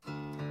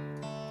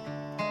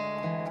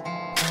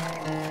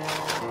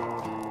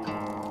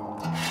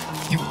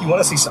You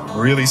want to see something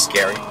really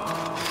scary?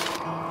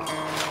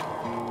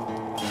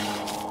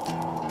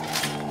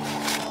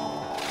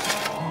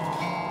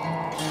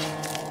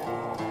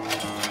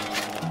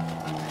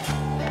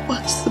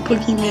 What's the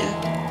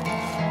boogeyman?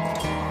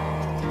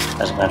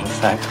 As a matter of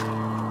fact,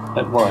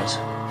 it was.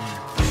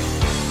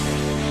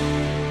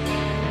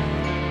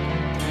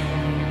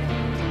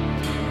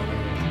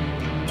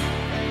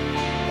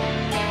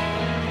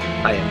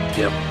 I am the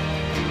devil,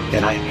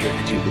 and I am here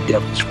to do the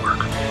devil's work.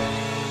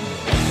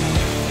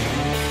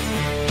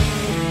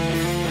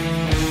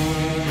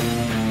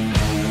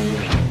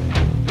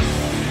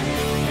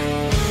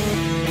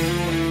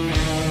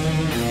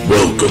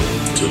 Welcome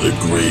to the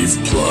Grave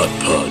Plot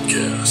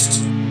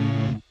Podcast.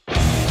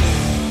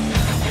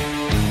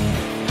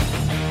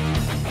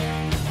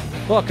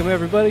 Welcome,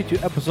 everybody, to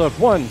episode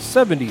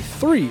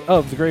 173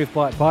 of the Grave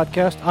Plot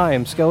Podcast. I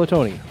am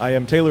Skeletoni. I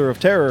am Taylor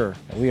of Terror.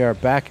 And we are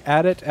back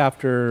at it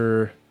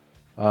after,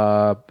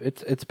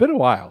 it's been a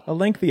while. A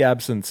lengthy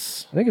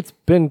absence. I think it's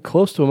been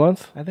close to a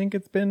month. I think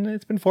it's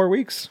been 4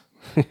 weeks.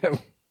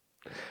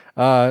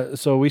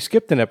 So we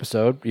skipped an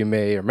episode. You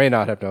may or may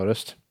not have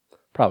noticed.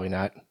 Probably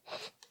not.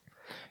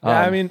 Yeah,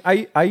 I mean,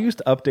 I used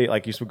to update,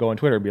 like, used to go on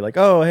Twitter and be like,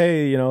 oh,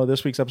 hey, you know,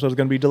 this week's episode is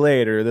going to be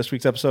delayed, or this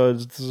week's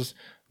episode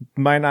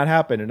might not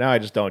happen, and now I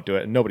just don't do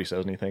it, and nobody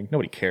says anything.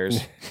 Nobody cares.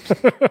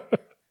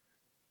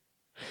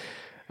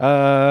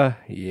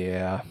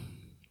 Yeah.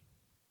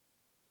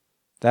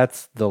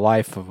 That's the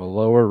life of a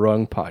lower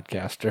rung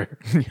podcaster.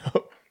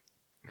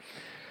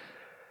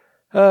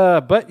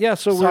 But yeah,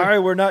 so Sorry,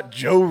 we're not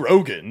Joe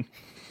Rogan.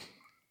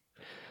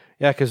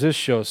 Yeah, because this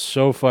show's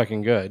so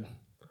fucking good.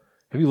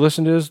 Have you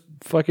listened to his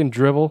fucking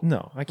dribble?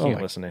 No, I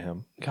can't listen to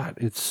him. God,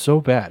 it's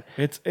so bad.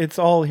 It's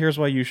all, here's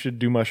why you should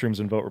do mushrooms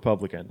and vote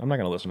Republican. I'm not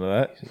going to listen to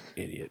that. He's an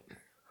idiot.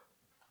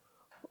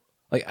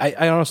 Like,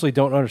 I honestly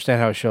don't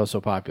understand how a show's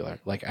so popular.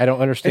 Like, I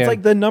don't understand. It's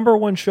like the number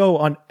one show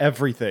on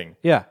everything.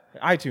 Yeah.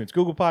 iTunes,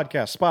 Google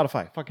Podcasts,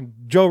 Spotify, fucking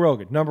Joe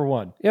Rogan, number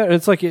one. Yeah,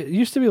 it's like, it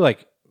used to be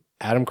like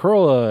Adam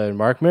Carolla and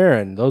Mark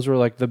Maron. Those were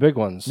like the big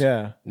ones.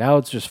 Yeah. Now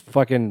it's just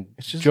fucking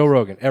Joe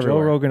Rogan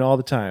everywhere. Joe Rogan all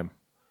the time.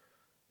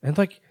 And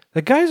like,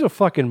 the guy's a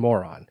fucking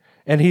moron.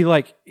 And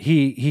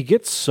he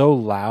gets so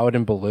loud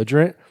and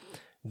belligerent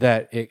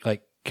that it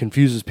like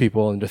confuses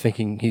people into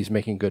thinking he's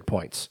making good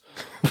points.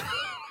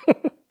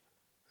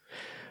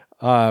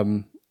 Yeah,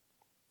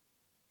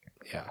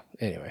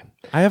 anyway.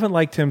 I haven't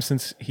liked him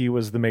since he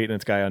was the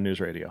maintenance guy on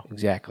news radio.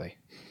 Exactly.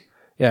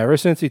 Yeah, ever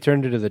since he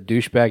turned into the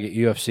douchebag at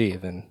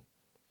UFC, then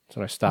that's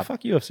when I stopped.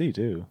 Fuck UFC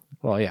too.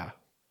 Well, yeah.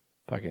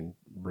 Fucking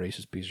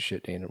racist piece of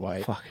shit, Dana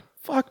White.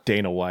 Fuck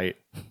Dana White.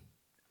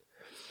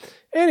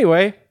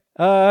 Anyway,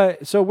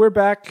 so we're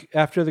back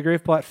after the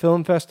Grave Plot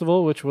Film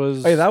Festival, which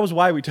was... Hey, that was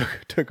why we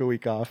took a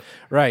week off.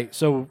 Right.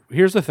 So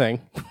here's the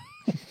thing.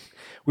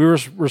 we're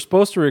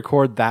supposed to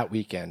record that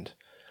weekend.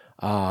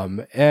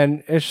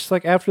 And it's just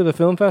like after the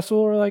film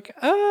festival, we're like,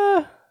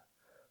 I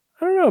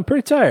don't know, I'm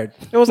pretty tired.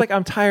 It was like,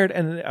 I'm tired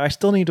and I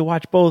still need to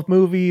watch both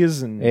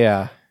movies. And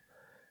Yeah,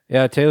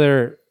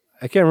 Taylor,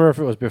 I can't remember if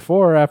it was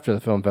before or after the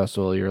film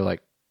festival. You were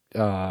like,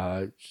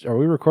 are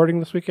we recording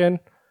this weekend?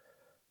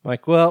 I'm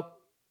like, well,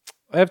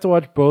 I have to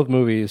watch both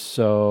movies,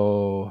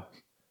 so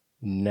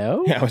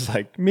no. Yeah, I was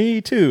like,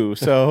 me too.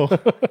 So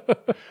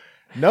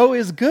no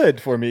is good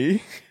for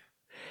me.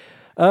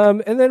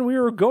 And then we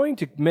were going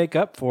to make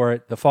up for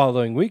it the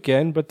following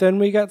weekend, but then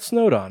we got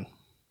snowed on.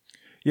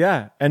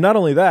 Yeah, and not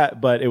only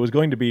that, but it was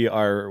going to be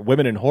our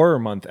Women in Horror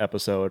Month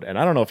episode, and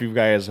I don't know if you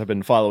guys have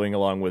been following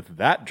along with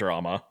that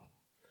drama.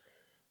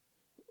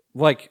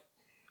 Like,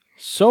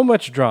 so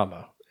much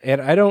drama,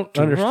 and I don't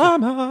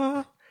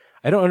understand.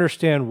 I don't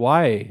understand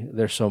why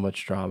there's so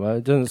much drama.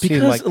 It doesn't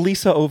seem like... Because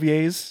Lisa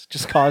Ovie's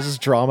just causes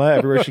drama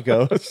everywhere she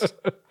goes.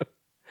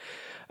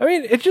 I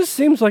mean, it just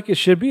seems like it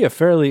should be a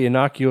fairly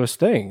innocuous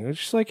thing. It's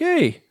just like,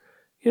 hey,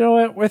 you know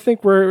what? I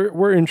think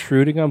we're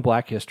intruding on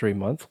Black History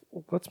Month.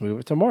 Let's move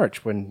it to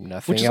March when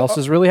nothing else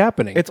is really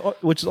happening.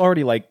 Which is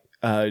already like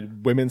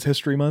Women's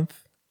History Month.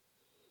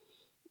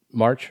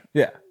 March?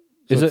 Yeah.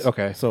 So is it?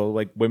 Okay. So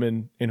like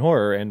women in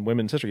horror and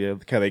women's history,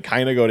 they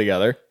kind of go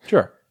together.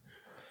 Sure.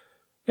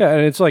 Yeah,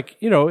 and it's like,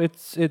 you know,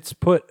 it's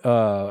put,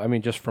 I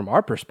mean, just from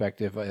our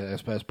perspective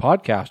as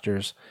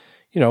podcasters,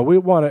 you know, we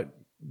want to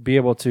be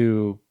able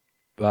to,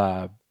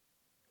 you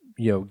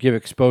know, give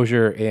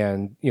exposure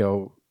and, you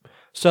know,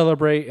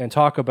 celebrate and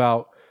talk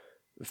about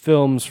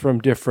films from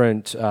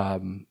different,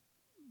 you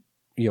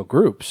know,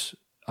 groups.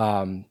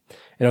 And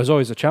it was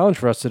always a challenge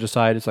for us to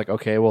decide. It's like,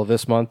 okay, well,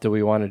 this month, do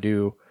we want to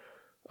do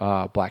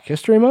Black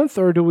History Month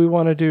or do we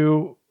want to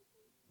do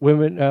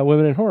Women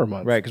in Horror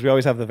Month? Right, because we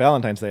always have the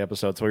Valentine's Day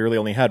episode, so we really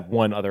only had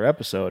one other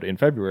episode in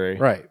February.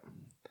 Right.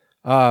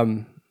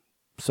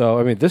 So,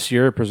 I mean, this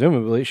year,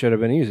 presumably, it should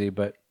have been easy,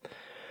 but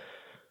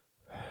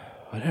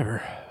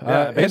whatever.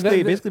 Yeah,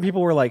 basically,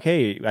 people were like,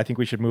 hey, I think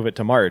we should move it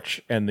to March,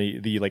 and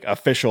the like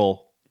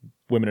official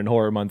Women in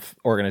Horror Month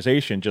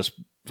organization just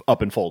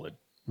up and folded.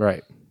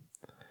 Right.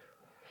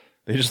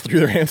 They just threw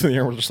their hands in the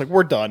air and were just like,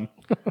 we're done.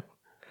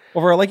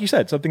 Over, like you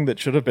said, something that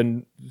should have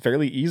been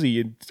fairly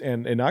easy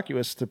and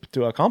innocuous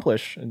to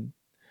accomplish. And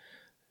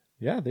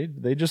yeah,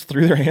 they just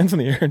threw their hands in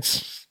the air and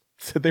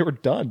said they were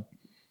done.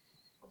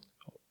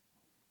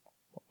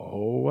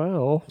 Oh,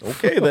 well.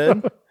 Okay,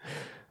 then.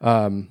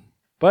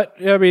 But,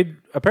 I mean,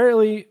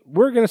 apparently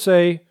we're going to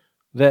say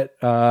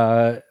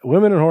that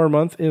Women in Horror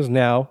Month is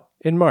now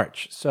in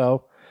March.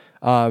 So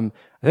I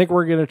think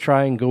we're going to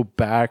try and go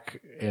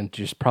back and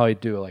just probably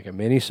do like a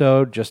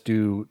mini-sode, just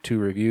do 2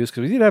 reviews,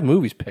 because we did have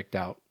movies picked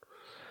out.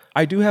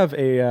 I do have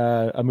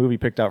a movie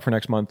picked out for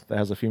next month that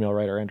has a female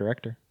writer and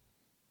director.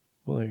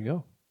 Well, there you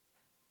go.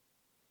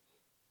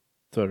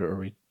 So are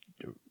we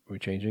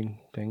changing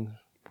things?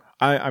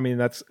 I mean,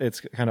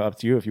 it's kind of up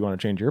to you if you want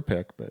to change your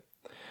pick, but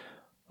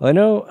Well, I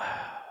know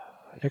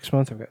next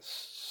month I've got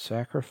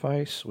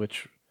Sacrifice,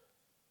 which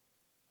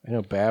I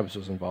know Babs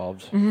was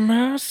involved.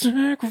 My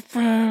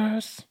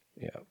sacrifice.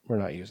 Yeah, we're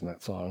not using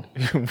that song.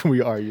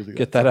 We are using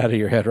Get that out of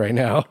your head right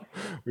now.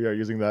 We are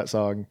using that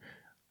song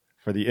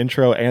for the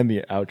intro and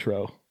the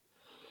outro.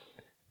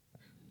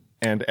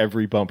 And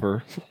every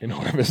bumper in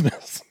horror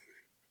business.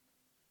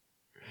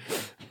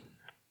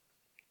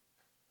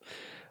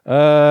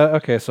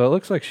 Okay, so it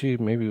looks like she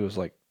maybe was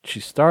like, she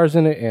stars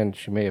in it and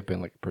she may have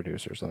been like a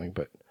producer or something,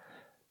 but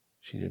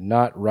she did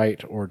not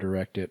write or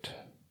direct it.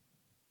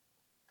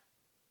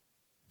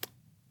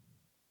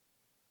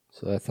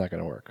 So that's not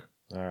going to work.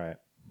 All right.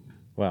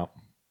 Well.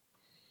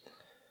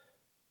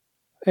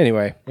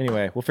 Anyway,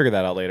 we'll figure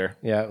that out later.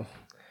 yeah.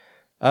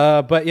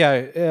 But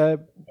yeah,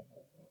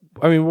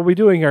 I mean, we'll be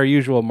doing our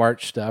usual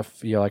March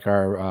stuff, like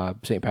our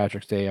St.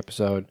 Patrick's Day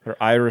episode. Or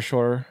Irish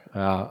horror.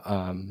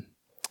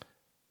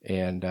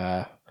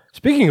 And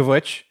speaking of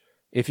which,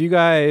 if you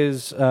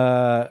guys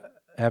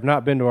have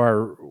not been to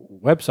our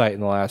website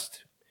in the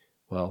last,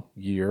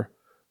 year,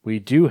 we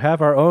do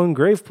have our own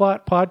Grave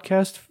Plot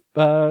podcast.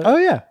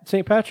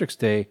 St. Patrick's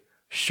Day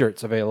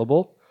shirts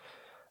available,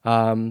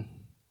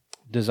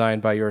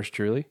 designed by yours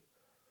truly.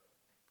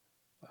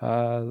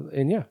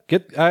 And yeah,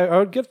 I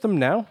would get them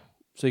now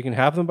so you can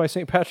have them by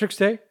St. Patrick's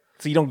Day.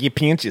 So you don't get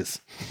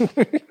pinches.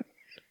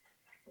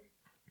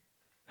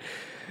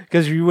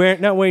 Because you're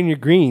not wearing your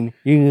green,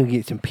 you're going to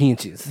get some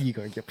pinches. You're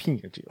going to get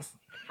pinches.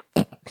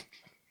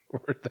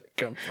 Where'd that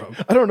come from?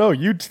 I don't know.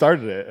 You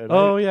started it. And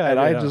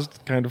I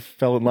just kind of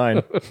fell in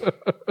line.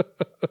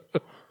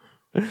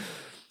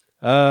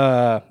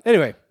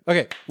 Anyway,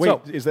 okay. Wait,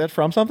 so, is that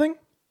from something?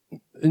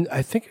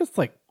 I think it's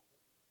like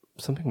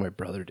something my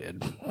brother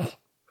did.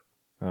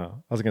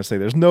 Oh, I was going to say,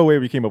 there's no way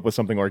we came up with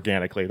something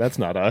organically. That's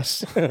not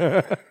us.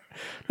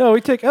 No,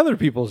 we take other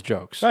people's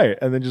jokes. Right,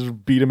 and then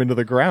just beat them into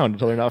the ground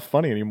until they're not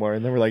funny anymore.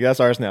 And then we're like, that's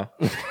ours now.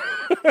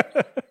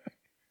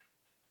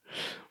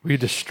 We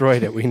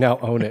destroyed it. We now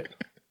own it.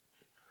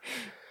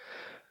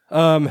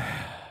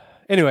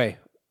 Anyway.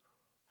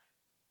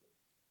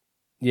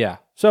 Yeah.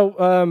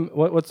 So,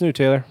 what's new,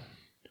 Taylor?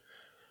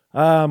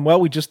 Well,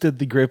 we just did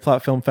the Grave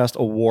Plot Film Fest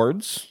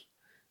awards.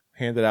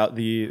 Handed out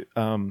the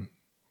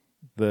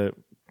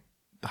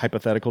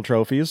hypothetical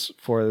trophies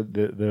for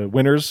the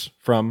winners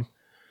from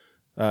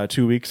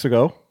 2 weeks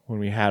ago when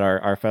we had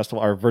our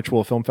festival, our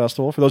virtual film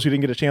festival. For those who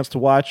didn't get a chance to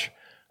watch,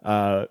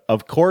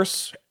 of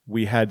course,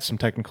 we had some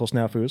technical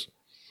snafus.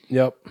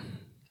 Yep.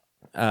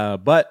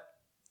 But,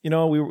 we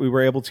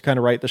were able to kind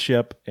of right the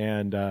ship,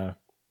 and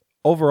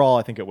overall,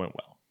 I think it went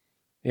well.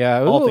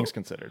 Yeah. All things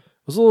considered.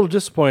 It was a little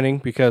disappointing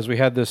because we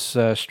had this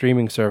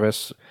streaming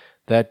service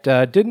that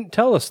didn't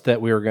tell us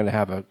that we were going to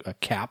have a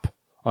cap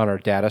on our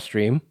data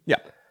stream. Yeah.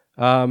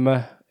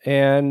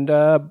 And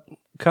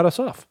cut us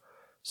off.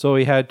 So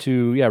we had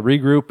to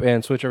regroup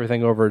and switch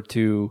everything over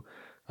to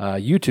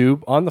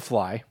YouTube on the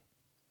fly.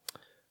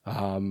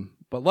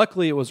 But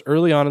luckily it was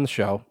early on in the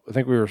show. I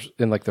think we were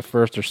in like the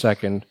first or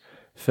second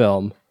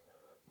film.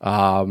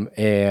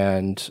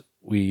 And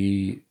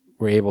we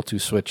were able to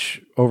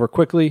switch over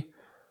quickly.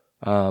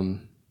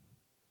 And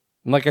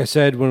like I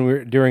said, when we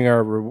were during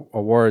our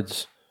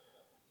awards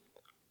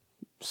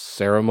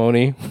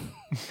ceremony,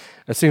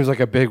 that seems like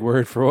a big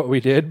word for what we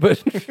did,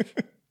 but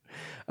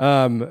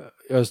I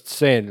was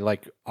saying,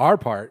 like, our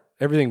part,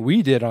 everything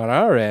we did on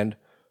our end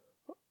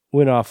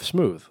went off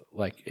smooth.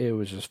 Like, it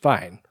was just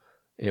fine.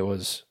 It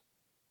was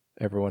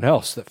everyone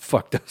else that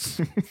fucked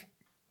us.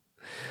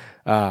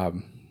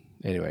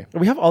 Anyway.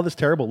 We have all this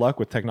terrible luck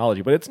with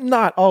technology, but it's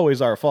not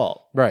always our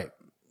fault. Right.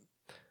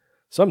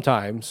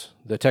 Sometimes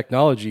the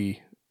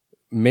technology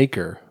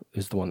maker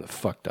is the one that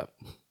fucked up.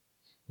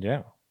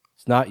 Yeah.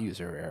 It's not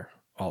user error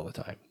all the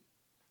time.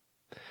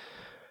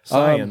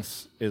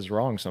 Science is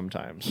wrong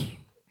sometimes.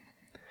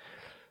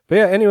 But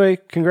yeah, anyway,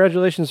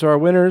 congratulations to our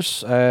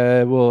winners.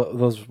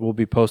 Those will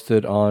be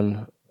posted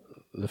on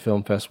the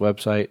Film Fest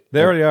website.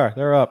 They already are.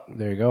 They're up.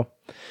 There you go.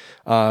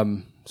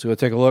 So go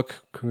take a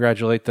look,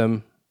 congratulate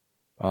them,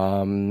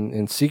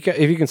 and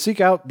if you can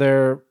seek out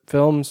their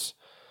films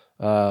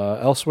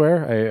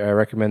elsewhere, I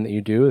recommend that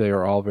you do. They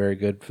are all very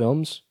good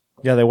films.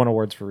 Yeah, they won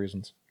awards for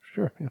reasons.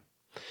 Sure.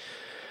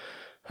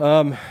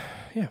 Yeah.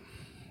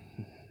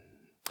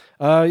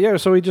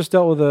 So we just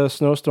dealt with a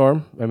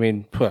snowstorm. I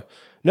mean,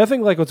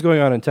 Nothing like what's going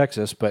on in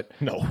Texas, but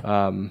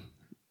No.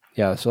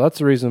 yeah, so that's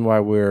the reason why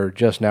we're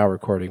just now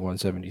recording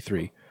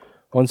 173.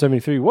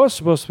 173 was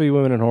supposed to be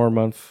Women in Horror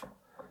Month,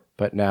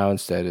 but now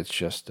instead it's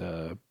just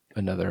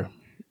another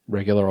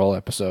regular old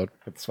episode.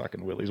 It's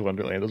fucking Willy's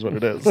Wonderland is what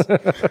it is.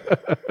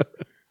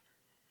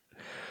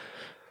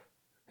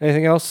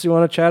 Anything else you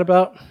want to chat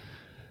about?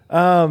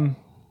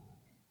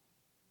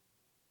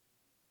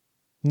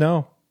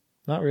 No,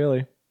 not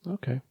really.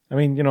 Okay. I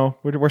mean,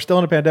 we're still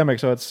in a pandemic,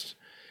 so it's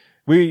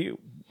we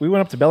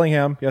went up to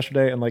Bellingham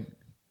yesterday and like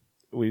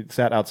we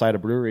sat outside a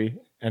brewery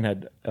and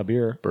had a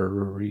beer.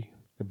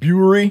 A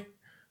brewery.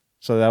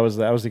 So that was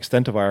the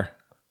extent of our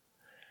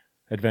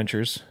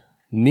adventures.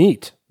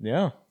 Neat.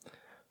 Yeah.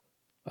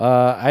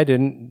 I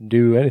didn't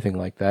do anything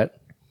like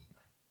that.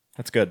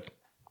 That's good.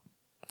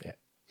 Yeah.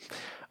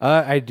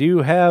 I do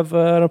have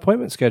an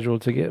appointment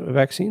scheduled to get a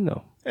vaccine,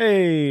 though.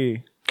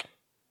 Hey.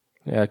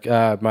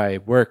 Yeah. My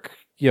work,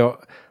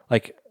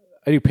 like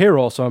I do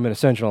payroll, so I'm an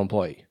essential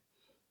employee.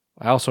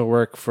 I also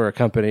work for a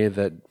company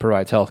that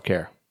provides health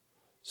care.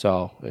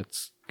 So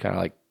it's kind of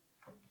like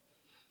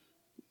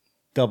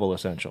Double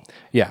essential.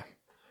 Yeah.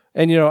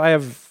 And, I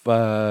have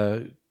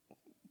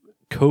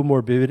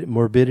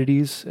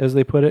comorbidities, as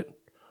they put it.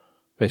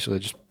 Basically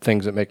just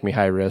things that make me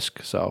high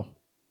risk. So,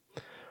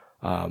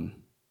 I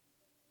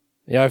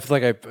feel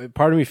like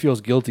part of me feels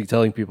guilty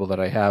telling people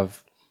that I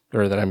have,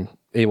 or that I'm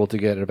able to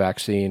get a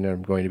vaccine and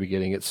I'm going to be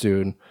getting it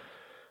soon.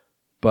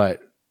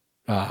 But,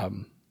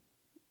 and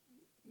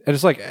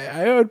it's like,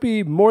 I would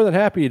be more than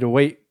happy to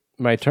wait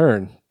my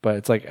turn. But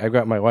it's like, I've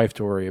got my wife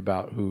to worry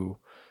about who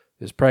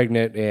is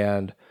pregnant,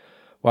 and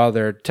while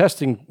they're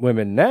testing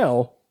women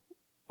now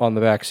on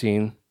the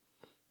vaccine,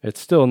 it's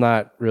still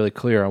not really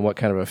clear on what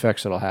kind of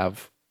effects it'll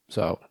have.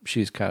 So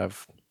she's kind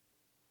of,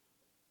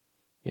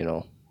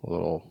 a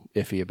little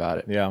iffy about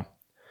it. Yeah.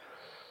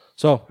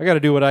 So I got to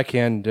do what I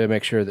can to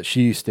make sure that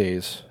she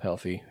stays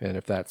healthy. And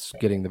if that's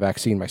getting the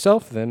vaccine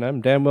myself, then I'm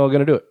damn well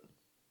going to do it.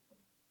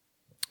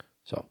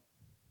 So.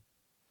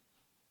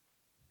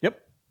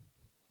 Yep.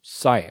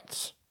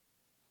 Science.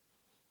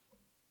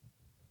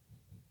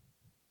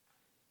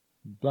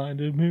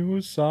 Blinded me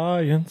with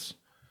science.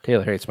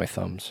 Taylor hates my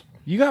thumbs.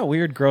 You got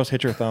weird, gross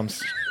hitcher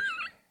thumbs.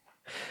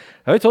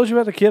 Have I told you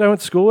about the kid I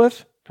went to school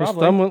with? Probably.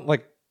 His thumb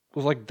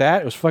was like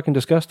that. It was fucking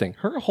disgusting.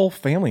 Her whole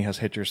family has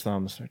hitcher's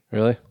thumbs. They're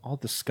Really? all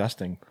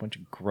disgusting. Bunch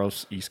of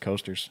gross East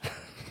Coasters.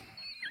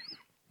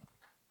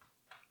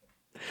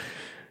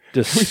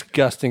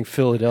 Disgusting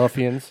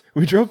Philadelphians.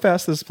 We drove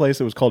past this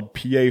place. It was called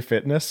PA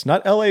Fitness.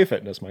 Not LA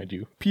Fitness, mind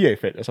you. PA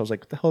Fitness. I was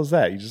like, what the hell is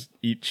that? You just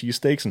eat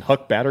cheesesteaks and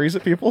huck batteries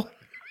at people?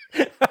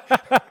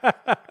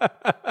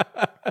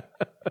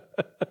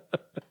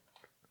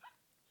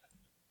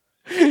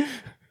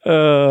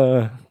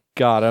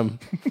 Got him.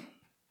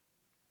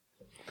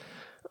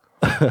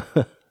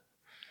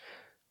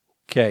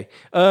 Okay.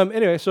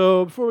 Anyway,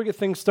 so before we get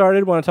things started,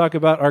 I want to talk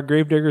about our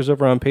gravediggers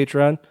over on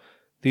Patreon.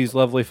 These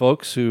lovely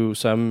folks who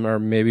some are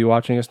maybe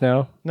watching us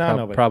now. No,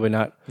 nobody. Probably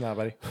not. Nah,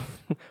 buddy.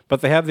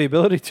 But they have the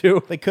ability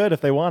to. They could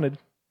if they wanted.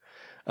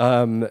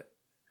 They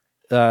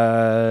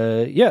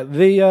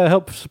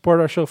help support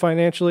our show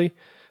financially.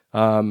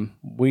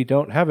 We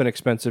don't have an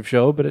expensive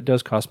show, but it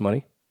does cost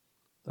money.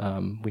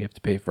 We have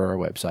to pay for our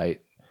website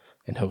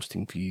and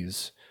hosting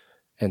fees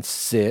and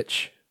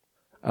sitch.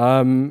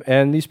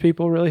 And these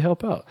people really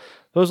help out.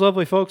 Those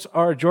lovely folks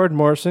are Jordan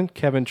Morrison,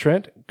 Kevin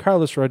Trent,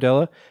 Carlos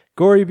Rodella,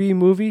 Gory B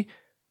Movie,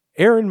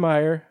 Aaron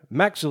Meyer,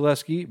 Max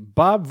Zaleski,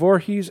 Bob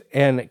Voorhees,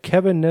 and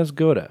Kevin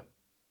Nesgoda.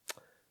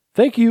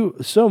 Thank you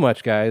so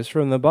much, guys,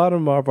 from the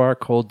bottom of our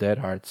cold, dead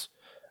hearts,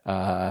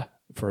 for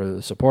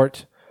the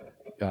support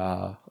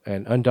and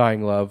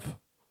undying love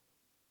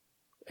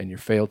and your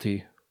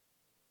fealty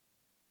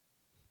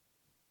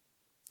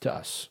to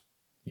us.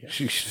 Yes.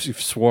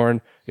 You've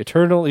sworn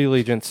eternal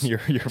allegiance. Your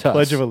to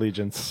pledge us. of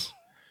allegiance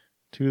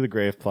to the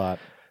grave plot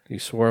You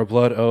swore a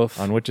blood oath.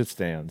 on which it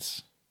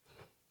stands.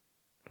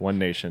 One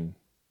nation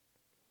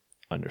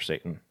under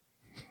Satan.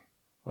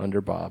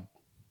 Under Bob.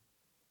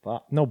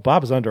 Bob, no,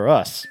 Bob's under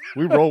us.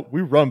 We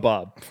run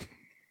Bob.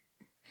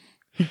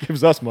 He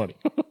gives us money.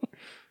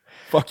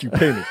 Fuck you,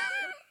 pay me.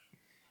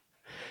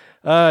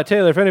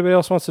 Taylor, if anybody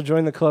else wants to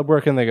join the club,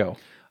 where can they go?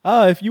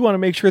 If you want to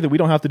make sure that we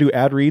don't have to do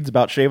ad reads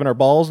about shaving our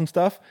balls and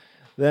stuff,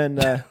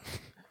 then,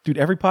 dude,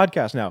 every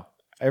podcast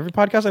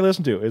I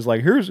listen to is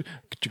like,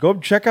 go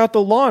check out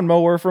the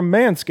lawnmower from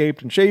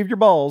Manscaped and shave your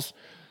balls.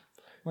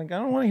 Like, I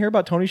don't want to hear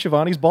about Tony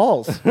Schiavone's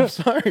balls. I'm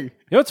sorry. You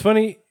know what's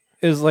funny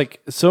is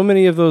like so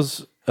many of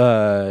those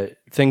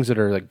things that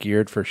are like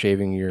geared for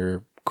shaving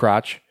your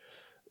crotch.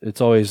 It's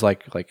always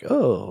like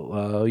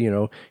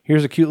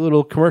here's a cute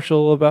little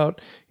commercial about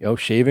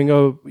shaving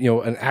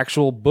an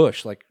actual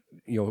bush, like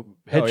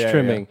hedge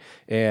trimming,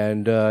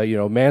 and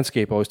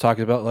Manscaped always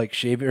talking about like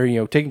shaving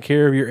or taking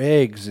care of your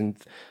eggs and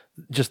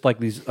just like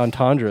these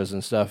entendres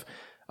and stuff.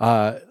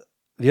 The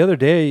other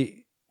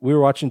day we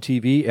were watching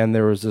TV and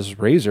there was this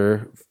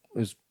razor, it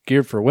was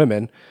geared for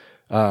women.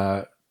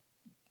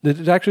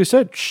 It actually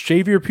said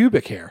shave your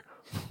pubic hair.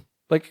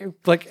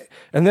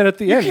 And then at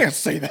the end, You can't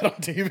say that on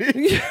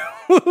TV.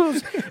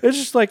 it's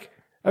just like,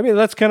 I mean,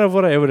 that's kind of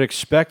what I would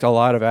expect a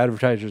lot of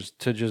advertisers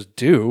to just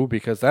do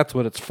because that's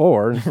what it's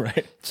for,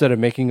 Right. Instead of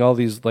making all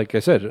these, like I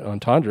said,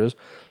 entendres.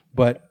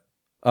 But,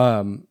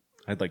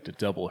 I'd like to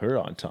double her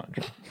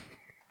entendre.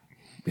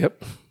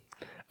 yep.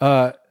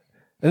 And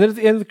then at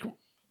the end of the,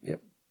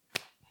 yep.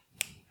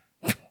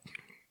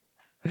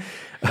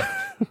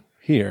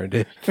 He earned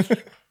it.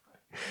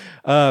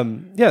 Yeah,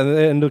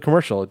 and the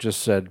commercial, it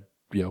just said,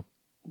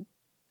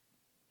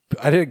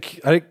 I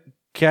didn't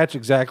catch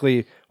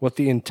exactly what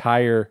the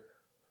entire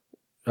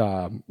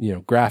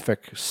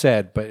graphic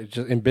said, but it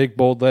just in big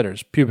bold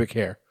letters, pubic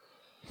hair.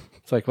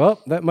 It's like,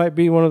 well, that might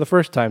be one of the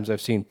first times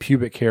I've seen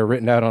pubic hair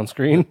written out on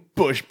screen.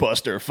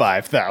 Bushbuster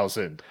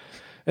 5000.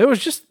 It was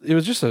just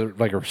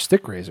like a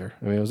stick razor.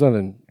 I mean, it was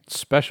nothing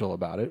special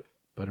about it,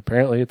 but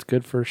apparently it's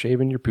good for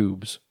shaving your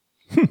pubes.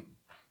 All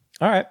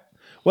right.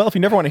 Well, if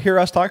you never want to hear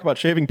us talk about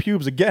shaving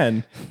pubes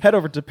again, head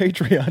over to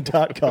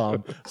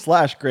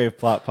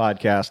patreon.com/graveplot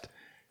podcast.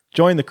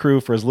 Join the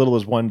crew for as little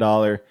as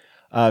 $1.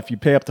 If you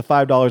pay up to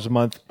 $5 a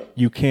month,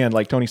 you can,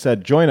 like Tony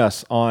said, join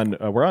us on,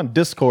 we're on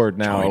Discord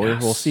now.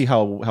 We'll see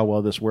how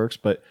well this works,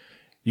 but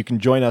you can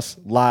join us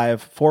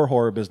live for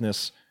Horror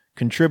Business,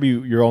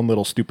 contribute your own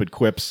little stupid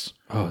quips.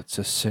 Oh, it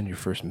says send your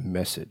first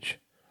message.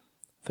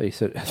 I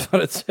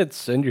thought it said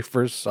send your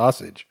first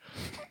sausage.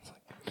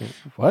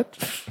 What?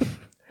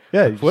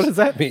 Yeah. What does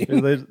that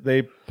mean?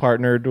 They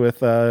partnered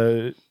with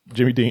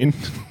Jimmy Dean.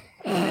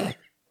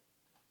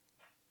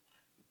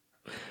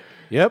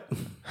 Yep.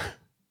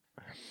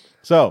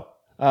 So,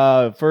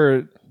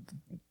 for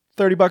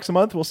 $30 a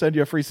month, we'll send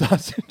you a free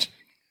sausage.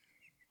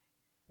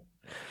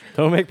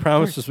 Don't make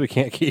promises we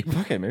can't keep.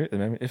 Okay, maybe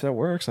if that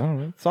works, I don't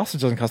know.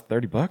 Sausage doesn't cost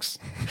 $30.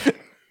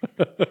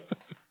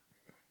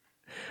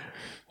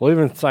 We'll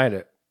even sign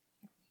it.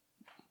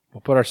 We'll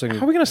put our signature.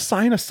 How are we going to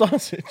sign a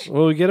sausage?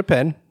 Well, we get a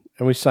pen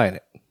and we sign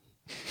it.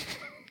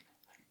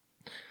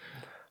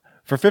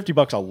 For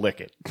 $50, I'll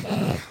lick it.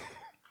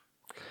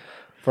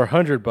 For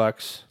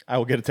 $100, I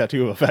will get a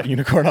tattoo of a fat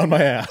unicorn on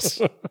my ass.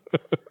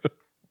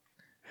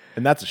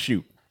 And that's a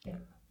shoot.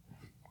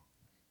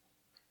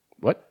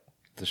 what?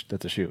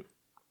 That's a shoot.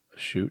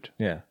 Shoot.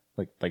 Yeah,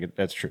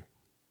 that's true.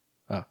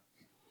 Oh.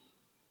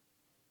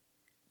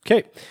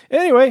 Okay.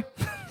 Anyway,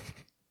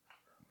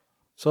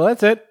 so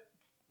that's it.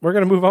 We're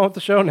gonna move on with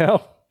the show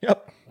now.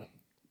 Yep.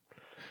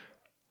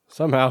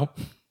 Somehow.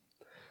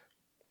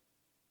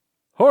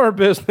 Horror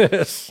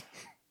Business.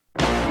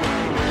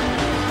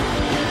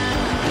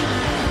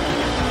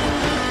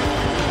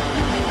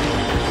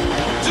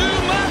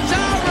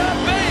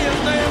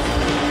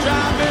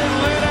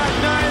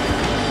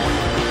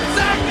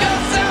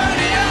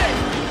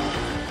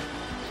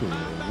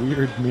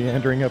 Weird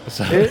meandering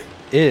episode. It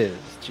is.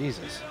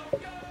 Jesus.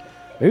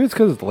 Maybe it's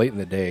because it's late in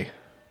the day.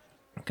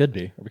 Could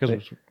be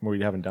because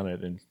we haven't done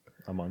it in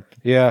a month.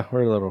 Yeah,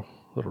 we're a little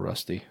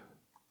rusty.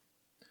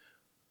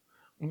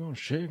 I'm gonna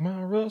shake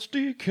my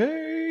rusty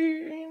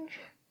cage.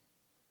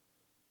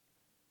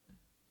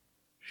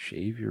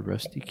 Shave your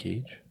rusty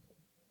cage.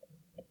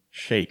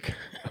 Shake.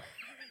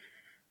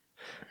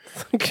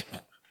 Is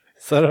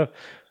that a?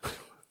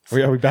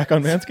 Are we back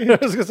on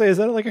Manscaped? I was gonna say, is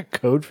that like a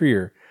code for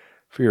your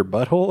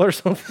butthole or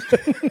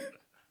something?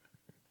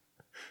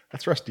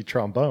 That's rusty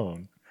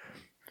trombone.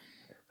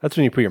 That's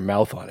when you put your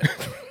mouth on it.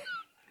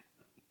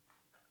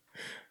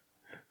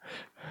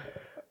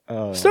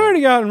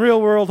 Starting out in real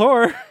world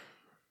horror.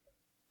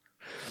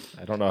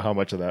 I don't know how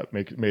much of that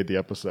made the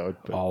episode.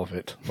 But. All of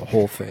it. The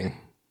whole thing.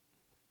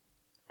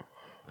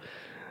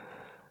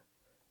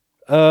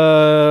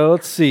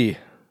 Let's see.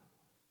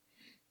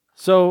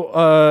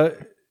 So,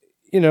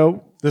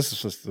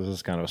 This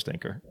is kind of a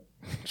stinker.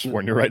 Just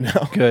warn you right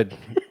now. Good.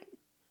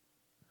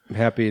 I'm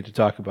happy to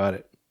talk about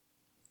it.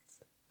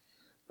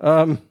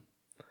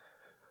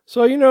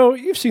 So,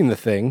 you've seen The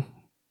Thing.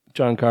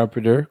 John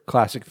Carpenter,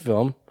 classic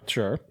film.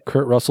 Sure.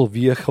 Kurt Russell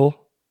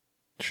vehicle.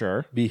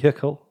 Sure.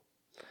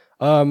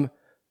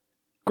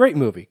 Great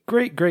movie.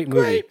 Great movie.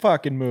 Great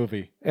fucking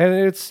movie. And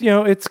it's,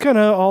 it's kind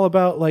of all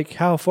about like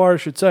how far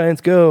should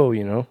science go,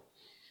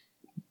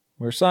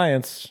 We're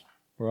science.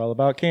 We're all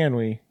about can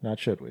we, not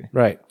should we.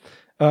 Right.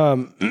 Well,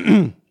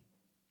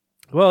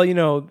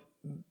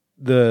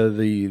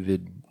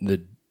 the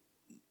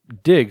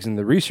digs and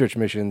the research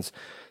missions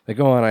that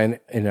go on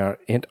in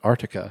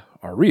Antarctica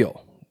are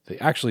real. They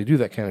actually do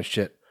that kind of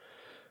shit.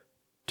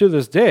 To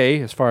this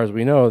day, as far as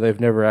we know, they've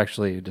never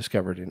actually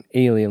discovered an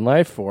alien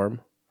life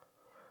form.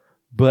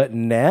 But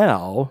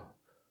now,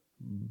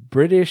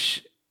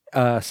 British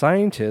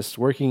scientists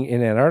working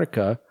in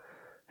Antarctica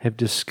have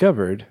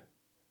discovered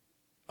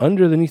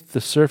underneath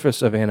the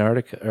surface of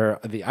Antarctica, or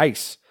the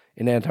ice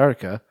in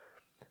Antarctica,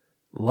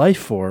 life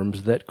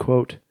forms that,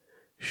 quote,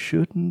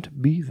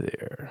 shouldn't be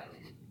there.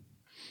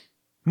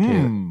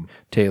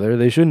 Taylor,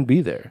 they shouldn't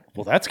be there.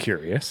 Well, that's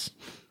curious.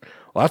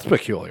 Well, that's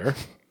peculiar.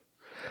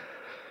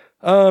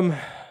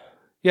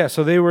 Yeah,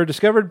 so they were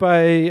discovered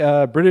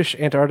by British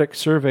Antarctic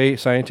Survey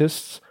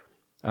scientists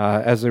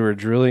as they were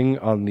drilling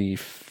on the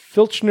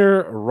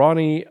Filchner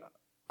Ronnie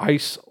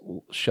ice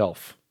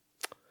shelf,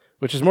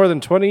 which is more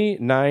than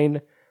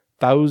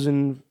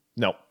 29,000.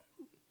 No.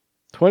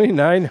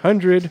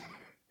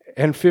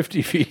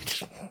 2,950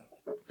 feet.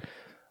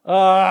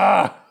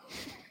 Gotta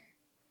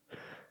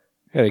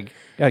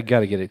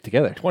get it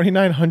together.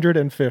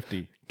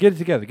 2,950. Get it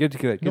together.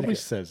 Nobody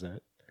says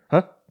that.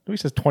 Huh? Nobody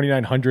says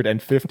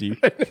 2,950.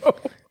 I know.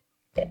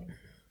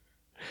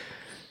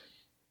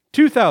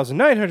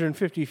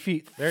 2,950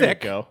 feet There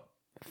thick. you go.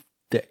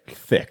 Thick.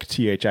 Thick.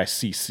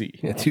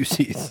 THICC. Yeah, 2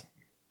 C's.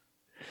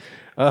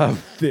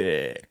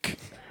 Thick.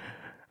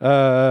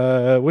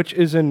 Which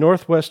is in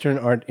northwestern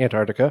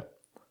Antarctica.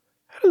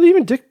 How do they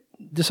even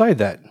decide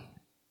that?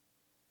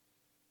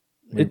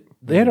 The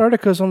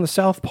Antarctica is on the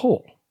South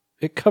Pole.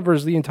 It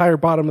covers the entire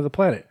bottom of the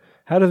planet.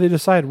 How do they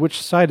decide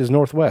which side is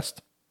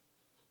northwest?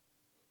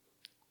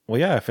 Well,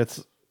 yeah, if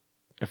it's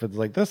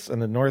like this in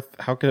the north,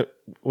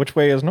 which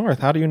way is north?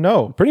 How do you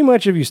know? Pretty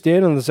much if you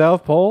stand on the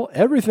South Pole,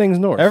 everything's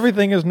north.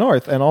 Everything is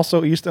north and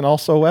also east and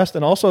also west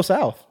and also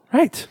south.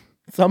 Right.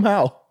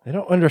 Somehow. They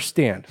don't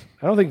understand.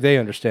 I don't think they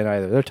understand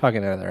either. They're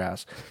talking out of their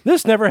ass.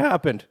 This never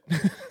happened.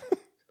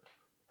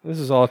 This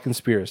is all a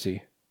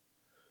conspiracy.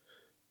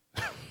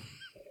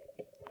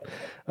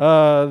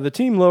 The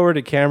team lowered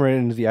a camera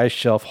into the ice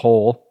shelf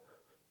hole,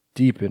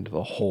 deep into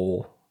the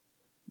hole.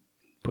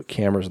 Put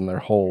cameras in their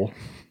hole.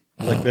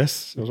 Like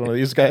this. It was one of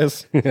these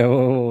guys. Yeah,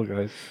 little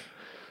guys.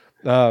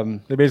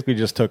 They basically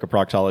just took a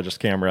proctologist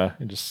camera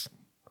and just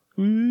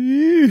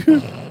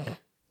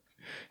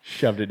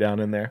shoved it down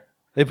in there.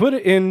 They put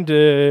it in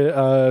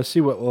to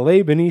see what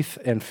lay beneath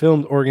and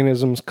filmed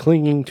organisms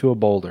clinging to a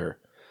boulder.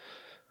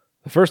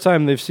 The first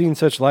time they've seen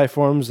such life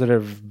forms that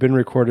have been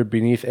recorded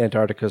beneath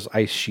Antarctica's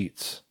ice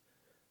sheets.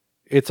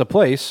 It's a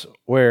place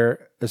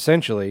where,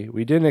 essentially,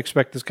 we didn't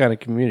expect this kind of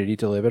community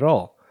to live at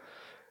all.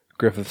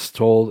 Griffiths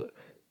told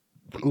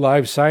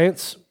Live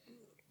Science.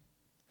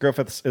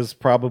 Griffiths is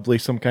probably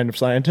some kind of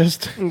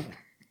scientist.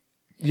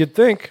 You'd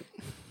think.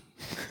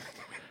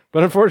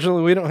 But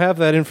unfortunately, we don't have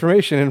that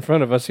information in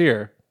front of us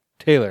here.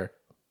 Taylor.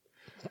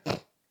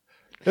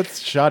 It's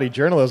shoddy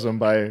journalism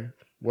by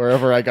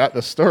wherever I got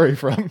this story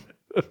from.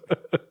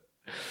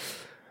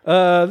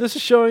 This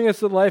is showing us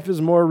that life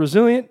is more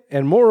resilient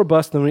and more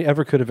robust than we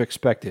ever could have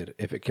expected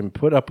if it can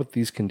put up with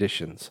these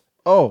conditions.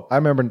 Oh, I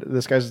remember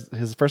this guy's,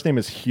 his first name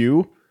is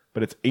Hugh,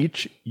 but it's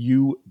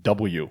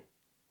H-U-W.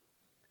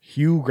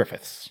 Hugh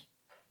Griffiths.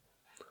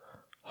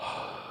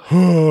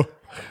 Ooh.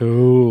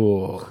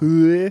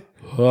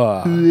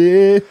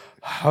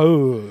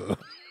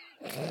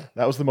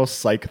 That was the most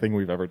psych thing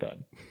we've ever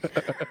done.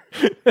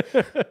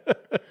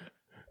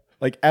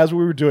 Like, as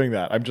we were doing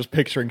that, I'm just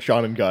picturing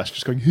Sean and Gus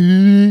just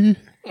going,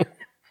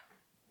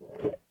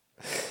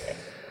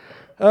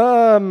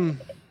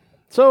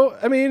 So,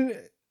 I mean,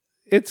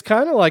 it's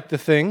kind of like The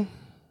Thing,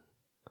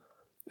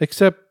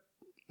 except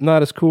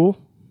not as cool.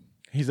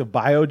 He's a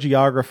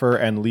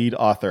biogeographer and lead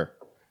author.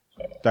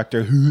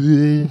 Dr.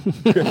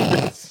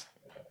 Griffiths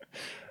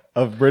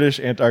of British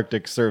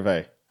Antarctic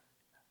Survey.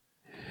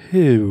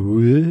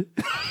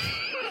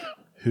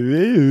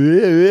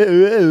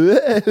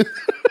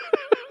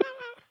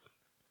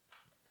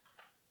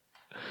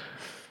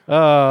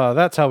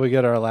 That's how we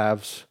get our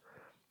laughs,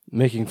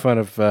 making fun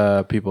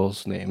of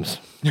people's names.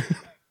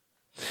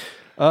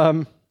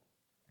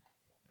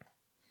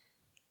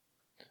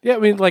 Yeah, I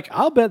mean, like,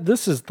 I'll bet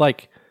this is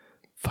like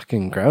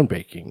fucking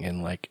groundbreaking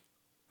and like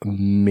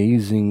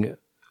amazing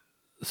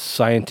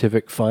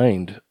scientific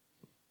find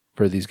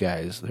for these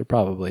guys. They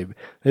probably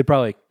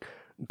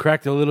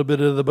cracked a little bit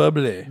of the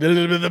bubbly.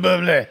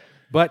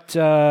 But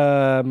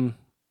as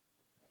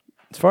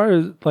far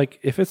as like,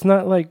 if it's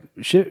not like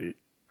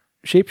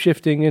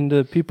shape-shifting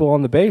into people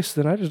on the base,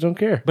 then I just don't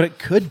care. But it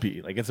could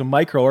be. Like, it's a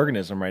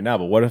microorganism right now,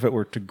 but what if it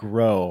were to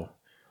grow?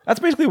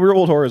 That's basically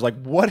World Horror is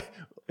like, what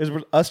is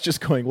us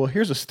just going, well,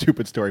 here's a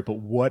stupid story, but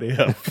what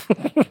if?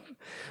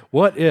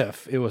 What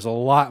if it was a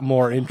lot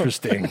more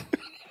interesting?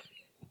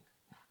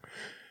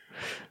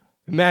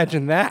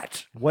 Imagine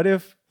that. What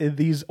if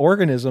these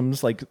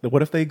organisms, like,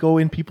 what if they go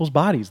in people's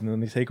bodies and then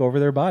they take over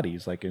their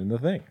bodies, like in The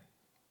Thing?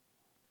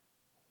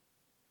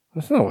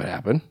 That's not what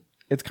happened.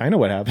 It's kind of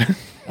what happened.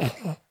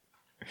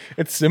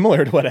 It's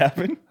similar to what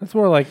happened. That's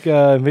more like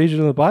Invasion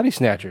of the Body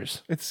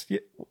Snatchers.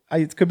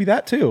 It could be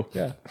that too.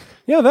 Yeah.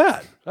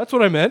 Yeah, that's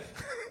what I meant.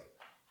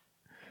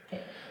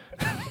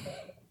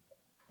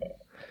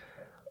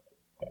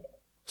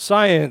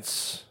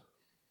 Science.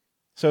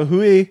 So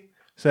Hui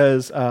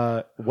says,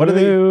 what are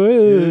they?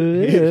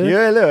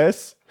 Huey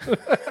Lewis.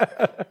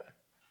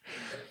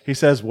 He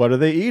says, what are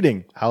they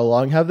eating? How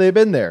long have they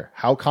been there?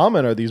 How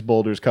common are these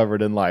boulders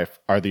covered in life?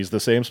 Are these the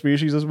same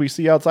species as we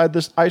see outside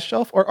this ice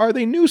shelf, or are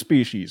they new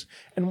species?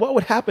 And what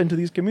would happen to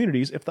these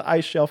communities if the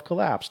ice shelf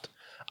collapsed?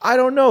 I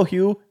don't know,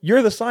 Hugh.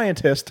 You're the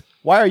scientist.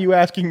 Why are you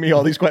asking me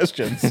all these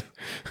questions?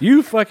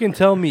 You fucking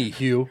tell me,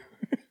 Hugh.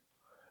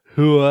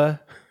 Who, are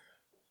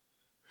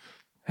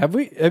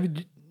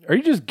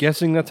you just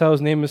guessing that's how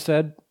his name is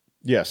said?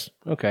 Yes.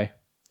 Okay.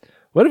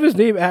 What if his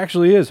name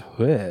actually is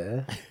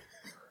Hua?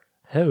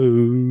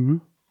 Ho.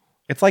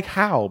 It's like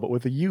how, but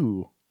with a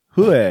U.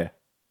 We're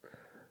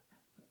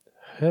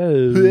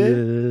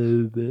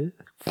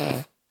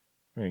For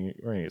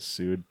gonna get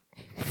sued.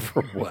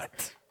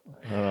 what?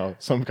 I don't know,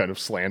 some kind of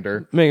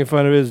slander. Making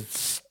fun of his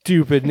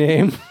stupid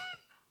name.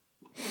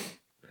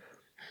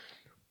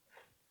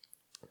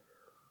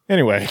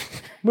 Anyway,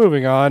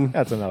 Moving on.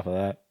 that's enough of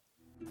that.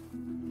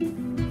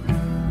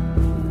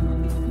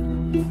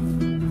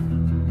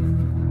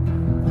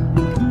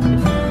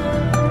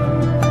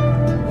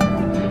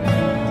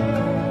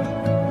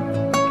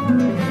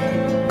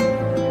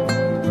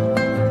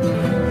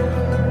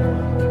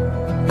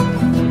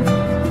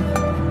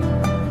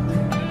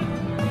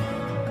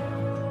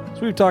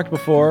 So we've talked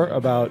before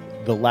about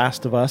The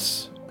Last of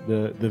Us,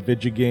 the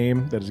video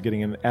game that is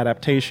getting an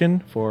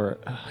adaptation for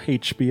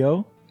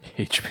HBO.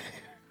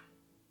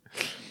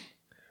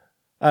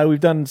 We've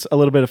done a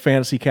little bit of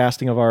fantasy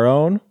casting of our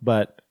own,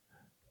 but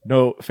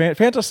no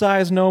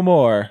fantasize no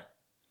more,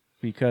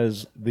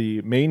 because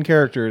the main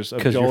characters of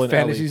Because Joel your and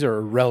fantasies Ellie, are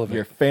irrelevant.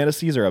 your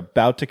fantasies are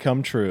about to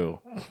come true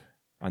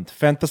on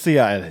Fantasy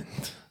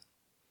Island.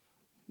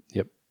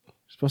 Yep. You're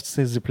supposed to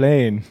say the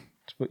plane.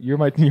 You're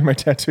my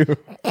tattoo.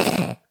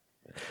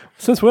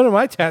 Since when am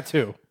I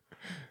tattoo?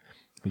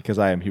 Because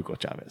I am Hugo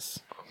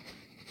Chavez.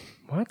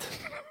 What?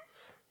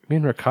 You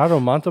mean Ricardo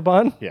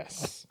Montalban?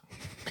 Yes.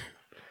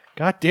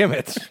 God damn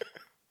it.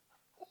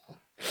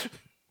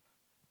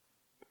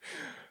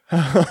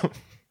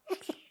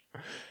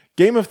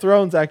 Game of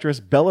Thrones actress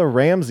Bella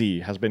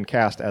Ramsey has been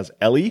cast as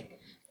Ellie,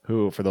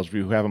 who, for those of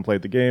you who haven't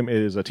played the game,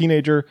 is a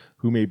teenager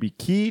who may be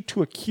key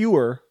to a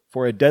cure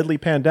for a deadly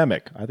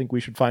pandemic. I think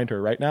we should find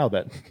her right now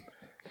then.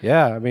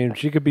 Yeah, I mean,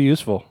 she could be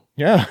useful.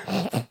 Yeah.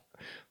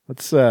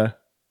 Let's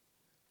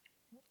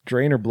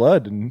drain her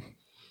blood and,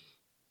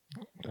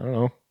 I don't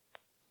know,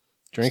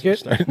 Drink it?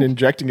 start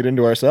injecting it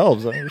into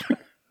ourselves.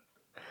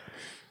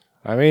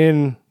 I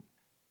mean,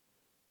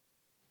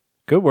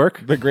 good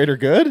work. The greater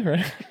good,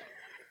 right?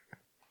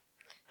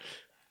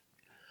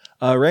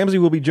 Ramsey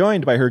will be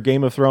joined by her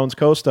Game of Thrones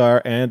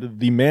co-star and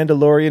the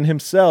Mandalorian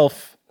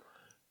himself,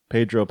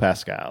 Pedro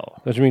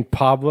Pascal. Don't you mean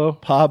Pablo?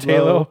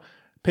 Pablo.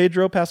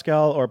 Pedro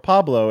Pascal, or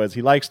Pablo, as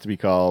he likes to be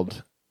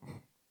called.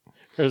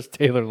 As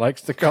Taylor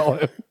likes to call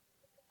him.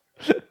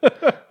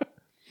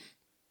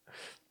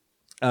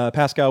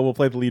 Pascal will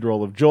play the lead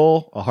role of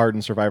Joel, a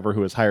hardened survivor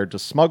who is hired to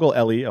smuggle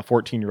Ellie, a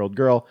 14-year-old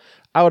girl,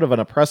 out of an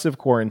oppressive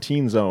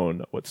quarantine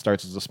zone. What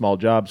starts as a small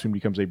job soon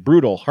becomes a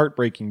brutal,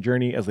 heartbreaking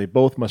journey as they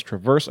both must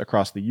traverse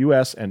across the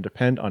U.S. and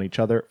depend on each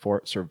other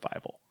for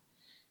survival.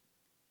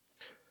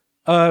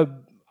 I've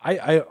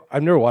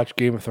never watched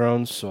Game of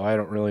Thrones, so I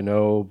don't really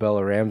know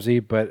Bella Ramsey,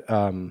 but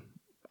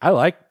I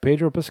like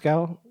Pedro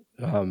Pascal.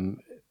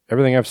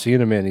 Everything I've seen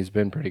him in, he's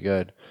been pretty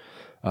good.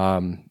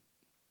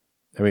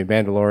 I mean,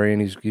 Mandalorian,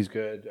 he's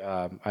good.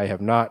 I have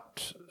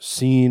not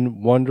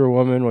seen Wonder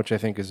Woman, which I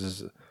think is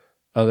his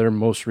other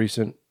most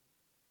recent,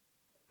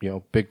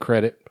 big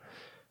credit.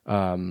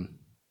 But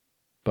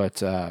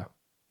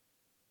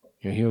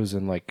he was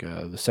in like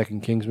the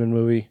second Kingsman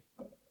movie.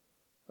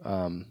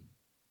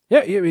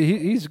 Yeah,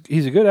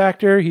 he's a good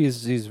actor.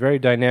 He's very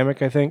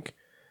dynamic, I think.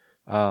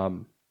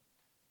 And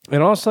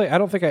honestly, I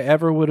don't think I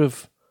ever would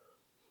have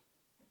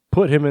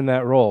put him in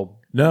that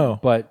role. No.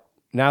 But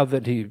now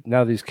that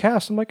he's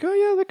cast, I'm like, oh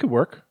yeah, that could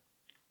work. I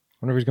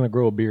wonder if he's going to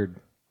grow a beard.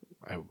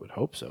 I would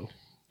hope so.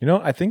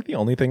 I think the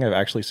only thing I've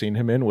actually seen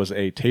him in was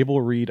a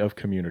table read of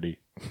Community.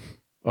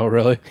 Oh,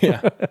 really?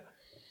 Yeah.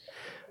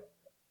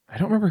 I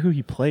don't remember who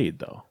he played,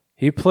 though.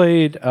 He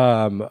played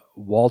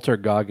Walter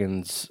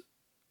Goggins'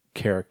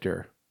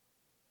 character.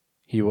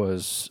 He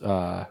was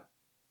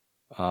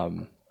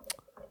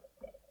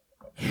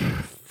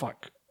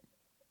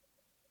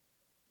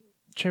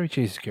Chevy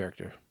Chase's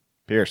character.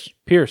 Pierce.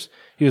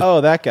 He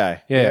was, that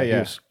guy. yeah. He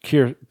was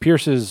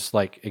Pierce's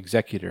like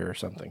executor or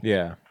something.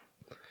 Yeah.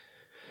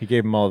 He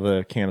gave him all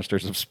the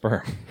canisters of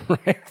sperm.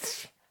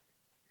 Right.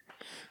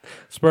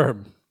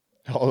 Sperm.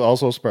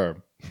 Also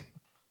sperm.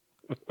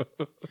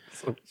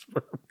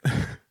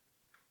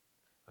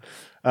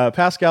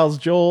 Pascal's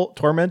Joel,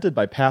 tormented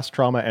by past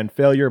trauma and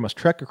failure, must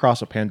trek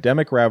across a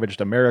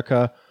pandemic-ravaged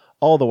America,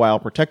 all the while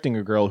protecting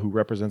a girl who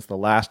represents the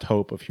last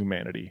hope of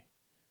humanity.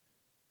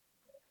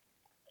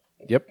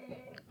 Yep. I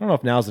don't know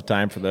if now's the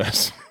time for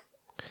this.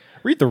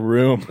 Read the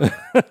room.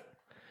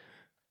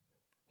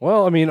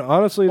 Well, I mean,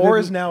 honestly... Or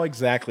is now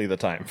exactly the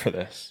time for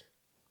this?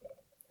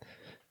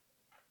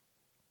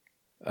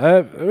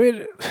 I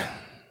mean...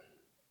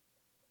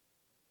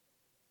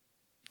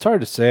 It's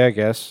hard to say, I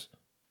guess.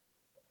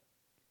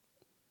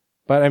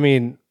 But, I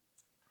mean,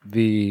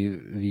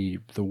 the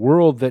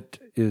world that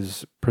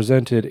is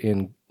presented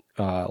in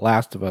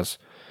Last of Us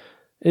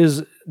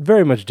is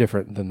very much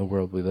different than the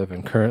world we live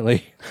in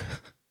currently.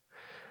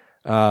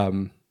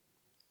 People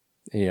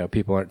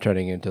aren't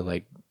turning into,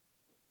 like,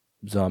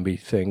 zombie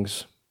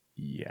things.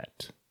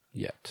 Yet.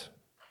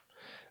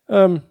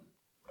 Ooh,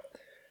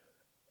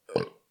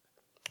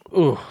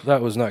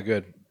 that was not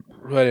good.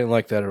 I didn't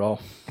like that at all.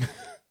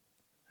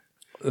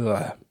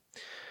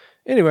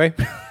 Anyway,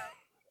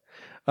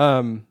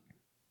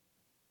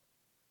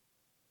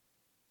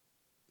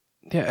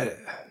 yeah,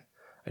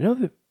 I know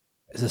that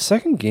is the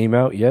second game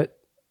out yet?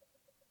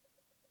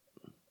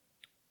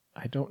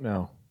 I don't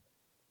know.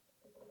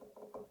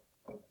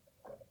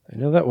 I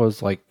know that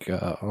was like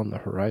on the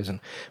horizon,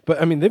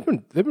 but I mean they've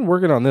been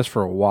working on this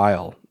for a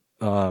while,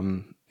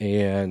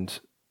 and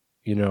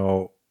you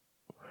know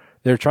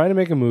they're trying to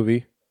make a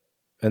movie,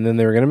 and then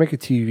they were going to make a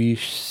TV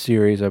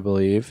series, I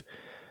believe,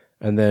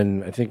 and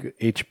then I think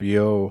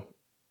HBO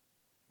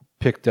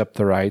picked up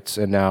the rights,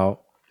 and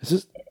now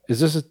is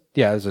this a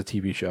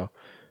TV show,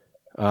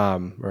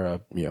 or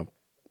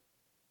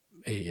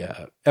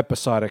a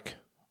episodic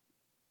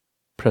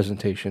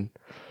presentation.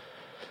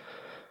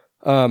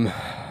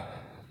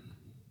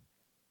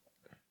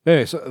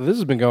 Anyway, so this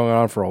has been going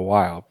on for a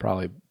while,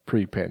 probably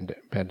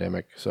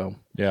pre-pandemic. So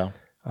Yeah.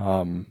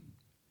 you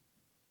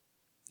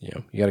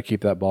got to keep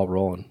that ball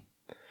rolling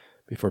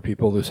before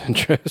people lose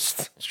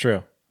interest. It's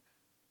true.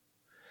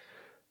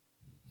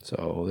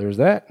 So there's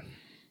that.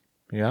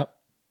 Yeah.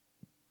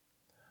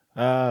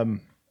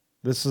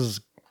 This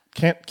is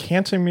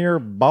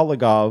Kantemir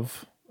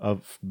Balagov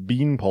of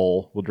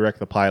Beanpole will direct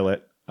the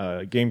pilot.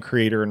 Game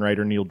creator and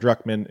writer Neil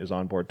Druckmann is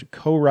on board to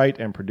co-write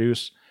and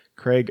produce.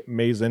 Craig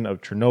Mazin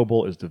of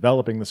Chernobyl is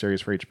developing the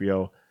series for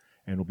HBO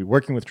and will be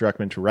working with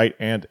Druckmann to write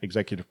and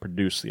executive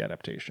produce the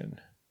adaptation.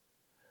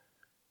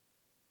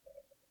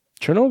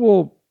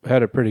 Chernobyl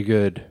had a pretty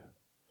good,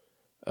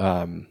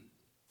 the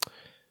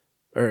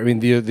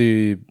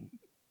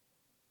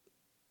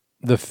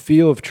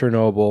feel of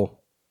Chernobyl,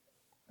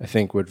 I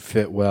think, would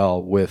fit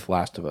well with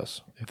Last of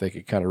Us if they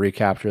could kind of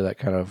recapture that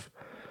kind of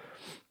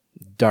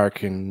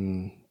dark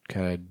and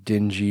kind of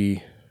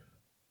dingy,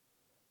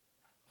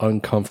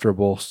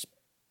 uncomfortable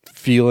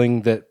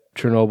feeling that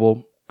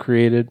Chernobyl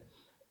created.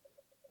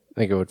 I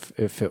think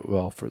it fit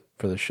well for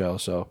the show.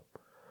 So,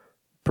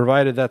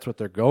 provided that's what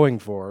they're going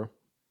for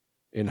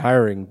in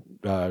hiring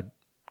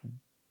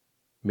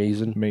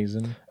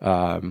Mazin,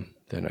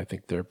 then I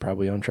think they're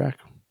probably on track.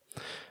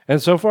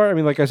 And so far, I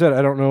mean, like I said,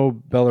 I don't know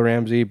Bella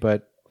Ramsey,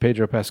 but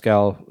Pedro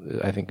Pascal,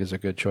 I think, is a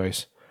good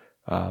choice.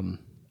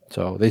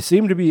 So they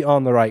seem to be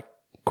on the right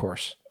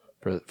course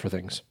for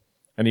things.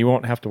 And he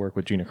won't have to work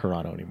with Gina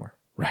Carano anymore.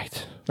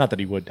 Right. Not that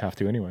he would have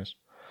to anyways.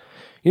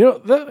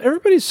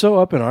 Everybody's so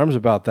up in arms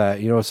about that,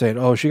 saying,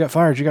 oh, she got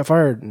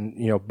fired.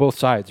 And, both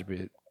sides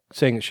are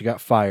saying that she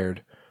got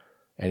fired.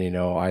 And,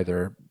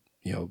 either,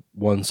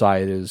 one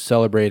side is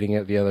celebrating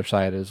it, the other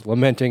side is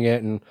lamenting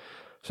it and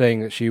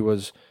saying that she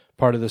was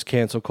part of this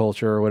cancel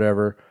culture or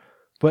whatever.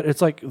 But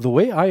it's like, the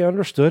way I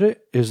understood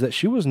it is that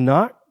she was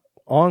not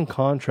on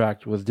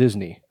contract with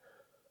Disney.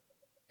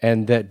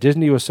 And that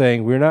Disney was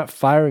saying, we're not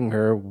firing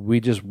her,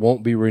 we just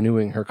won't be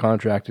renewing her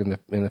contract in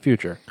the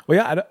future. Well,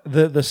 yeah,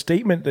 the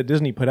statement that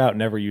Disney put out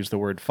never used the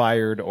word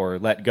fired or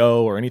let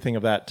go or anything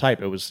of that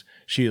type. It was,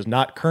 she is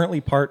not currently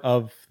part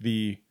of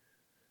the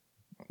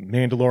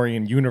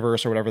Mandalorian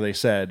universe or whatever they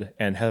said,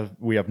 and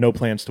we have no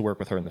plans to work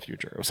with her in the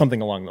future. It was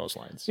something along those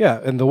lines. Yeah,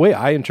 and the way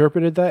I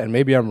interpreted that, and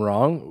maybe I'm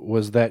wrong,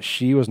 was that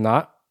she was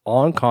not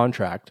on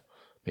contract.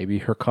 Maybe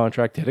her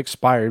contract had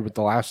expired with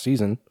the last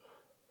season,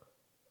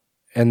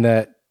 and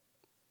that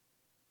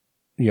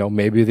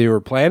maybe they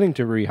were planning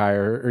to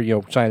rehire her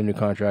or, sign a new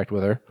contract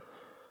with her.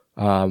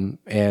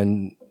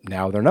 And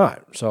now they're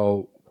not.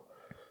 So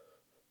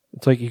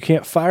it's like, you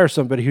can't fire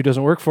somebody who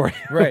doesn't work for you.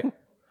 Right.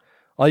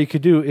 All you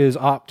could do is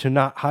opt to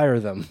not hire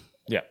them.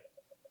 Yeah.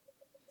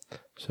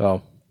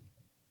 So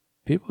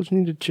people just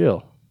need to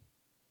chill.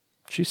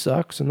 She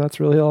sucks, and that's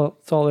really all.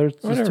 That's all there's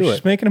to She's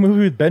it. making a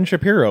movie with Ben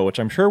Shapiro, which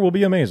I'm sure will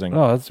be amazing.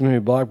 Oh, that's going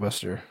to be a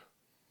blockbuster.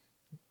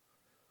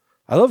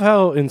 I love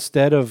how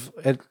instead of...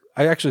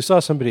 I actually saw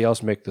somebody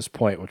else make this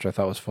point, which I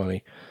thought was funny.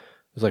 It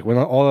was like when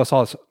all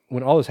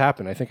this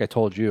happened, I think I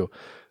told you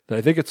that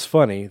I think it's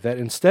funny that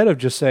instead of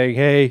just saying,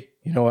 hey,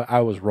 you know what,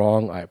 I was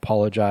wrong, I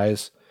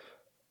apologize,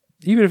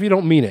 even if you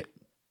don't mean it,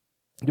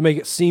 you make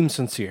it seem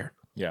sincere.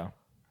 Yeah.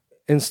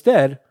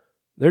 Instead,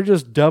 they're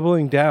just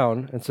doubling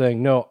down and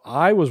saying, no,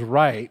 I was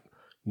right,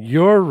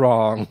 you're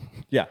wrong.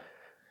 Yeah.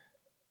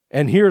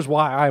 And here's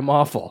why I'm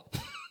awful.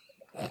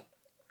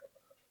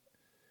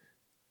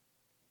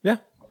 Yeah,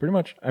 pretty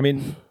much. I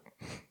mean,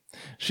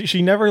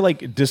 she never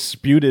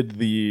disputed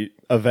the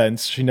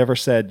events. She never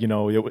said,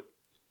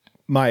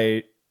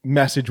 my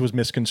message was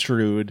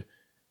misconstrued.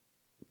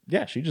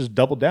 Yeah, she just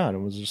doubled down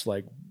and was just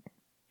like,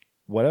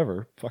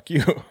 whatever, fuck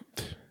you.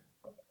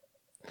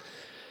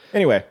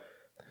 Anyway.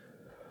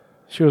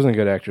 She wasn't a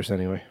good actress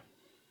anyway.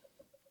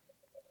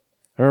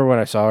 I remember when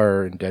I saw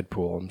her in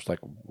Deadpool, I'm just like,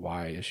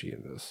 why is she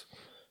in this?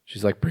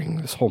 She's like bringing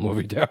this whole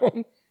movie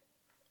down.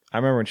 I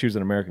remember when she was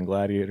in American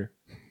Gladiator.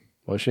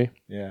 Was she?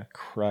 Yeah,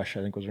 Crush,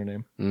 I think was her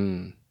name.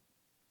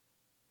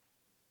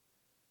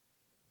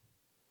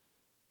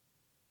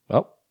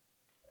 Well,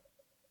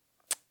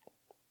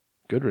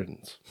 good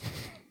riddance.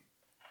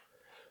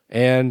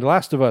 And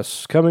Last of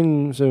Us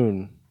coming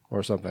soon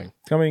or something.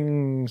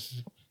 Coming.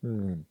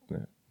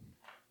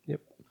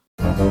 Yep.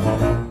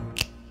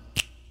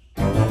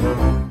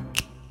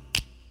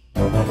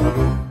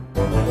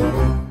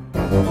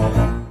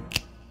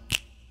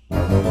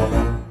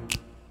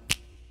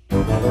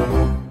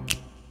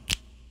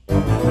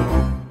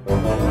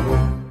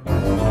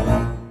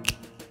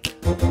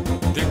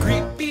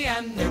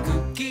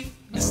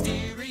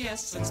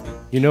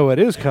 You know what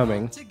is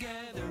coming?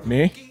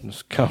 Me?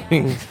 It's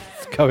coming.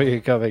 It's coming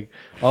and coming.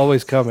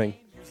 Always coming.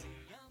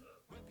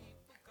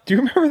 Do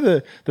you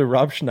remember the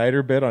Rob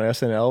Schneider bit on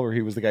SNL where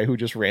he was the guy who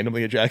just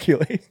randomly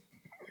ejaculated?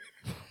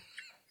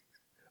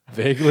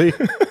 Vaguely.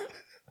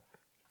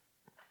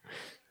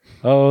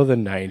 Oh, the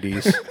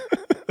 90s.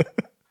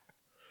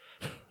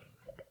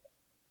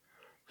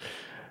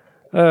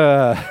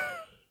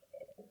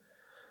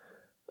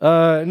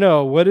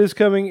 No, what is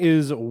coming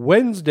is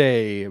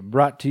Wednesday,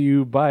 brought to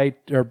you by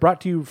Tim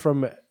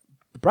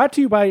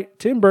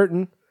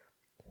Burton.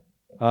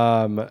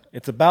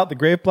 It's about the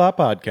Grave Plot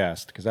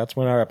podcast because that's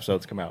when our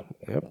episodes come out.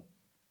 Yep.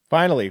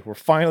 We're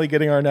finally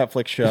getting our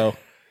Netflix show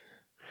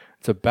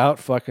It's about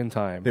fucking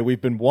time. that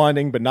we've been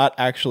wanting but not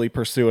actually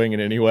pursuing in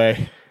any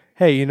way.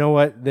 Hey, you know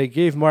what? They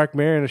gave Mark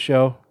Maron a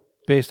show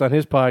based on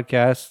his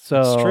podcast,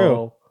 so It's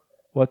true.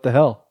 What the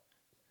hell?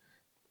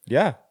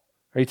 Yeah,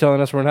 Are you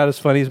telling us we're not as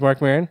funny as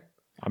Mark Maron?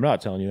 I'm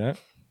not telling you that.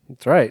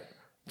 That's right.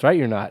 That's right,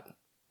 you're not.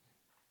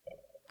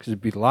 Because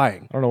you'd be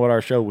lying. I don't know what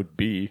our show would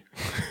be.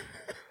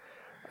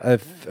 I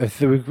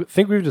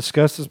think we've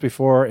discussed this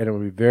before, and it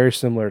would be very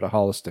similar to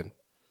Holliston.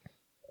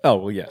 Oh,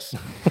 well, yes.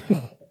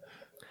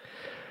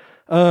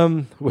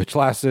 Which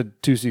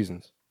lasted 2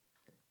 seasons.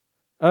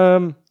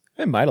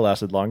 It might have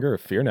lasted longer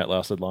if FearNet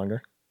lasted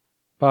longer.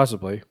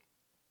 Possibly.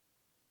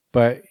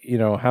 But,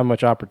 how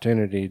much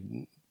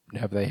opportunity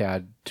have they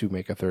had to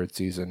make a 3rd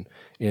season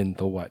in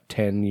the,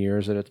 10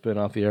 years that it's been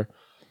off the air?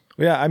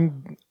 Yeah,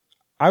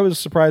 I was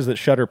surprised that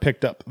Shudder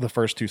picked up the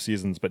first 2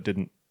 seasons but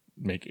didn't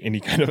make any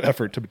kind of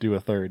effort to do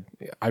a 3rd.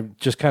 I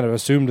just kind of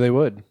assumed they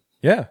would.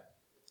 Yeah.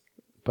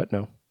 But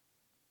no.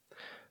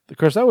 Of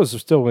course, that was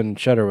still when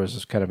Shudder was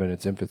just kind of in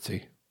its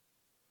infancy.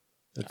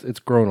 It's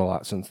grown a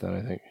lot since then,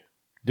 I think.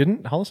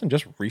 Didn't Holliston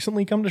just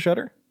recently come to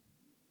Shudder?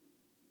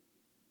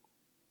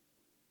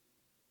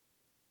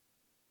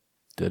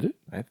 Did it?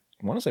 I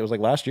want to say it was like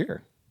last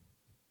year.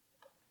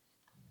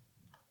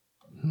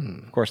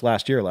 Of course,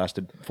 last year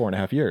lasted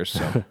 4.5 years.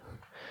 So.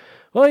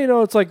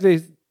 Well, it's like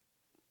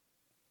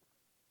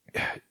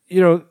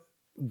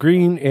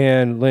Green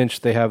and Lynch,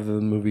 they have the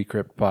Movie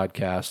Crypt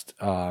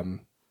podcast,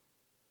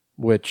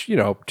 which,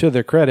 to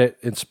their credit,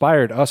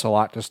 inspired us a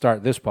lot to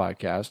start this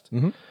podcast.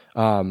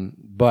 Mm-hmm.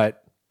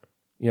 But,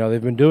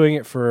 they've been doing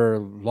it for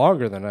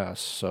longer than us.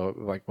 So,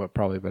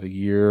 probably about a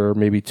year,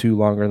 maybe 2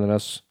 longer than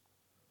us.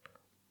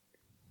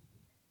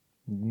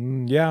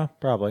 Yeah,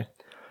 probably.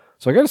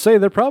 So I got to say,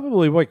 they're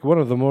probably one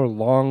of the more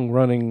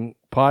long-running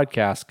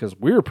podcasts because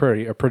we're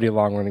a pretty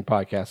long-running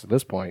podcast at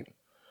this point.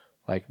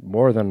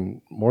 More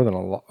than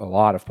a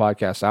lot of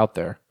podcasts out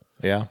there.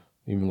 Yeah,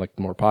 even the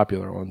more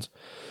popular ones.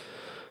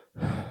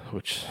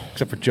 Which,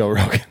 except for Joe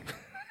Rogan,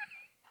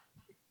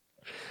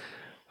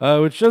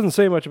 which doesn't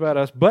say much about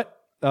us, but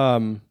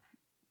yeah,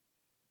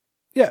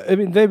 I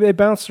mean they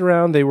bounced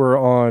around. They were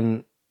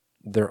on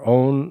their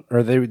own,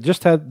 or they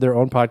just had their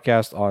own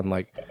podcast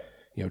on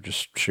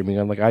just streaming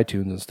on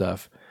iTunes and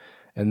stuff.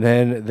 And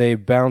then they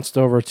bounced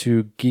over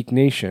to Geek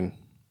Nation,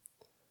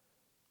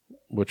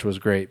 which was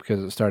great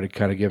because it started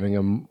kind of giving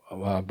them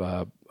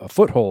a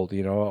foothold,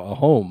 a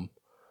home.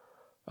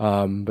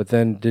 But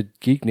then did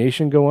Geek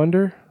Nation go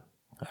under?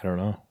 I don't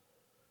know.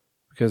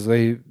 Because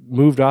they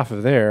moved off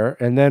of there,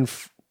 and then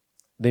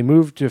they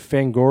moved to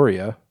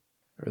Fangoria,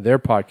 or their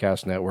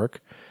podcast network,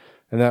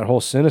 and that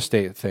whole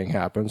Cinestate thing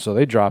happened, so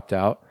they dropped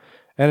out.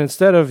 And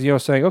instead of,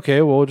 saying,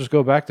 okay, well, we'll just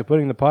go back to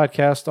putting the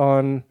podcast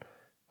on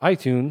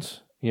iTunes,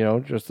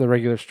 just the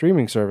regular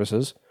streaming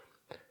services,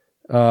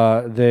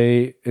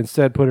 they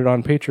instead put it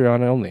on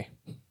Patreon only.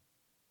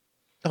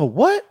 Oh,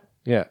 what?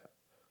 Yeah.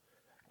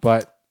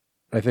 But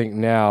I think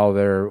now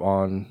they're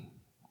on,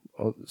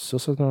 still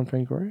says they're on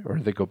Fangoria? Or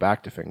did they go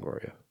back to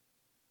Fangoria?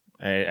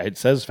 It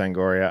says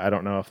Fangoria. I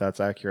don't know if that's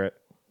accurate.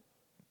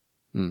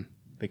 Hmm.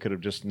 They could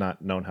have just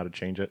not known how to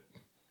change it.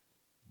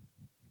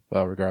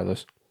 Well,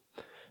 regardless.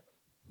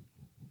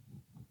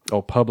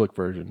 Oh, public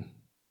version.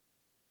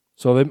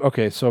 So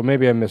so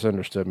maybe I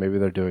misunderstood. Maybe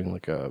they're doing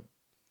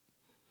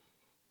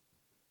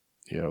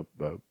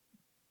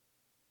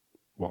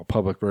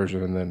public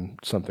version and then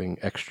something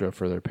extra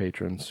for their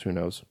patrons. Who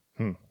knows?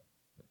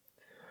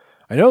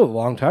 I know a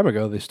long time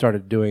ago they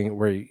started doing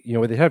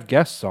where they have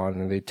guests on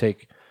and they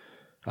take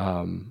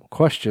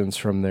questions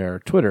from their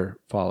Twitter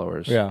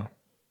followers. Yeah,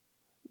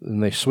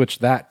 and they switched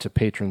that to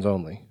patrons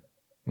only.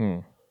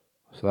 So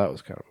that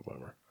was kind of a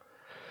bummer.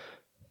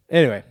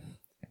 Anyway.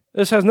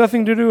 This has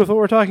nothing to do with what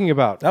we're talking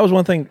about. that was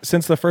one thing.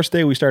 Since the first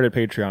day we started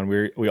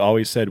Patreon, we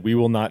always said we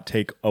will not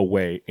take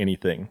away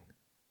anything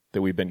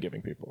that we've been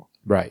giving people.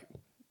 Right.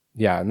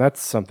 Yeah, and that's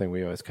something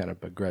we always kind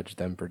of begrudge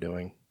them for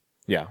doing.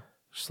 Yeah.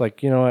 Just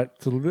you know what?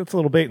 It's a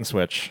little bait and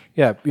switch.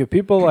 Yeah,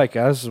 people like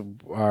us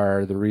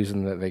are the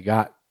reason that they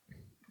got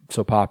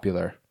so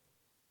popular.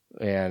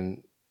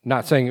 And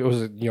not saying it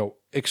was,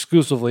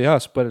 exclusively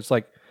us, but it's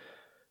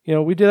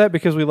we did that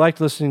because we liked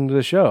listening to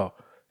the show.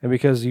 And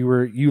because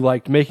you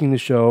liked making the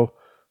show,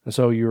 and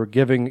so you're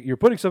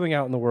putting something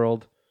out in the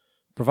world,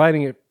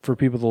 providing it for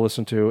people to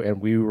listen to,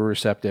 and we were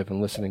receptive and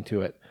listening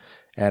to it.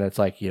 And it's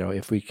like,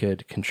 if we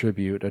could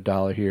contribute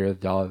 $1 here,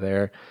 $1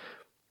 there,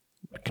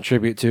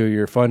 contribute to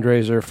your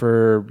fundraiser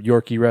for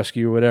Yorkie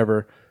Rescue or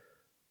whatever,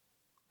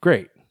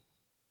 great.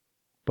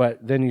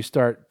 But then you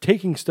start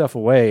taking stuff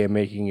away and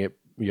making it,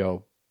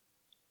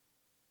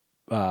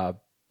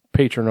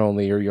 patron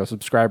only or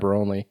subscriber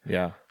only.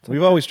 Yeah.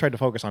 We've always tried to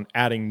focus on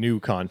adding new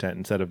content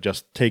instead of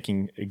just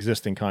taking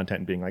existing content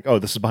and being like, oh,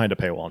 this is behind a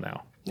paywall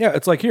now. Yeah,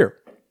 it's like here.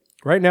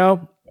 Right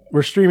now,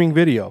 we're streaming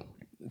video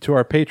to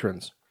our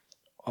patrons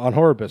on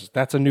Horror Business.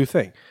 That's a new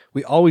thing.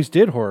 We always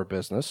did Horror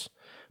Business,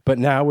 but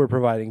now we're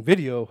providing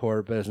video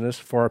Horror Business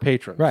for our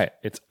patrons. Right.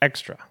 It's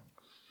extra.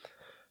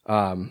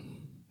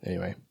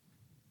 Anyway,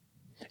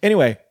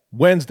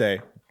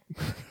 Wednesday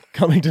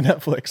coming to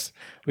Netflix.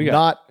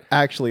 Not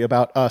actually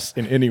about us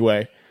in any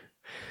way.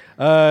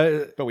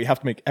 But we have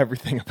to make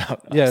everything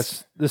about us.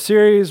 Yes, the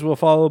series will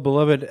follow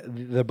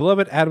the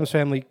beloved Addams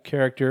Family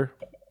character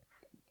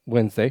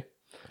Wednesday.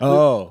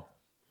 Oh,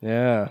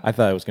 yeah. I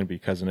thought it was going to be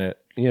Cousin It.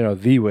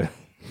 The Win.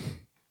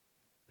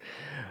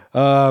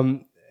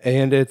 And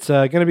it's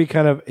going to be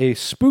kind of a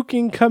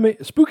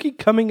spooky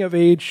coming of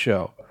age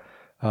show,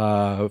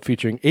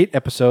 featuring 8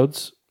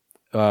 episodes,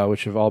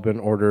 which have all been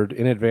ordered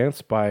in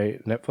advance by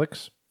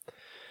Netflix.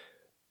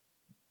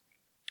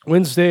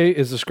 Wednesday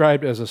is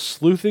described as a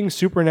sleuthing,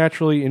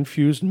 supernaturally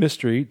infused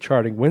mystery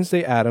charting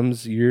Wednesday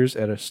Addams' years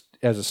as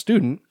a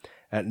student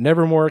at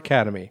Nevermore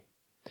Academy.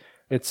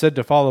 It's said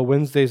to follow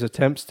Wednesday's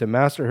attempts to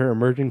master her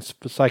emerging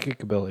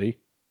psychic ability.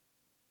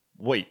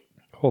 Wait.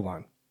 Hold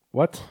on.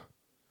 What?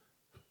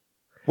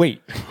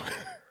 Wait.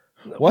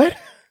 What?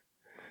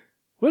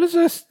 What is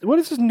this? What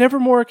is this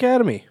Nevermore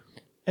Academy?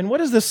 And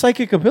what is this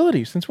psychic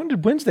ability? Since when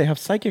did Wednesday have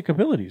psychic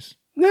abilities?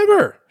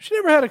 Never. She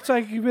never had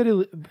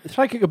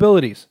psychic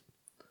abilities.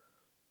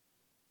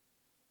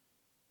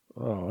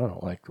 Oh, I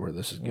don't like where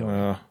this is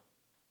going.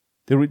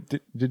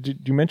 Did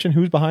you mention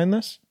who's behind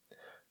this?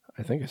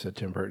 I think I said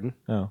Tim Burton.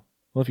 Oh.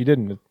 Well, if you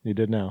didn't, you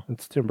did now.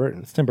 It's Tim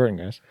Burton. It's Tim Burton,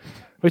 guys.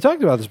 We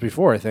talked about this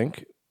before, I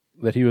think,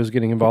 that he was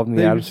getting involved in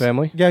the Addams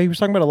Family. Yeah, he was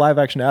talking about a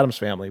live-action Addams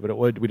Family, but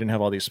we didn't have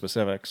all these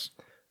specifics.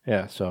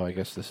 Yeah, so I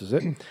guess this is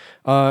it.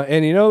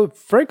 And,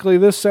 frankly,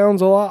 this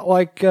sounds a lot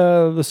like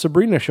the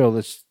Sabrina show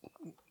that's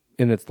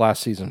in its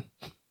last season.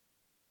 A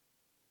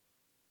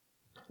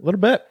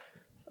little bit.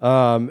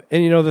 And,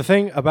 the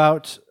thing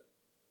about...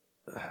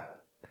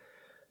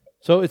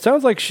 So it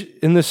sounds like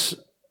in this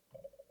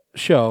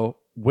show,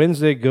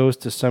 Wednesday goes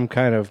to some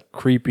kind of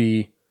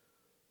creepy,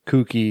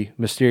 kooky,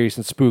 mysterious,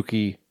 and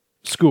spooky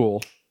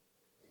school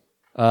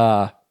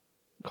called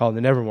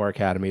the Nevermore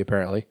Academy,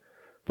 apparently.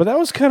 But that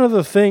was kind of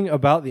the thing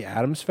about the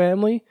Addams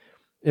Family,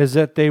 is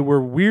that they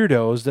were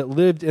weirdos that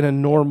lived in a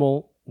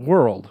normal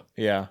world.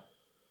 Yeah.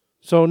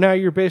 So now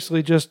you're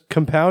basically just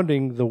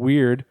compounding the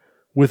weird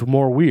with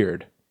more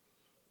weird.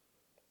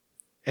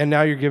 And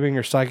now you're giving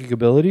her psychic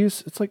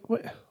abilities? It's like,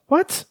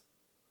 what?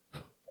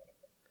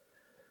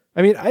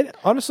 I mean,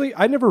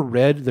 I never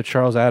read the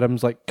Charles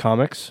Addams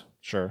comics.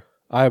 Sure.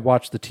 I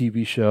watched the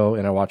TV show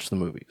and I watched the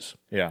movies.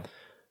 Yeah.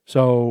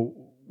 So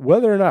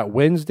whether or not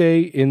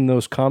Wednesday in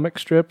those comic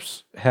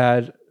strips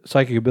had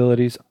psychic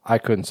abilities, I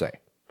couldn't say.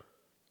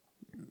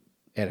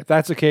 And if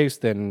that's the case,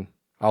 then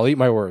I'll eat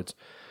my words.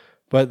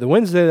 But the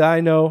Wednesday that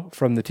I know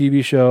from the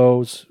TV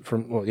shows,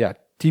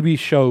 TV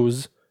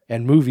shows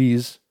and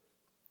movies,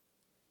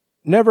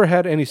 never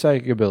had any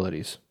psychic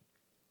abilities.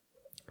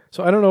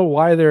 So I don't know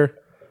why they're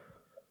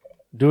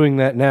doing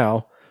that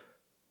now.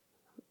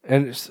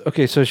 And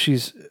so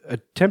she's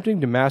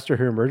attempting to master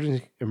her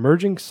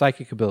emerging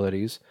psychic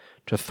abilities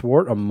to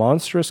thwart a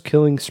monstrous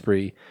killing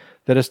spree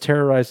that has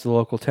terrorized the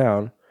local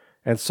town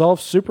and solve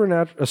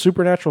a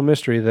supernatural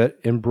mystery that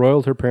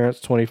embroiled her parents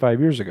 25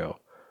 years ago,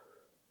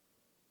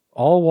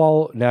 all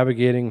while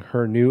navigating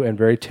her new and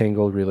very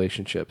tangled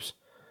relationships.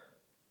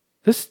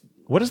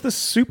 What is this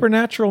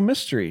supernatural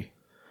mystery?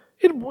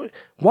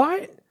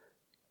 Why?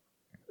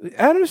 The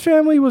Addams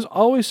Family was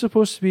always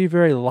supposed to be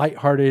very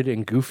lighthearted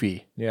and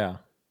goofy. Yeah.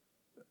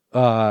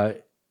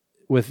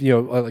 With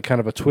kind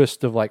of a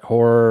twist of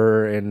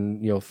horror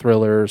and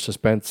thriller,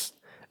 suspense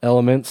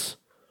elements.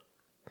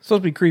 It's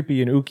supposed to be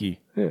creepy and ooky.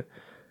 Yeah.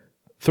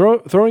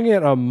 Throwing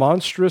in a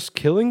monstrous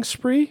killing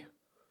spree?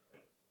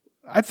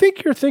 I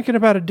think you're thinking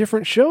about a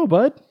different show,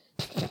 bud.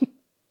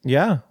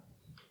 Yeah.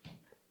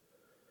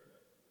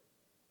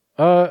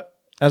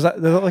 Is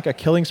that like a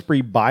killing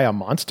spree by a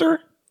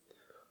monster?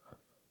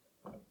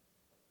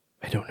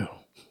 I don't know.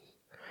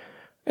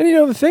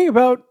 And the thing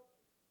about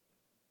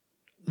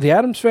the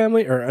Addams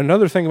Family, or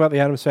another thing about the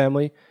Addams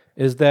Family,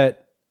 is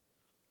that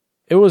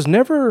it was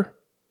never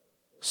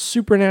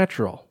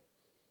supernatural.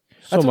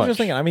 That's what I was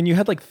thinking. I mean, you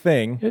had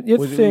Thing. You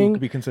had Thing.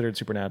 Could be considered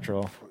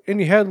supernatural. And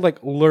you had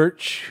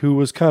Lurch, who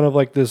was kind of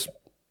like this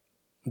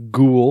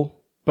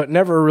ghoul, but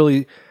never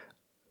really,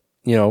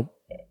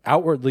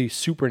 outwardly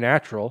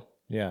supernatural.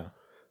 Yeah.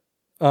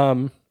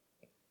 And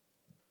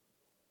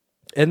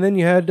then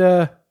you had,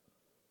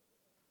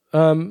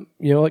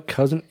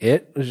 Cousin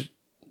It.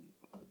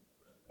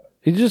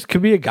 He just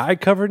could be a guy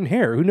covered in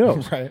hair. Who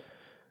knows? Right.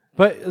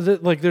 But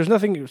there's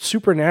nothing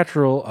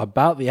supernatural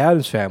about the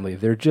Addams Family.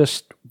 They're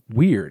just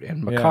weird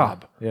and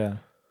macabre. Yeah.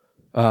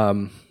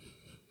 I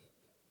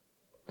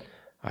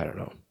don't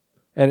know.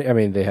 And I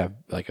mean, they have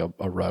like a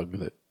rug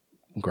that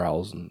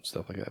growls and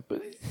stuff like that.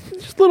 But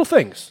it's just little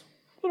things,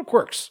 little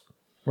quirks.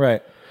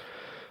 Right.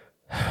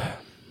 I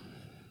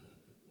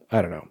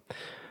don't know.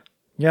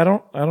 Yeah,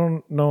 I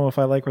don't know if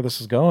I like where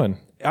this is going.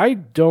 I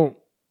don't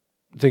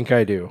think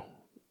I do.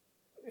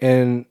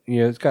 And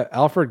it's got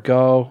Alfred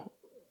Goh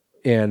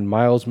and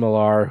Miles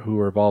Millar, who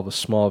are involved with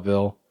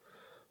Smallville.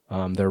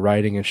 They're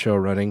writing and show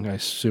running, I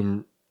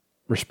assume,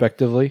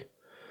 respectively.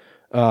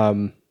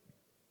 Or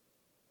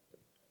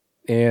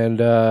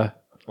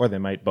they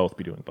might both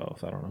be doing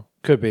both. I don't know.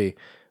 Could be,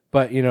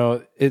 but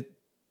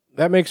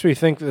that makes me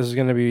think this is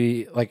going to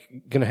be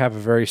going to have a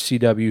very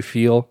CW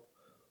feel,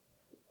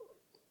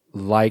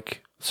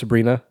 like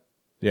Sabrina.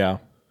 Yeah.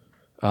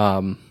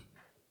 Or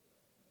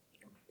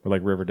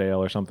like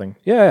Riverdale or something.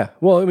 Yeah.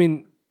 Well, I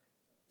mean,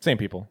 same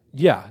people.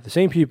 Yeah, the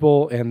same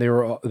people, and they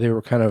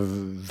were kind of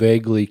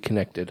vaguely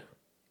connected.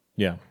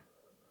 Yeah.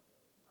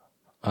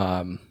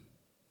 Yeah,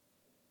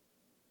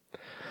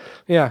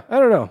 I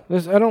don't know.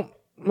 I'm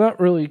not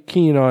really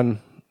keen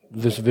on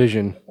this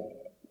vision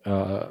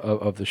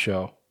of the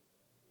show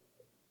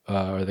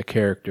or the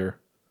character.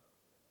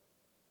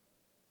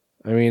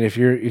 I mean, if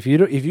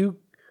you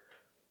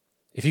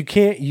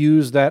can't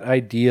use that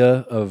idea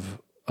of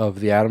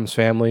the Addams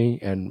Family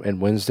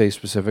and Wednesday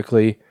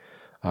specifically,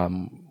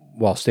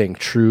 while staying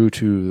true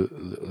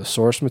to the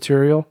source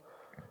material,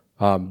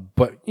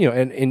 but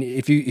and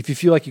if you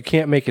feel like you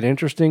can't make it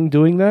interesting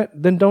doing that,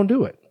 then don't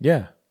do it.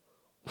 Yeah.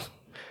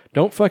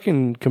 Don't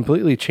fucking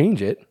completely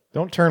change it.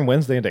 Don't turn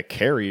Wednesday into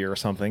Carrie or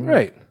something.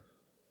 Right.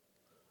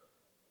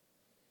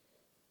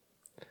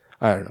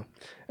 I don't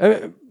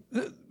know.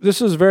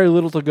 This is very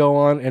little to go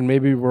on, and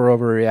maybe we're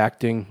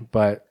overreacting,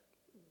 but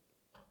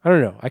I don't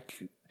know.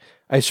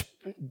 I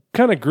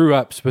kind of grew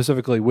up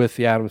specifically with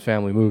the Addams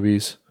Family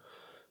movies,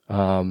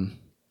 and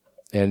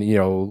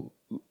to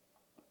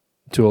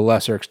a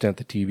lesser extent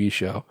the TV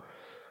show.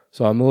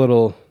 So I'm a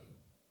little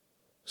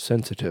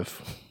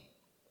sensitive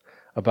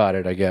about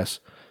it, I guess.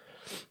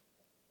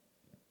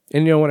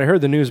 And when I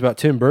heard the news about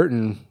Tim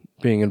Burton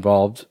being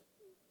involved,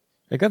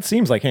 that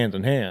seems like hand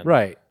in hand,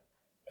 right?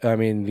 I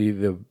mean,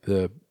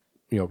 the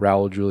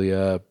Raul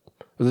Julia,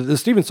 the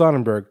Steven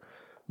Soderbergh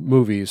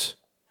movies,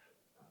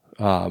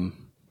 had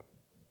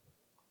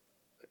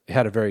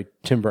a very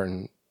Tim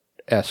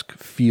Burton-esque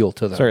feel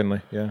to them. Certainly,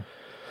 yeah.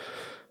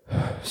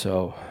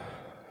 So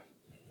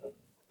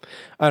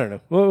I don't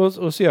know.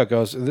 We'll see how it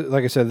goes.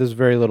 Like I said, there's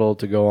very little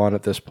to go on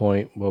at this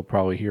point. We'll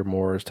probably hear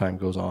more as time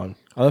goes on.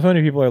 I love how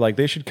many people are like,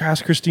 they should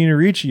cast Christina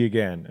Ricci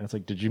again. And it's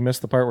like, did you miss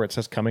the part where it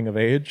says coming of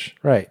age?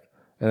 Right.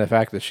 And the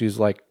fact that she's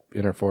like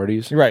in her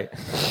 40s. Right.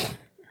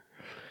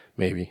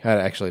 Maybe. I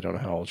actually don't know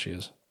how old she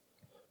is.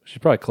 She's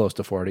probably close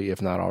to 40,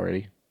 if not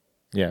already.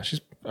 Yeah,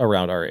 she's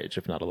around our age,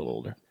 if not a little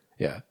older.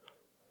 Yeah.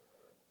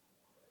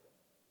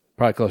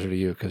 Probably closer to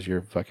you because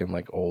you're fucking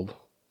like old.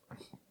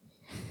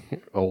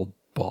 Old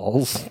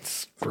balls.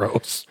 It's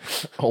gross.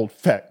 Old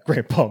fat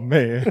grandpa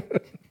man.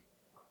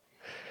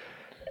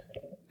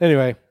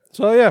 Anyway,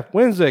 so yeah,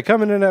 Wednesday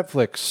coming to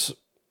Netflix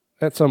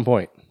at some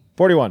point.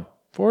 41.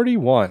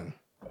 41.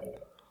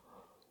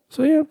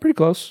 So yeah, pretty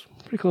close.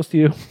 Pretty close to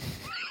you.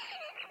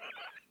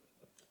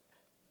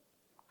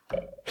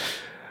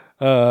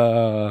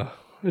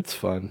 It's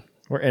fun.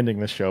 We're ending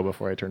this show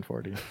before I turn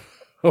 40.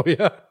 Oh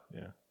yeah?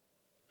 Yeah.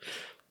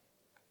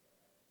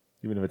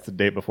 Even if it's the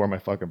date before my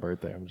fucking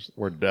birthday,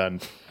 we're done.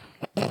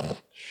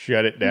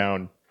 Shut it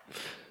down.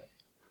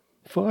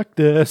 Fuck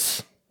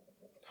this.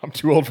 I'm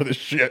too old for this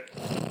shit.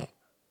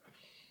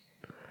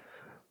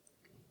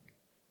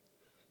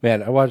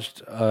 Man, I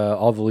watched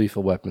all the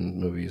Lethal Weapon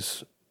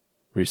movies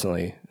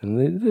recently,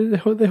 and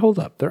they hold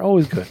up. They're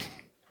always good.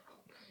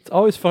 It's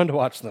always fun to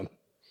watch them.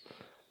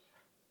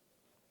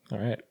 All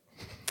right.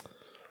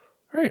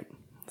 All right.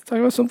 Let's talk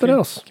about something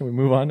else. Can we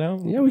move on now?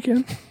 Yeah, we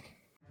can.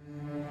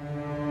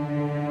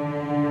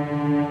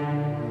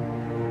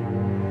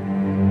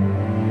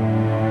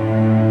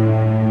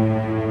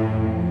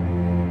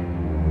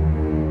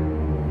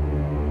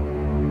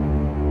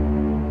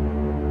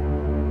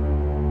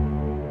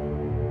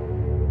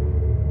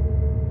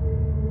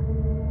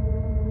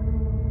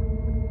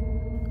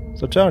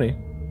 So, Tony.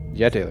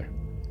 Yeah, Taylor.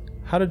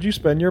 How did you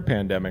spend your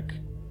pandemic?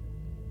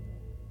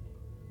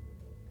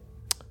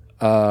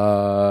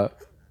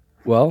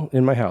 Well,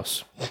 in my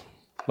house.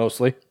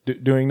 Mostly.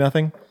 Doing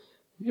nothing?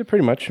 Yeah,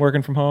 pretty much.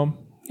 Working from home?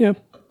 Yeah.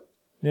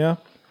 Yeah.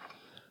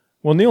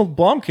 Well, Neil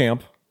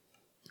Blomkamp,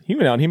 he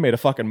went out and he made a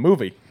fucking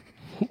movie.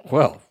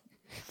 Well,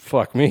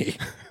 fuck me.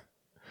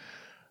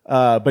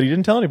 But he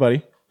didn't tell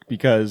anybody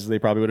because they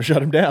probably would have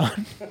shut him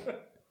down.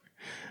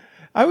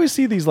 I always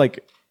see these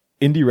like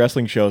indie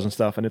wrestling shows and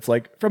stuff, and it's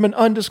like from an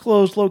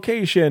undisclosed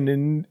location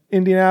in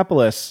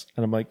Indianapolis.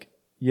 And I'm like,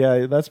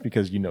 yeah, that's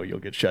because you'll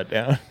get shut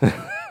down.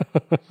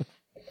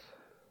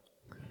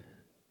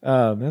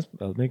 I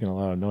was making a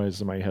lot of noise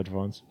in my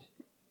headphones.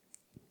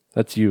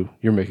 That's you.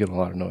 You're making a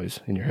lot of noise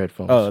in your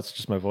headphones. Oh, that's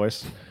just my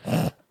voice.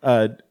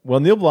 Well,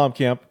 Neil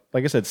Blomkamp,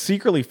 like I said,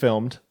 secretly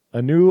filmed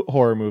a new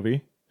horror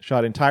movie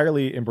shot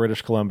entirely in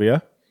British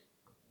Columbia.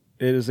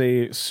 It is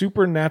a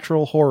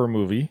supernatural horror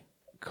movie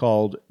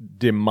called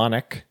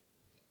Demonic.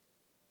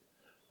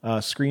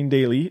 Screen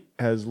Daily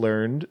has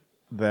learned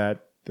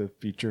that the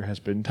feature has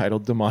been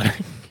titled Demonic,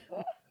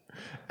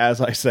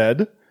 as I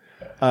said.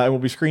 It will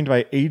be screened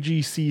by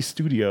AGC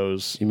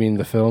Studios. You mean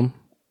the film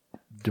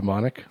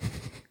Demonic?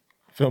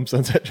 Film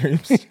Sunset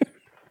Dreams.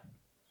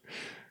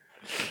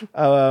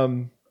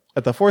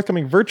 At the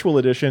forthcoming virtual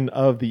edition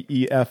of the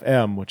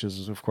EFM, which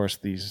is, of course,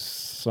 the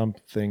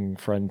Something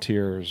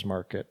Frontiers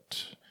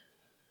market,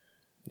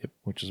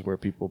 which is where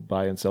people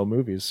buy and sell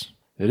movies.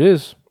 It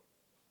is.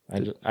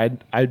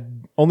 I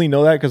only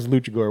know that because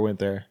Luchagor went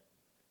there,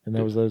 and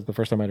that was the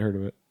first time I'd heard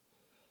of it.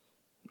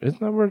 Isn't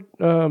that where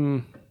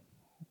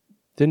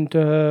didn't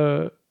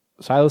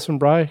Silas and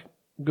Bry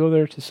go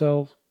there to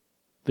sell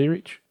The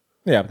Reach?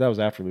 Yeah, but that was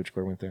after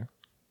Luchagor went there.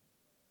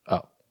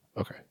 Oh,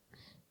 okay.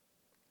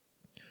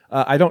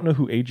 I don't know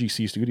who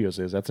AGC Studios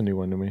is. That's a new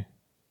one to me.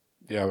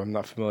 Yeah, I'm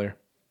not familiar.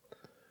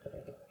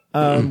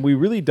 We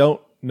really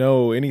don't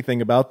know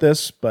anything about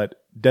this,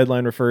 but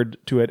Deadline referred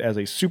to it as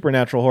a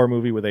supernatural horror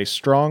movie with a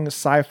strong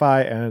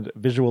sci-fi and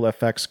visual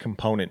effects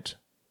component.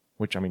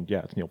 Which, I mean, yeah,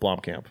 it's Neil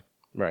Blomkamp.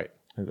 Right.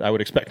 I would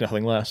expect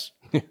nothing less.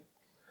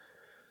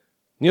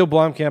 Neil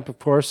Blomkamp, of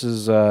course,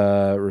 is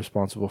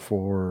responsible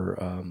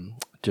for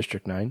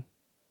District 9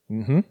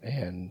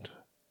 and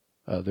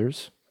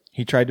others.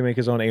 He tried to make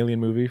his own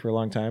Alien movie for a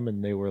long time,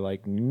 and they were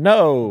like,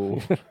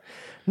 no.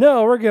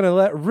 No, we're going to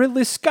let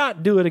Ridley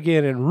Scott do it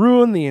again and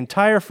ruin the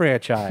entire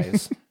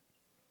franchise.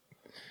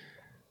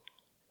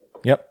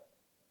 Yep.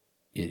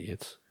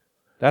 Idiots.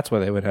 That's why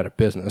they went out of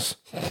business.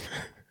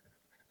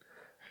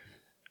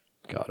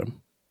 Got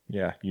him.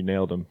 Yeah, you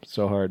nailed him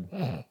so hard.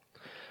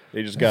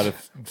 They just got a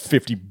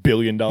 $50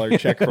 billion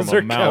check from a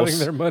They're mouse. counting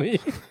their money.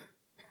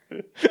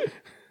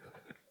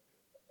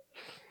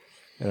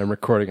 And I'm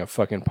recording a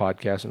fucking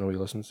podcast that nobody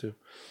listens to.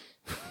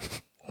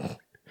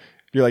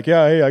 You're like,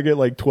 yeah, hey, I get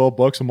like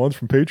 $12 a month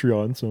from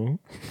Patreon,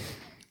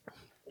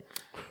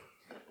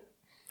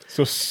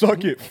 so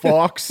suck it,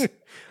 Fox.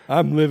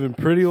 I'm living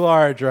pretty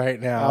large right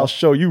now. I'll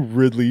show you,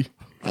 Ridley.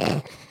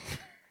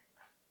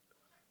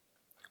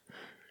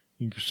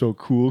 You're so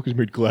cool because you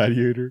made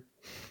Gladiator.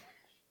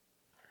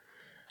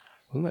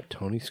 Wasn't that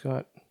Tony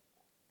Scott?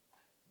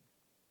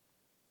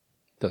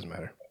 Doesn't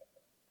matter.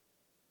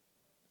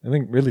 I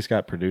think Ridley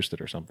Scott produced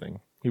it or something.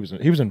 He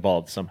was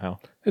involved somehow.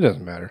 It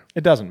doesn't matter.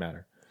 It doesn't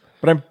matter.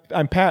 But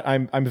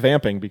I'm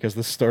vamping because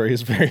this story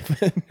is very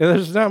thin. Yeah,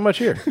 there's not much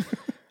here.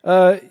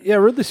 Yeah,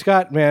 Ridley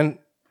Scott, man,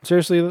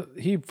 seriously,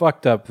 he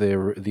fucked up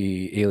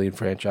the Alien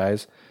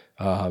franchise.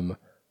 You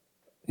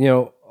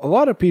know, a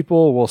lot of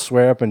people will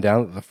swear up and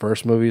down that the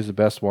first movie is the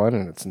best one,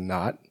 and it's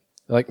not.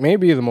 Like,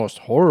 maybe the most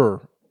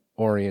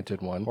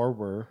horror-oriented one.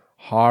 Horror.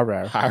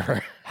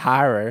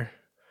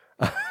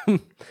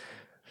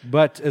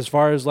 But as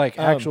far as, like,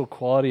 actual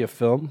quality of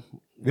film...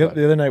 The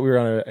other night we were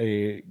on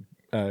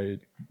a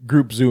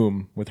group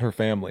Zoom with her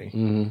family,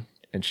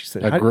 and she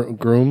said... A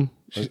groom?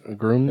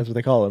 That's what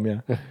they call him,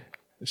 yeah.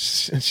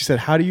 And she said,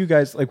 how do you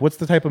guys... Like, what's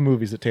the type of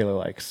movies that Taylor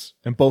likes?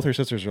 And both her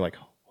sisters are like,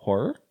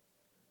 horror?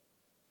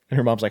 And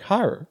her mom's like,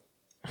 horror.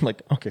 I'm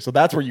like, okay, so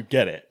that's where you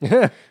get it.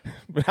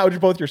 But how did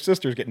both your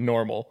sisters get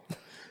normal?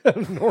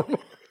 Normal.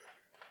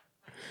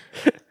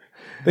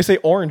 They say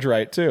orange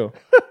right, too.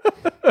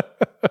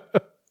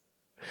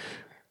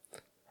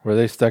 Were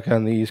they stuck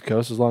on the East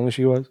Coast as long as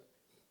she was?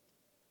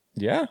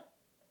 Yeah.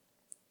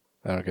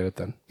 I don't get it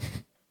then.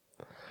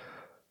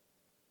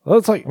 Well,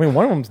 it's like... I mean,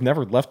 one of them's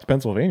never left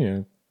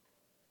Pennsylvania.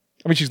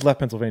 I mean, she's left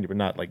Pennsylvania, but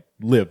not, like,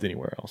 lived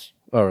anywhere else.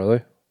 Oh,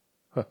 really?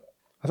 Huh.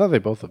 I thought they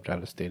both lived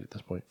out of state at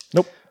this point.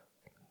 Nope.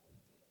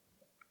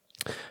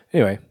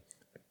 Anyway,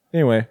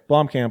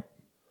 Blomkamp.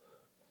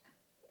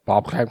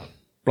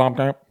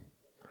 Blomkamp.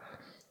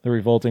 The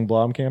revolting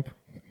Blomkamp.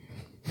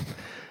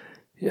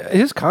 Yeah,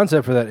 his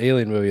concept for that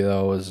Alien movie,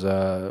 though, was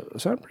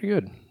sounded pretty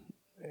good.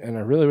 And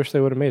I really wish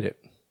they would have made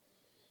it.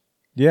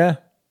 Yeah.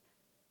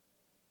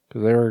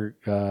 Because they were...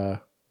 I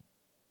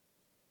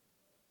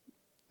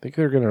think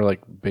they're going to,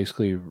 like,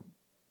 basically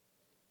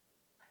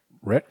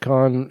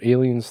retcon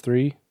Aliens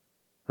 3,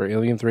 or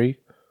Alien 3,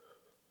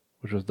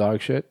 which was dog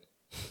shit.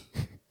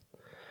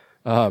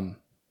 And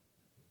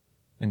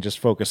just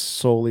focus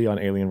solely on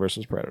Alien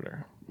versus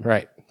Predator.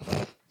 Right.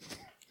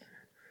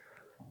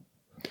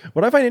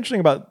 What I find interesting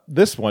about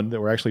this one that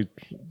we're actually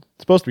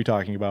supposed to be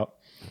talking about,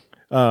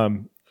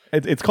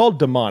 it's called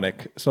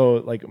Demonic. So,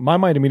 like, my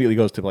mind immediately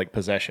goes to, like,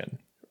 possession.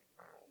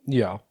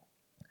 Yeah.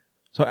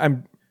 So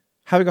I'm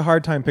having a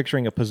hard time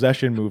picturing a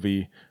possession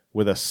movie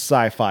with a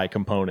sci-fi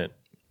component.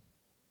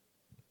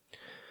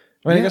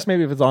 I mean, I guess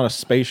maybe if it's on a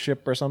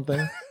spaceship or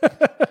something.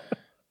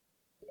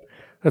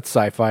 That's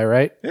sci-fi,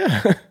 right?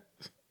 Yeah.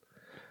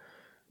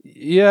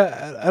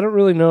 Yeah, I don't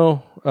really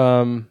know.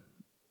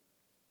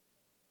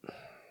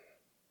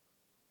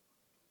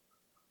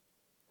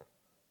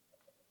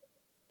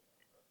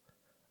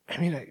 I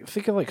mean, I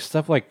think of like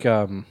stuff like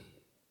Event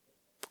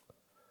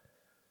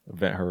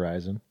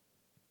Horizon.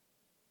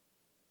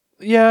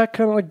 yeah,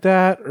 kind of like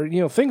that,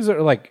 or things that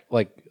are like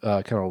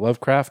kind of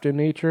Lovecraft in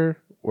nature,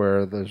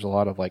 where there's a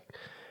lot of like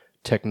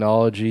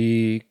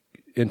technology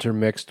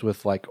intermixed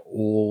with like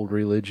old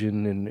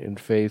religion and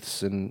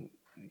faiths, and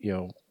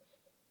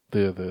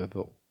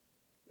the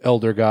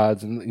elder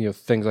gods and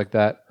things like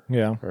that.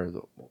 Yeah. Or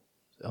the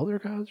elder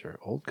gods or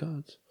old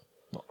gods,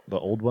 The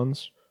old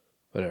ones.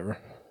 whatever.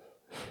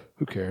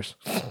 Who cares?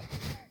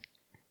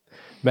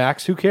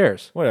 Max, who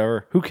cares?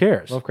 Whatever. Who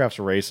cares? Lovecraft's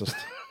a racist.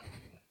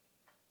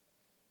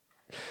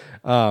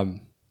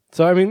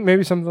 So I mean,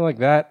 maybe something like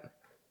that.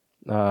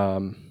 I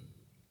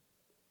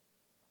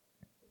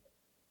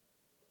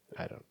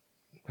don't.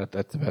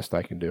 That's the best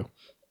I can do.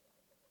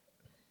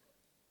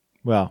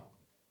 Well,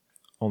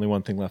 only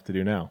one thing left to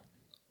do now.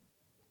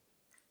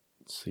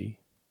 Let's see.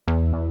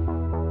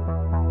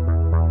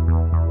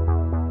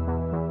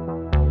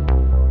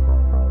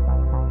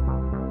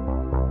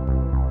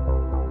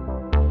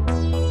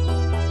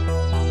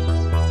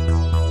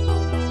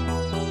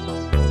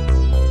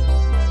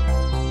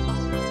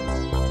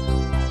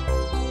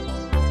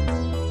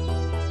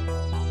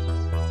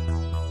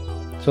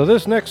 So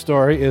this next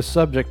story is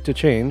subject to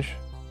change,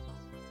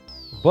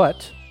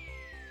 but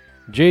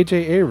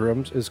J.J.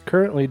 Abrams is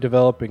currently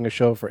developing a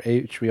show for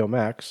HBO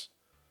Max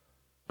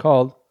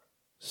called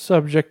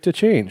Subject to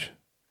Change.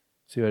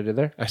 See what I did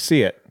there? I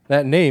see it.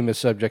 That name is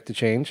subject to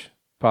change,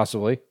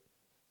 possibly.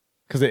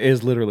 Because it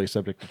is literally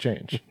subject to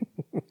change.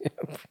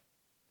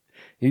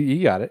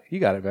 You got it. You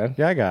got it, man.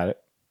 Yeah, I got it.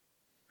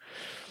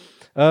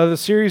 The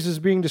series is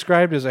being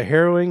described as a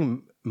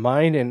harrowing,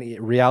 mind and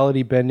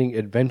reality-bending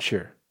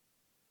adventure.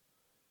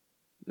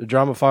 The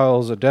drama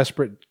follows a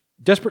desperate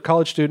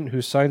college student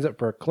who signs up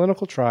for a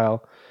clinical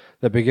trial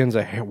that begins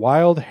a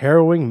wild,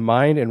 harrowing,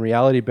 mind and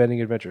reality-bending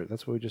adventure.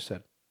 That's what we just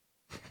said.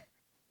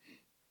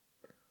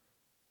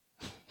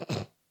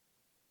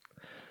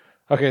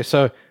 Okay,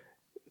 so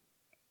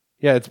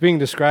yeah, it's being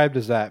described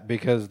as that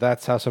because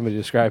that's how somebody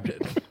described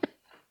it.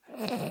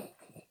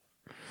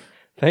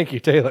 Thank you,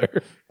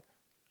 Taylor.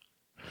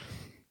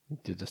 You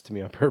did this to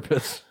me on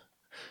purpose.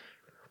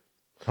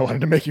 I wanted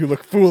to make you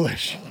look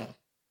foolish.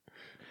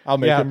 I'll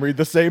make him read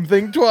the same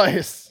thing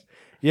twice.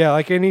 Yeah,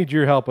 like I need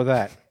your help with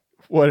that.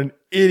 What an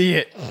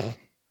idiot.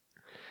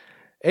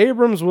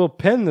 Abrams will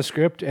pen the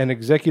script and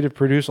executive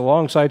produce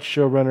alongside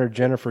showrunner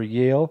Jennifer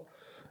Yale.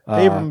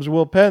 Abrams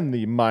will pen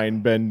the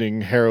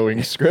mind-bending,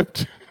 harrowing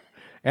script.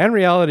 And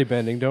reality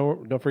bending.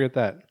 Don't forget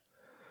that.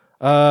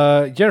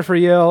 Jennifer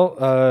Yale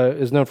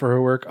is known for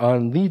her work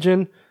on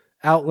Legion,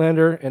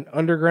 Outlander, and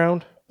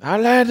Underground.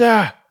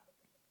 Outlander!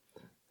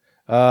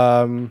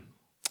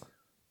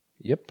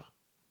 Yep.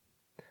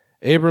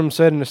 Abrams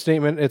said in a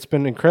statement, "It's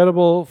been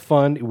incredible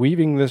fun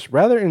weaving this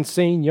rather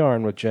insane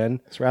yarn with Jen."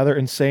 It's rather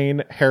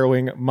insane,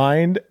 harrowing,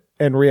 mind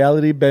and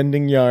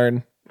reality-bending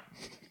yarn.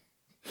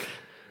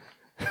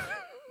 God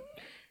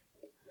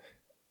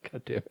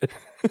damn it.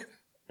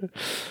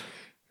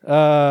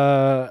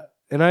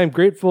 And I am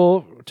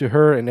grateful to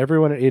her and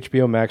everyone at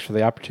HBO Max for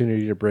the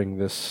opportunity to bring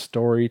this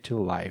story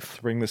to life.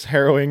 To bring this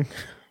harrowing,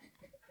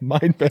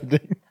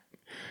 mind-bending,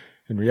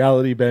 and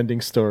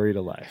reality-bending story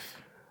to life.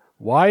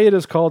 Why it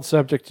is called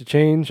Subject to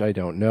Change, I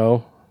don't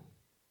know.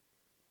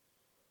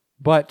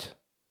 But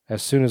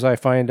as soon as I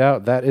find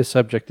out, that is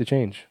subject to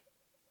change.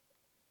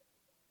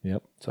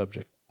 Yep.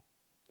 Subject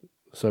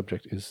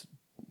is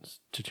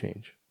to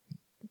change.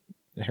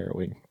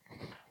 Harrowing,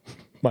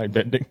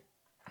 mind-bending.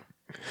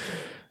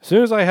 As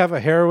soon as I have a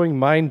harrowing,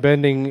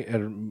 mind-bending,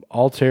 and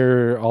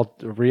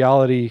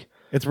reality...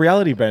 It's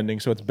reality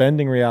bending, so it's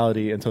bending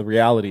reality until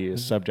reality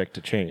is subject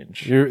to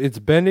change. It's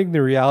bending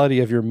the reality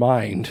of your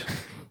mind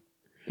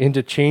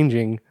into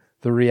changing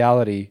the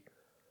reality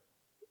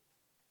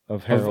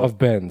of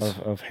Ben's.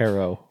 Of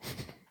harrow.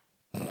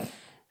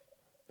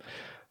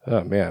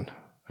 Oh, man.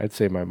 I'd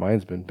say my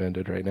mind's been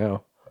bended right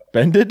now.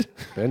 Bended?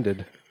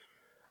 Bended.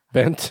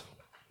 Bent.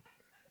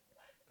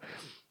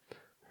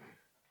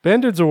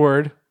 Bended's a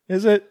word.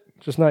 Is it?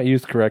 Just not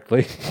used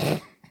correctly.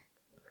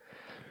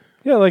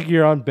 Yeah, like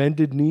you're on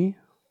bended knee.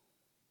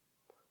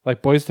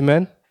 Like Boys to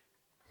Men.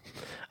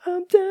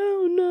 I'm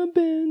down on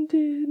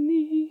bended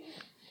knee.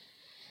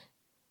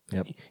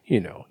 Yep.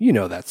 You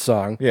know that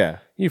song. Yeah.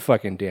 You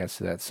fucking dance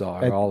to that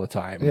song all the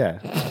time. Yeah.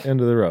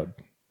 End of the road.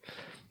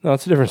 No,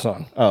 it's a different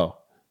song. Oh.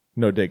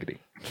 No diggity.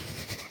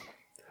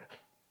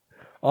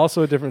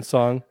 Also a different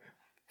song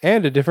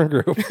and a different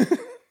group.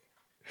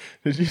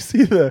 Did you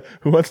see the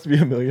Who Wants to Be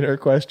a Millionaire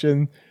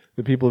question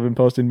that people have been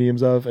posting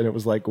memes of? And it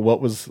was like,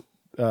 what was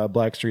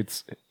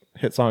Blackstreet's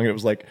hit song? And it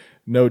was like,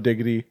 no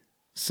diggity,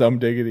 some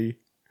diggity,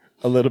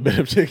 a little bit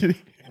of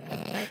diggity.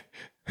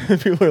 And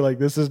people are like,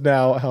 this is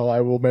now how I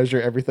will measure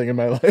everything in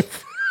my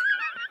life.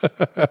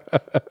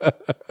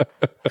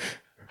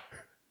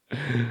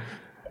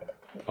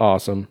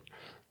 Awesome.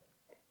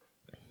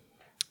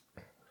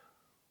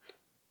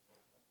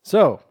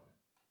 So,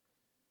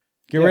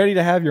 Get ready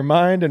to have your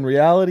mind and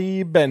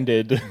reality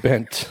bended.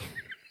 bent.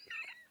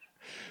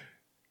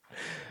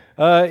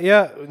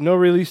 Yeah, no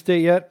release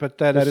date yet, but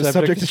that That is is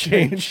subject to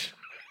change.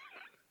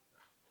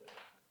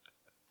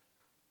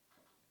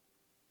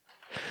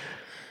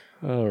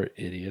 Oh, we're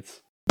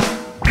idiots.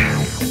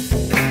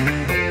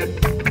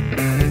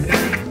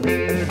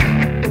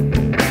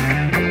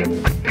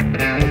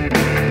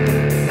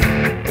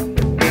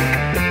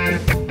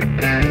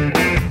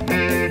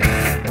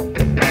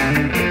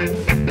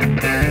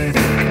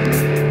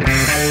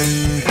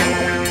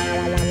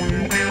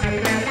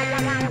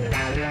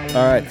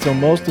 All right, so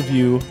most of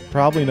you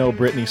probably know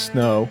Brittany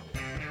Snow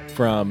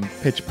from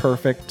Pitch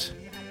Perfect.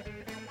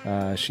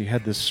 She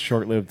had this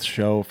short-lived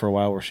show for a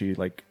while where she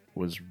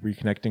was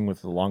reconnecting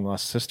with a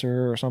long-lost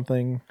sister or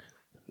something.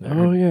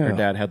 Oh, yeah. Her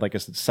dad had a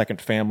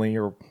second family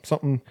or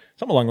something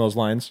along those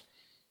lines.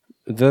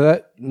 Did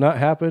that not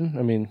happen?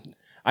 I mean,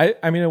 I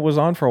mean, it was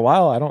on for a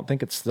while. I don't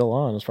think it's still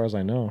on, as far as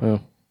I know. Oh.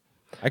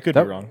 I could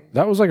be wrong.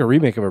 That was like a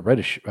remake of a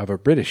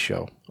British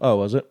show. Oh,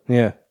 was it?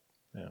 Yeah.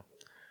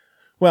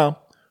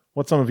 Well,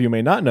 what some of you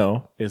may not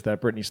know is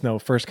that Brittany Snow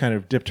first kind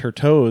of dipped her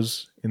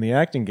toes in the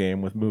acting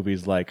game with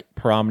movies like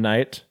Prom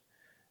Night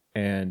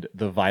and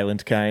The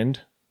Violent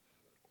Kind.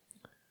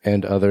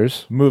 And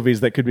others.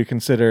 Movies that could be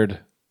considered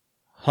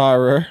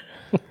horror.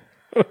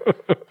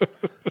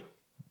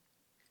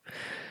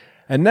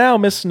 And now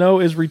Miss Snow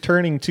is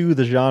returning to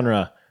the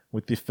genre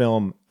with the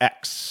film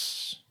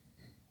X.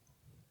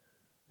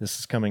 This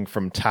is coming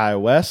from Ty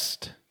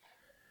West.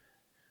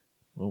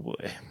 Oh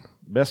boy.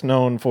 Best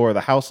known for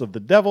The House of the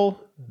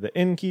Devil, The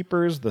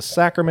Innkeepers, The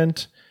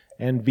Sacrament,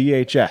 and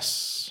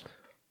VHS.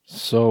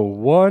 So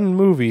one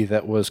movie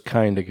that was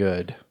kind of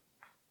good.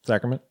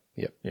 Sacrament?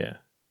 Yep. Yeah.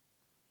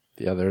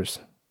 The others,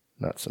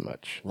 not so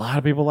much. A lot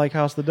of people like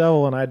House of the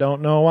Devil, and I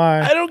don't know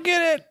why. I don't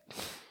get it.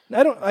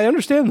 I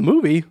understand the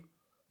movie.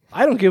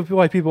 I don't get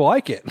why people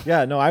like it.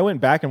 Yeah, no, I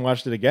went back and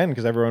watched it again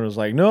because everyone was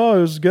like, no,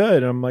 it was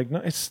good. And I'm like, no,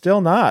 it's still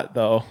not,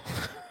 though.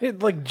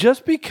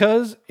 Just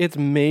because it's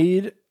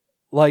made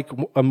like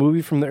a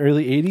movie from the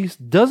early 80s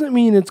doesn't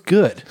mean it's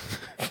good.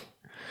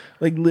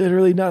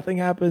 Literally nothing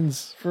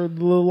happens for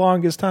the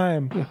longest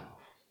time.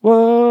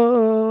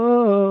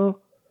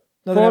 Whoa.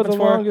 Nothing happens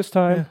for longest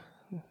time.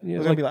 Yeah. I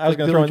was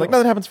going to throw in,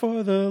 nothing happens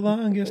for the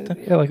longest time.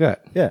 Yeah, like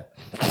that. Yeah.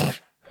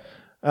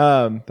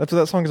 That's what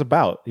that song is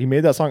about. He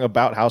made that song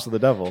about House of the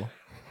Devil.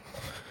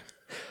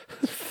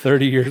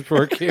 30 years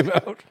before it came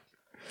out.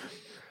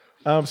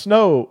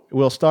 Snow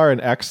will star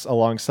in X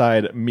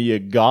alongside Mia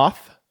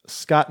Goth,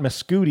 Scott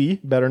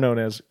Mescudi, better known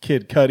as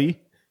Kid Cudi,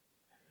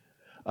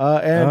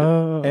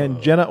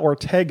 and Jenna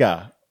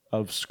Ortega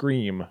of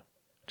Scream,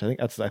 which I think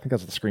that's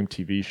the Scream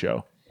TV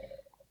show.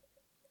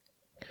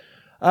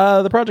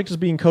 The project is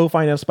being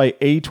co-financed by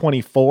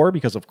A24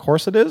 because of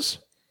course it is,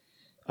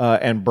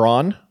 and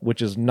Braun,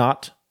 which is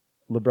not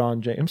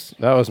LeBron James.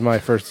 That was my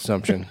first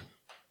assumption.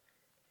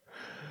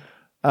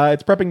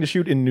 It's prepping to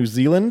shoot in New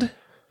Zealand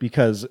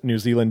because New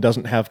Zealand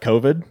doesn't have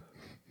COVID.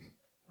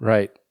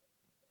 Right.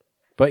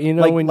 But you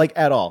know,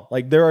 at all.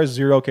 There are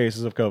 0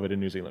 cases of COVID in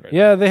New Zealand right now.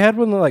 Yeah, they had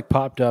one that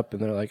popped up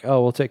and they're like,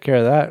 oh, we'll take care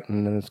of that.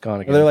 And then it's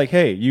gone again. And they're like,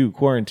 hey, you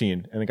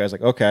quarantine. And the guy's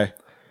like, okay.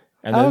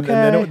 And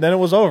then it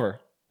was over.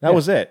 That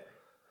was it.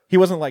 He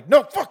wasn't like,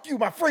 no, fuck you,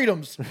 my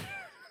freedoms.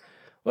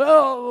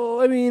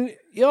 Well, I mean,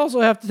 you also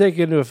have to take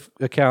into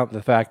account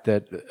the fact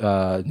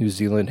that New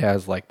Zealand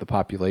has the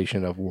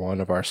population of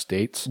one of our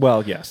states.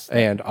 Well, yes.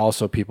 And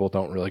also people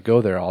don't really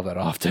go there all that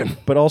often.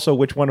 But also,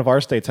 which one of our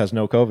states has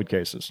no COVID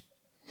cases?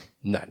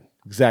 None.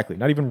 Exactly.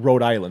 Not even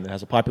Rhode Island that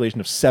has a population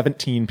of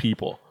 17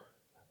 people.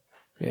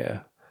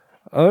 Yeah.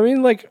 I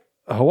mean,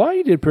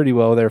 Hawaii did pretty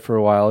well there for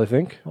a while, I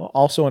think. Well,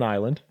 also an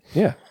island.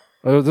 Yeah.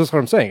 Well, that's what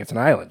I'm saying. It's an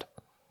island.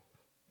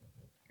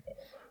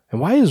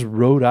 And why is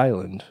Rhode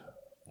Island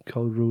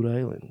called Rhode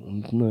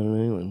Island? It's not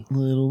an island. I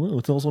don't know.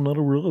 It's also not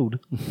a road.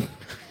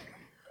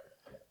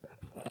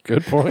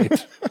 Good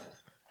point.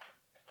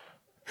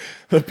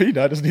 The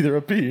peanut is neither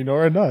a pea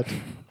nor a nut.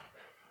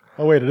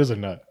 Oh, wait, it is a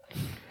nut.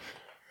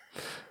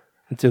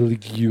 It's a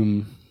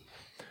legume.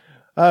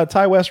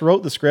 Ty West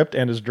wrote the script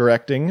and is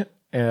directing.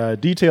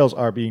 Details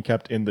are being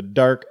kept in the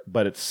dark,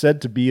 but it's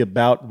said to be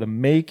about the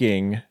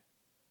making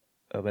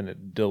of an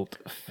adult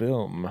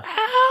film.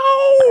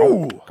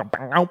 Ow!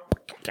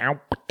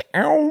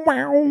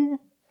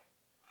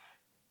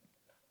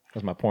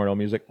 That's my porno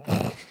music.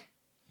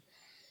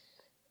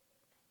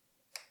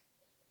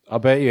 I'll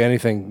bet you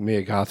anything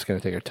Mia Goth's going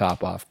to take her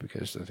top off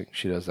because I think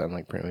she does that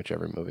in pretty much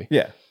every movie.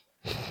 Yeah.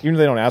 Even if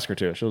they don't ask her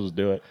to, she'll just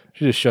do it.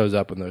 She just shows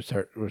up with no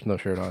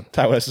shirt on.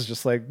 Ty West is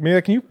just like,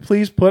 Mia, can you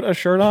please put a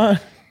shirt on?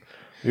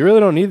 You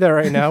really don't need that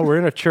right now. We're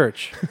in a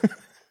church.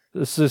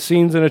 This is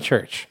scenes in a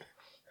church.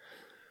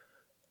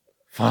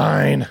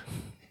 Fine.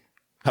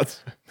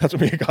 That's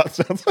what Mia Goth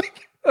sounds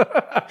like.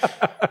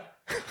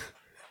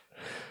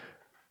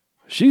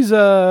 She's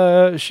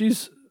I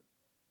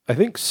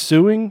think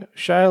suing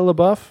Shia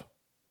LaBeouf.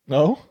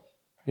 No?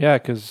 Yeah,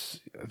 because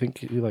I think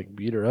he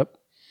beat her up.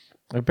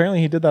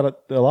 Apparently he did that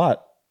a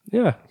lot.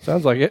 Yeah,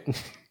 sounds like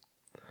it.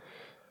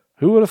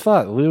 Who would have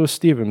thought Lewis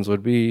Stevens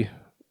would be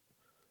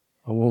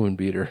a woman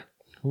beater?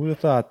 Who would have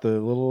thought the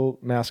little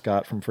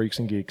mascot from Freaks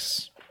and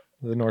Geeks?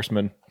 the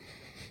Norseman.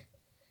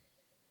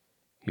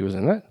 He was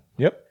in that?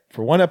 Yep,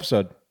 for one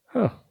episode.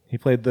 Huh. He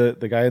played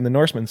the guy in the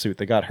Norseman suit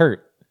that got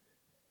hurt.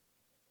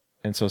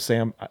 And so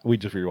Sam, we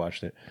just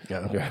rewatched it. Yeah.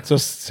 Okay. So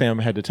Sam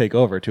had to take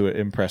over to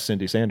impress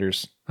Cindy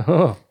Sanders.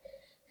 Oh.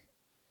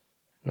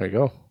 There you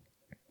go.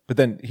 But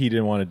then he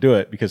didn't want to do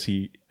it because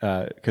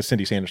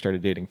Cindy Sanders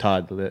started dating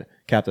Todd, the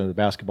captain of the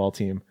basketball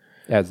team.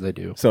 As they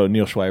do. So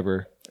Neil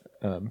Schreiber,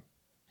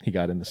 he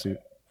got in the suit.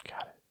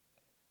 Got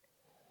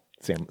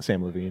it.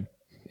 Sam Levine.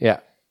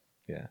 Yeah.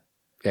 Yeah.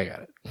 Yeah, I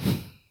got it.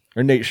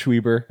 Or Nate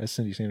Schreiber, as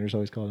Cindy Sanders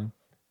always called him.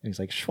 And he's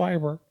like,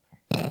 Schreiber.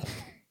 Yep.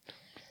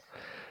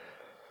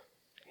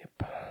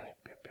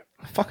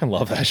 I fucking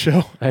love that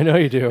show. I know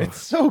you do.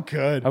 It's so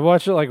good. I've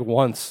watched it like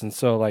once, and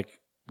so like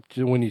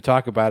when you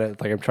talk about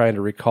it, like I'm trying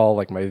to recall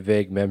like my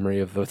vague memory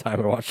of the time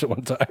I watched it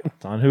one time.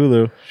 It's on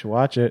Hulu. You should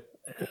watch it.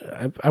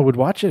 I would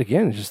watch it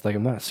again. It's just like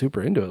I'm not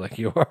super into it like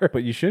you are.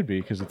 But you should be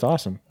because it's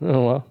awesome.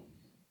 Oh, well.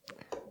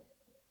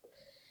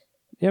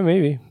 Yeah,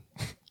 maybe.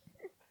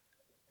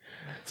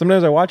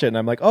 Sometimes I watch it and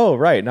I'm like, oh,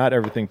 right. Not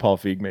everything Paul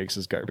Feig makes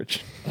is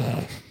garbage.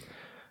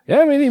 Yeah,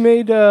 I mean, he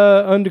made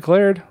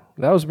Undeclared.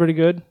 That was pretty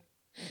good.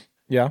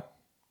 Yeah.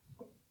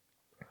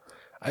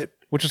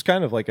 Which is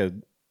kind of like a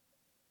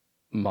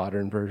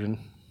modern version.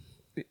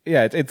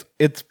 Yeah,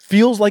 it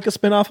feels like a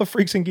spinoff of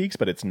Freaks and Geeks,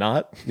 but it's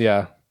not.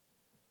 Yeah.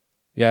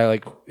 Yeah,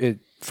 like it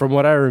from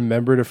what I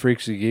remembered of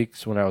Freaks and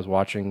Geeks when I was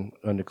watching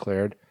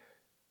Undeclared,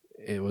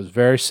 it was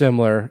very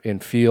similar in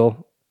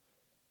feel.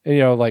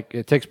 And like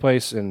it takes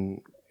place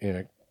in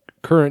a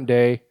current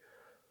day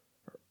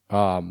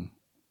in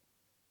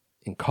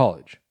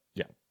college.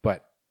 Yeah.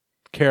 But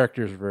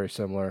characters are very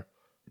similar.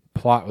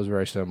 Plot was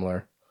very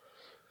similar.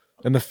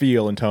 And the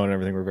feel and tone and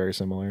everything were very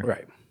similar.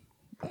 Right.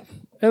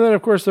 And then,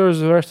 of course, there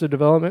was Arrested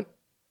Development.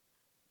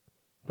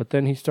 But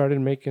then he started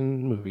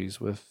making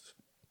movies with...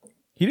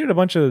 He did a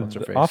bunch of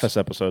What's-her-face. Office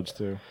episodes,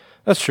 too.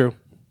 That's true.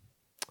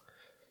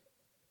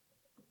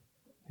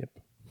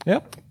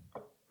 Yep.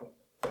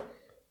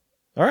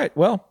 All right,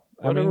 well...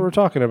 Whatever we're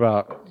talking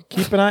about.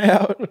 Keep an eye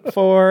out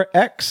for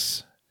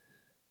X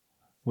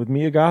with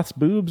Mia Goth's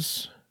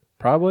boobs.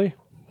 Probably.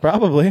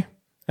 Probably.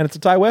 And it's a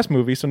Ty West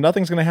movie, so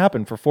nothing's going to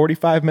happen for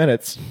 45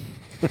 minutes.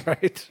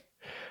 Right.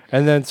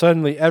 And then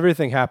suddenly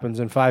everything happens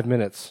in 5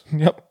 minutes.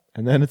 Yep.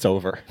 And then it's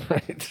over.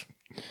 Right.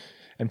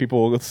 And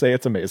people will say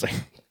it's amazing.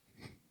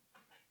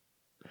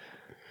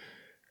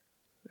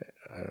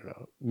 I don't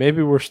know.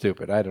 Maybe we're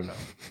stupid. I don't know.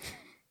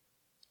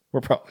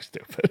 We're probably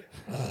stupid.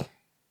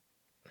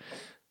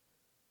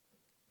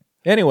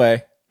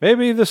 Anyway.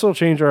 Maybe this will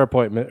change our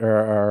appointment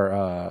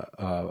or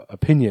our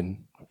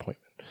opinion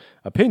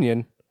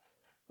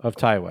of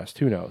Ty West.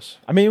 Who knows?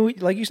 I mean,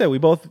 like you said, we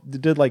both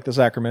did like The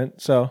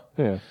Sacrament, so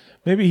Yeah.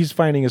 maybe he's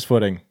finding his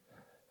footing.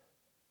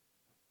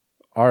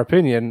 Our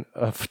opinion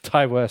of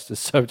Ty West is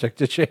subject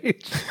to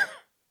change.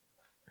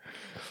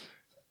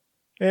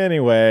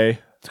 Anyway.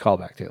 It's a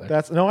callback, Taylor.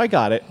 No, I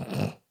got it.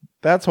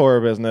 That's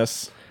horror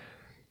business.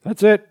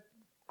 That's it.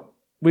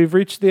 We've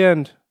reached the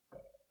end.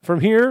 From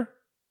here,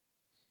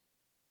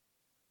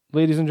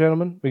 ladies and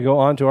gentlemen, we go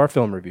on to our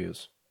film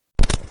reviews.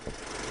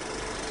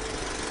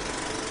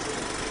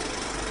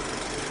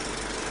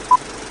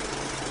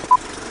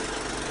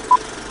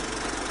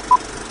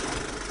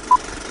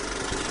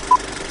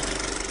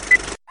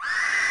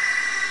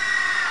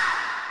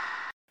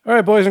 All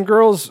right, boys and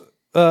girls,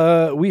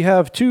 we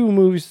have 2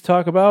 movies to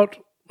talk about.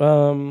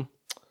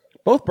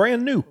 Both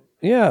brand new.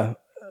 Yeah,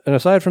 and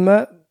aside from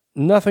that,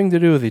 nothing to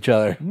do with each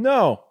other.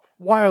 No,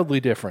 Wildly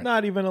different.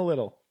 not even a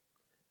little.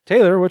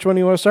 Taylor, which one do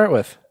you want to start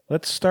with?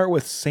 Let's start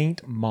with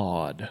Saint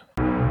Maud.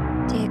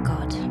 Dear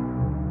God,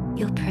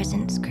 your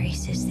presence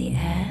graces the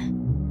air,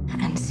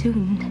 and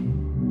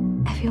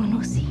soon everyone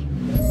will see.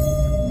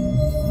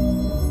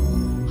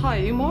 Hi,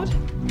 you Maud?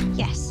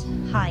 Yes,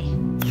 hi.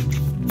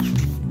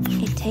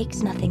 It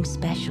takes nothing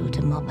special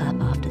to mop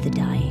up after the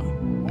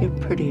dying, You're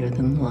prettier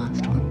than the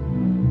last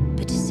one.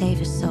 but to save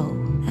a soul,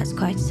 that's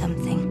quite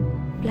something.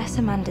 Bless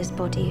Amanda's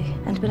body,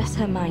 and bless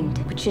her mind,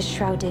 which is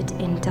shrouded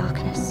in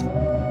darkness.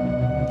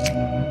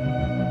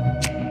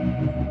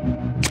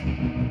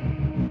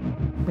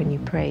 When you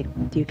pray,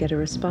 do you get a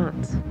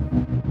response?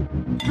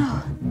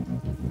 Oh,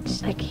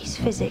 it's like he's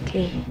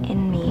physically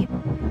in me.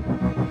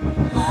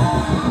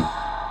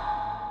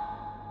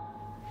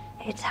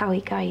 It's how he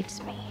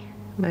guides me.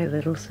 My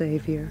little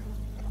savior.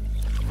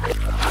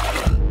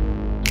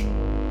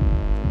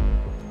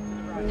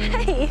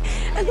 Hey,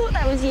 I thought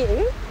that was you.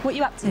 What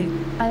you up to?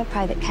 I'm a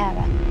private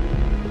carer.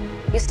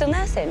 You're still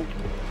nursing?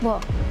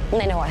 What?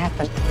 They know what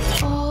happened.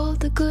 All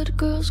the good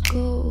girls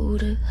go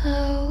to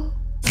hell.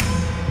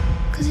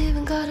 'Cause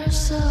even God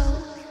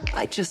herself.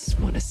 I just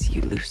want to see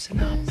you loosen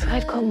up.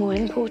 I've got more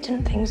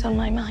important things on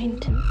my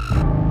mind.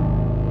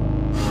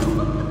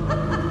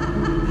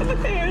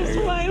 There's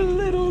my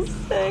little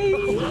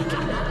savior.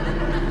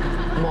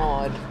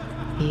 Maud,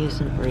 he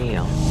isn't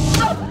real.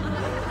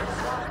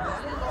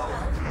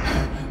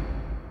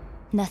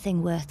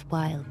 Nothing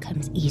worthwhile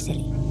comes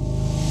easily.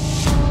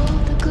 All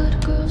the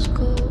good girls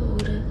go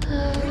to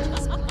hell.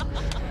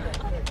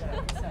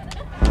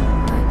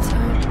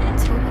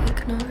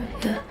 ignore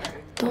you.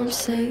 Don't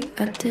say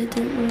I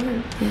didn't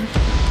warn you.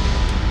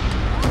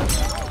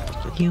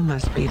 You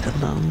must be the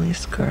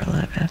loneliest girl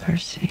I've ever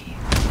seen.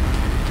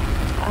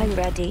 I'm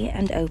ready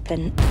and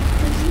open.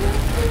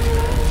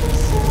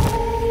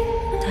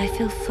 And I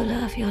feel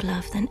fuller of your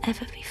love than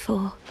ever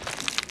before.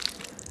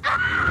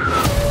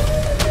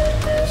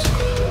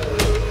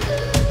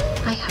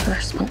 I have a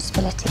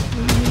responsibility.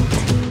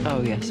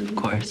 Oh, yes, of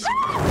course.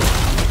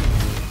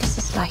 This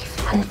is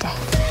life and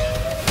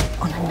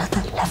death on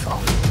another level.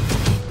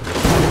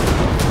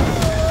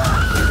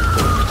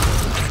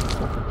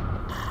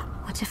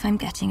 What if I'm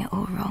getting it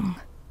all wrong?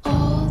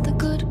 All the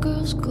good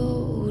girls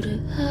go to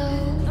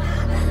hell.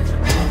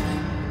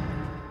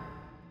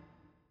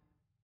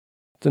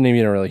 It's a name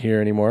you don't really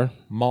hear anymore.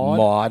 Maud?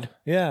 Maud.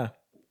 Yeah.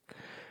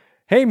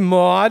 Hey,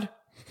 Maud.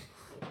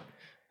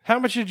 How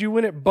much did you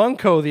win at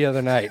Bunko the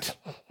other night?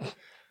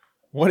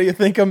 What do you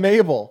think of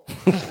Mabel?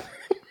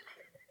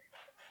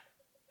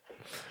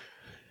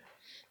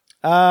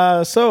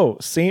 So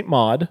Saint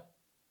Maud.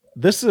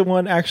 This is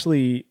one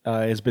actually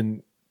has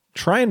been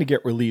trying to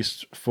get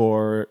released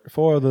for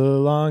the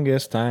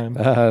longest time.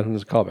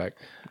 There's a callback.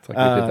 It's like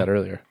we did that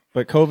earlier.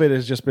 But COVID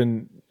has just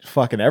been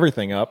fucking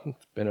everything up.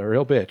 It's been a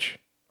real bitch.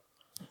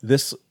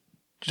 This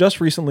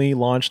just recently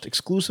launched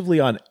exclusively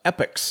on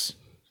Epix.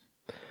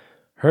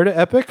 Heard of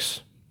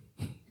Epix?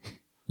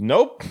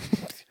 Nope.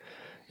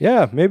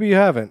 Yeah, maybe you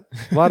haven't.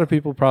 A lot of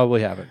people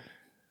probably haven't.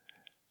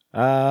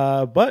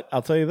 But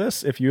I'll tell you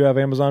this. If you have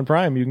Amazon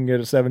Prime, you can get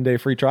a 7-day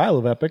free trial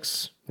of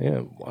Epix.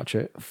 Yeah, watch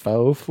it.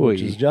 Faux free.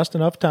 Which is just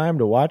enough time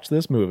to watch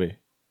this movie.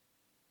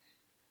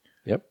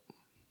 Yep.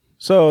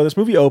 So this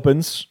movie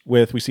opens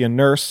with, we see a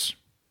nurse,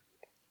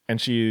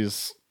 and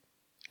she's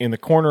in the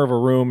corner of a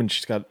room, and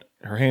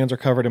her hands are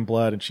covered in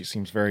blood, and she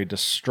seems very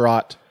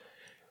distraught.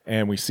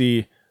 And we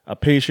see a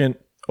patient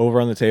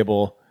over on the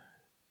table,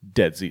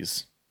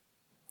 deadsies.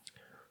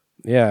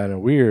 Yeah, and a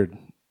weird,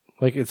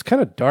 like, it's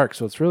kind of dark,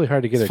 so it's really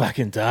hard to get It's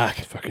fucking dark.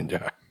 It's fucking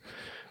dark.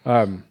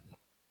 I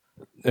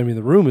mean,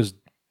 the room is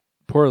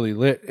poorly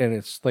lit, and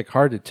it's like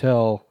hard to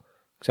tell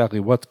exactly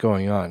what's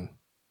going on.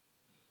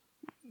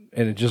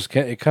 And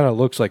it kind of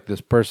looks like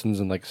this person's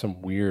in like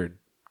some weird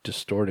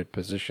distorted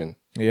position.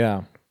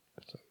 Yeah.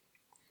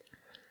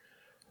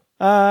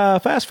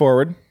 Fast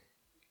forward,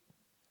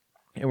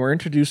 and we're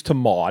introduced to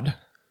Maud,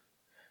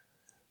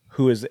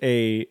 who is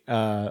a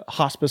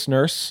hospice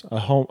nurse, a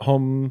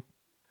home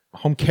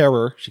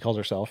carer, she calls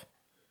herself.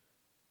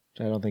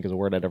 Which I don't think is a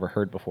word I'd ever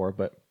heard before,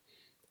 but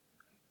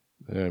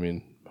I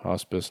mean,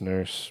 hospice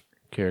nurse,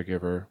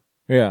 caregiver,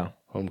 yeah,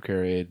 home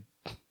care aide,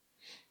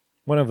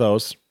 one of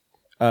those.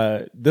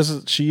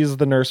 She is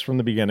the nurse from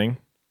the beginning,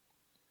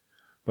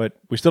 but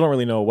we still don't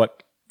really know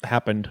what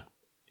happened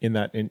in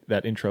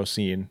that intro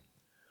scene.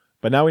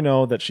 But now we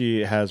know that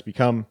she has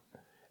become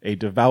a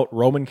devout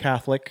Roman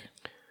Catholic,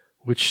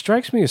 which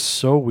strikes me as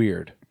so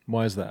weird.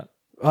 Why is that?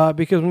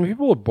 Because when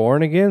people are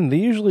born again, they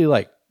usually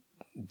like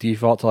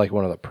default to like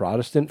one of the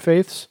Protestant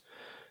faiths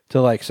to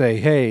like say,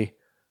 "Hey,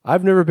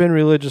 I've never been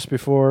religious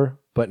before,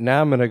 but now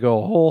I'm going to go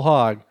whole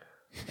hog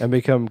and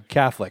become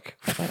Catholic."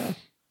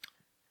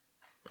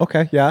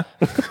 Okay, yeah.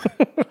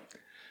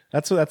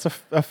 That's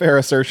a fair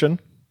assertion.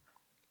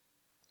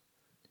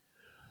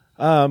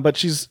 But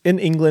she's in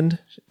England.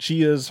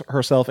 She is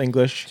herself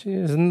English. She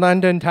is in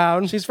London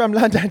town. She's from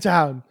London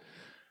town.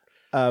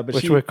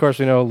 Which, of course,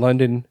 we know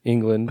London,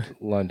 England,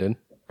 London.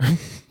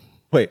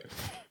 Wait,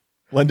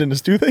 London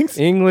is two things?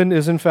 England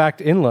is, in fact,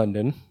 in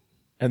London.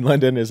 And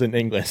London is in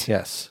English.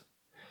 Yes.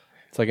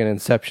 It's like an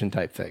Inception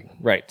type thing.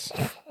 Right.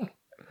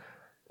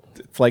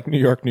 It's like New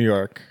York, New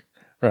York.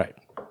 Right.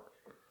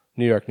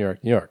 New York, New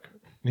York, New York.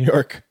 New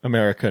York,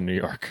 America, New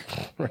York.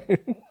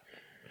 Right.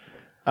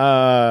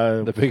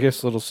 The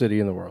biggest little city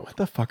in the world. What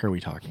the fuck are we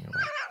talking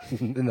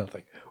about?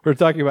 Nothing. We're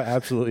talking about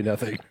absolutely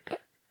nothing.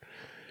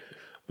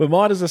 But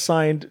Maud is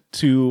assigned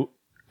to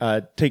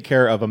take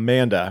care of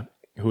Amanda,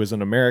 who is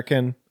an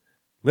American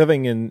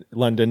living in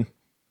London.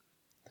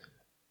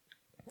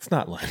 It's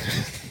not London.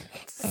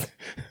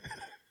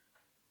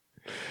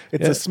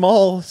 It's a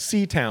small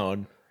sea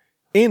town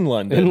in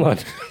London. In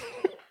London.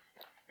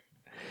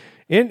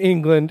 In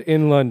England,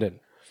 in London.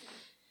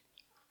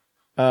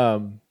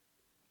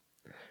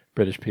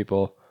 British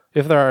people,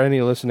 if there are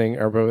any listening,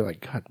 are probably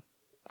like,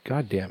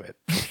 God damn it.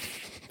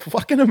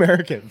 Fucking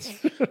Americans.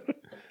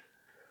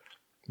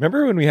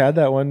 Remember when we had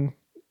that one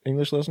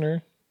English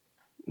listener?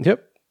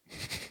 Yep.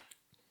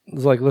 It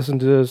was like, listen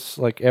to this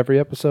like every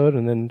episode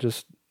and then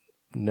just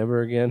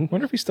never again.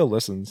 Wonder if he still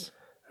listens.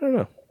 I don't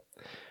know.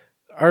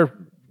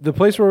 The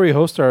place where we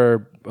host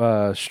our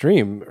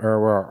stream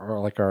or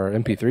like our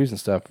MP3s and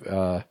stuff,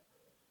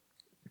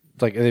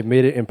 like they've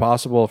made it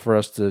impossible for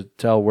us to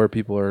tell where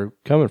people are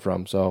coming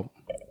from. So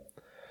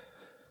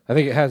I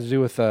think it has to do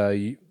with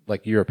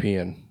like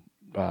European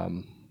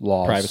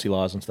laws, privacy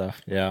laws and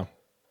stuff. Yeah.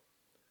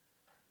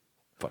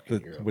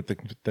 Fucking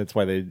that's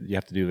why you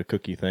have to do the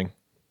cookie thing.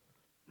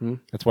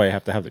 That's why you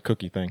have to have the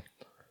cookie thing.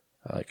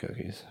 I like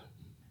cookies.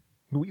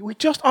 We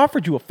just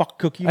offered you a fuck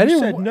cookie. You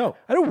said no.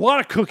 I don't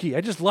want a cookie.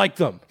 I just like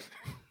them.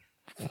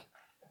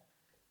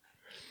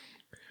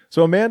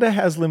 So Amanda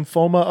has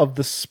lymphoma of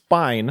the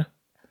spine.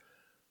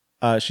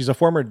 She's a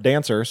former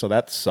dancer, so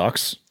that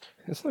sucks.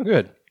 It's not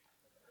good.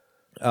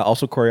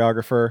 Also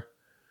choreographer.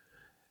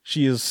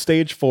 She is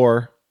stage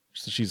 4.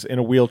 So she's in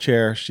a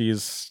wheelchair.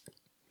 She's,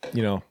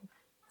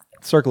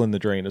 circling the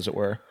drain, as it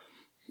were.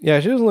 Yeah,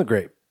 she doesn't look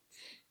great.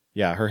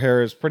 Yeah, her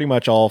hair is pretty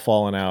much all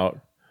fallen out.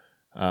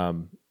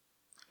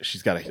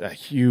 She's got a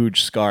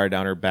huge scar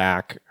down her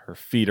back. Her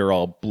feet are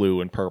all blue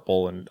and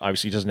purple, and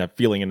obviously she doesn't have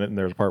feeling in it. And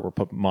there's a part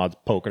where Maud's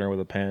poking her with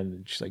a pen,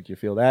 and she's like, "Do you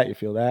feel that? You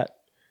feel that?"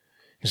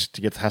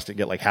 She has to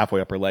get like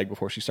halfway up her leg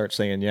before she starts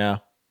saying, "Yeah."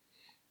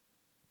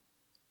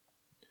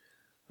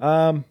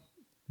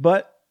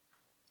 But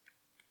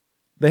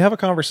they have a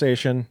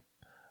conversation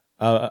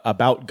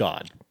about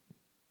God,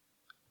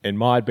 and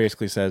Maud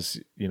basically says,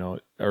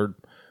 or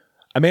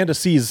Amanda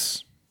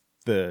sees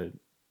the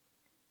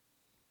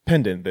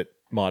pendant that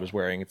Maud is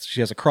wearing. She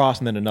has a cross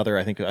and then another,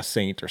 I think, a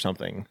saint or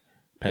something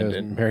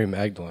pendant. Mary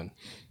Magdalene,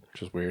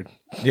 which is weird.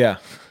 Yeah.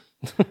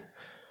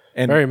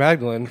 And Mary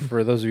Magdalene,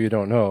 for those of you who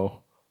don't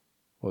know,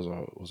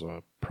 was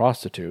a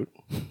prostitute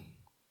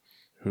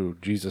who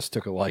Jesus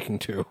took a liking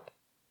to.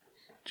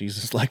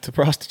 Jesus liked the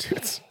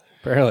prostitutes.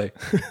 Apparently.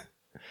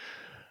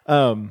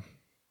 But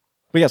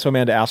yeah, so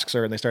Amanda asks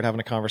her, and they start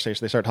having a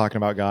conversation. They start talking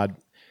about God.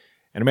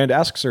 And Amanda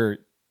asks her,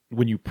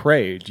 when you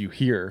pray, do you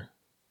hear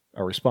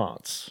a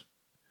response?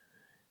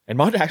 And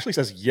Maud actually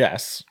says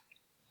yes.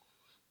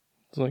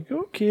 It's like,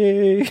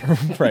 okay.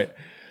 Right.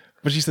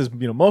 But she says,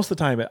 most of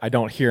the time I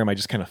don't hear him. I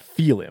just kind of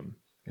feel him.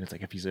 And it's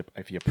like,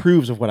 if he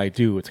approves of what I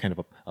do, it's kind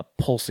of a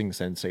pulsing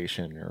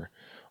sensation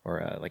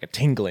or like a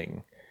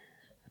tingling.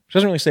 She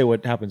doesn't really say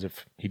what happens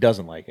if he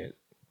doesn't like it.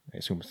 I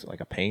assume it's like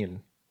a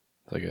pain.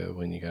 It's like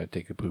when you got to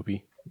take a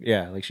poopy.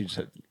 Yeah. Like she just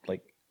said,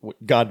 like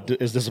God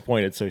is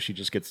disappointed. So she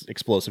just gets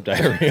explosive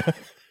diarrhea.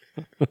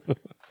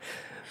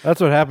 That's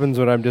what happens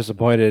when I'm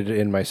disappointed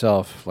in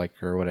myself,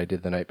 or what I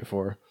did the night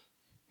before.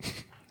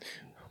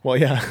 Well,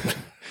 yeah.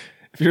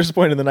 If you're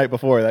disappointed the night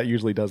before, that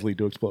usually does lead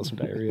to explosive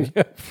diarrhea.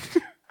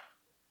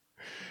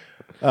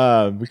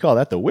 We call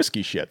that the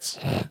whiskey shits.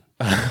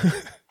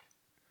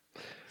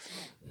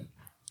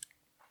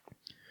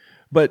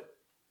 But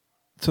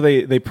so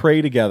they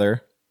pray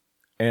together,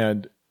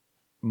 and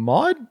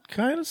Maud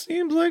kind of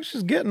seems like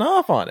she's getting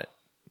off on it.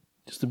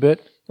 Just a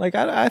bit. Like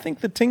I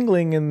think the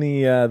tingling and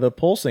the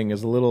pulsing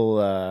is a little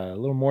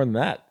more than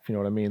that. If you know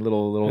what I mean,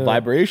 little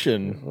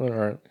vibration. All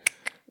right.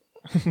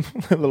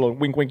 A little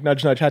wink, wink,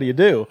 nudge, nudge. How do you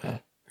do?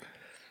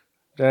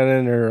 Down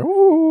in there.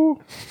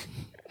 Woo.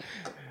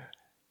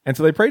 And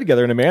so they pray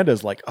together, and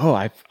Amanda's like, "Oh,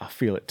 I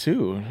feel it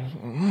too."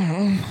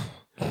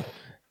 A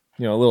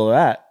little of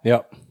that.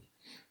 Yep.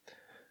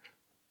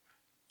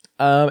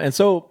 And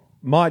so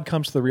Maud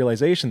comes to the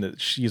realization that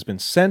she has been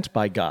sent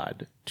by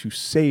God to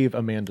save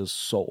Amanda's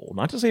soul.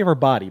 Not to save her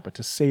body, but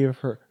to save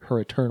her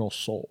eternal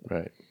soul.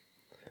 Right.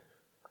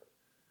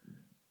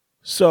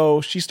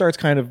 So she starts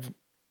kind of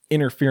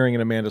interfering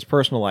in Amanda's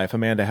personal life.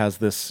 Amanda has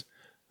this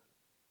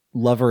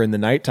lover in the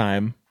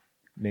nighttime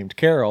named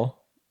Carol.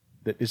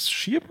 Is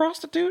she a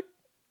prostitute?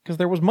 Because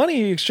there was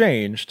money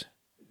exchanged.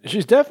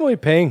 She's definitely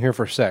paying her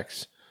for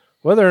sex.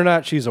 Whether or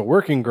not she's a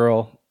working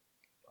girl,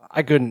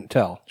 I couldn't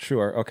tell.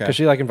 Sure, okay. Because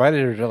she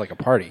invited her to a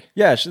party.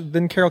 Yeah,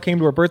 then Carol came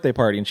to her birthday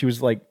party, and she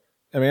was like,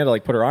 Amanda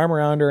put her arm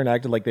around her and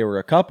acted like they were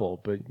a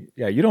couple. But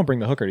yeah, you don't bring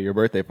the hooker to your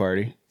birthday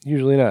party.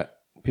 Usually not.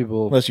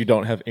 People, unless you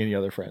don't have any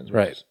other friends.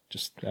 Right.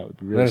 Just that would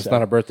be really then it's sad.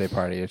 not a birthday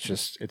party. It's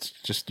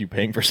just you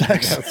paying for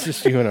sex. Yeah, it's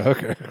just you and a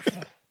hooker.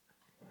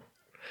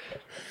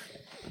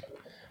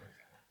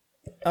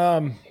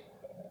 And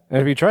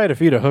if you try to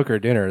feed a hooker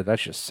dinner,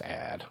 that's just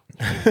sad.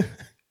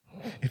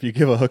 If you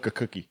give a hook a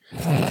cookie.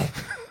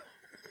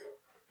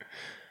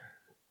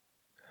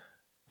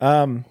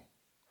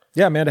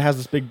 Yeah, Amanda has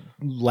this big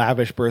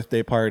lavish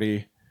birthday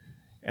party,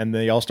 and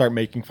they all start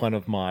making fun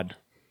of Maud.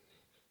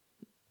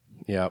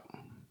 Yep.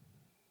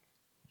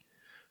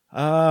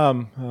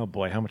 Oh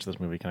boy, how much of this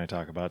movie can I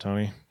talk about,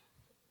 Tony?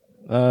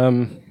 I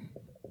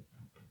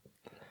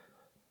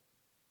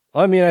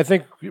mean, I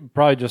think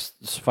probably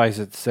just suffice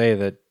it to say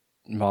that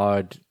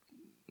Maud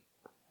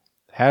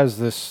has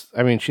this.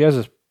 I mean, she has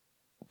this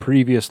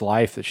previous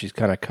life that she's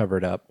kind of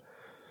covered up.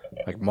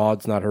 Like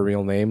Maud's not her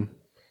real name.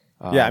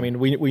 Yeah, I mean,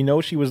 we know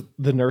she was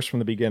the nurse from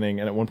the beginning,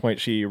 and at one point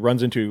she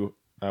runs into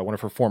one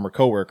of her former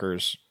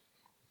coworkers,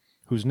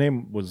 whose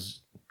name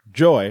was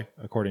Joy,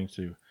 according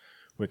to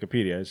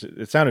Wikipedia.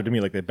 It sounded to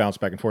me like they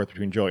bounced back and forth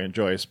between Joy and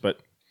Joyce, but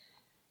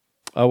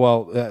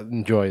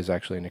Joy is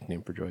actually a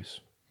nickname for Joyce.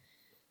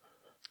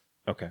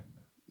 Okay,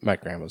 my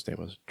grandma's name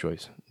was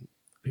Joyce.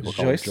 People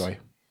call Joyce? her Joy.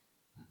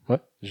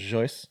 What?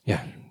 Joyce?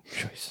 Yeah,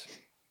 Joyce.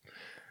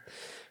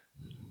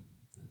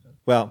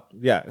 Well,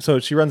 yeah. So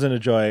she runs into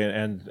Joy,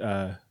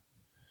 and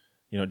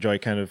Joy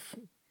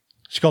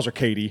she calls her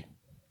Katie,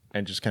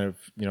 and just kind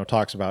of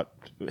talks about,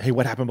 hey,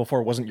 what happened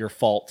before wasn't your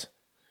fault.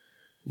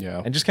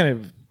 Yeah, and just kind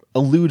of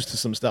alludes to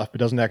some stuff, but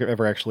doesn't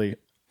ever actually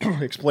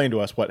explain to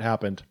us what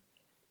happened.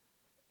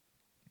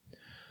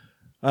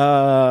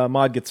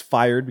 Maud gets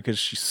fired because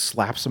she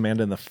slaps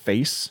Amanda in the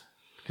face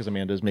because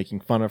Amanda is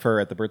making fun of her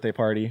at the birthday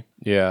party,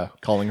 Yeah.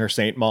 calling her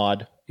Saint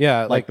Maud,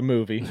 Yeah. like the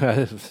movie.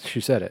 She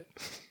said it.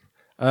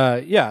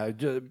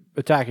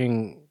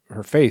 Attacking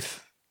her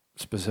faith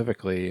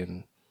specifically.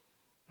 And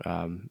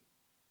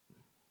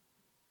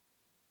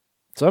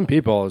some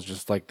people is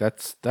just like,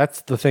 that's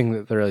the thing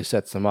that really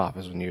sets them off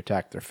is when you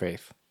attack their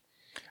faith.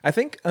 I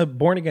think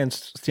born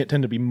agains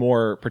tend to be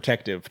more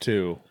protective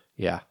too.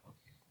 Yeah.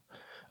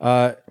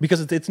 Because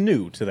it's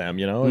new to them,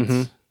 you know?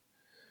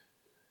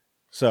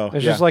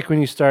 It's just like when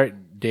you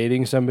start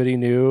dating somebody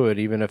new, and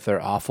even if they're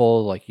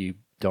awful, like you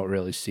don't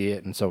really see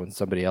it. And so when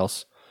somebody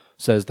else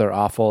says they're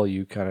awful,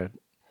 you kind of...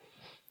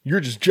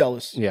 You're just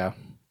jealous. Yeah.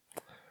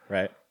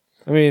 Right.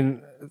 I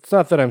mean, it's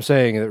not that I'm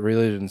saying that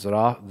religion is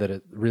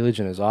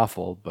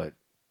awful, but...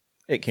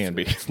 It can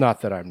be. It's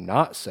not that I'm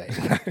not saying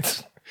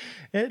that.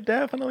 It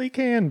definitely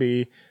can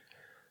be.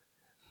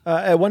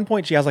 At one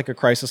point, she has like a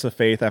crisis of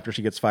faith after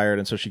she gets fired,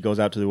 and so she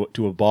goes out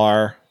to a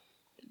bar,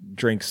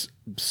 drinks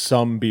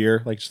some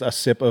beer, like just a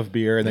sip of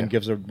beer, and then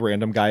gives a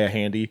random guy a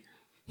handy.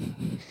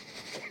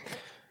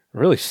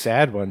 Really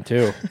sad one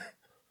too.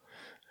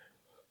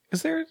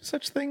 Is there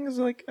such thing as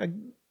like a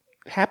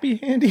happy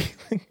handy?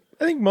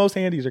 I think most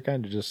handies are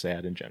kind of just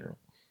sad in general.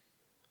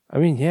 I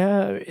mean,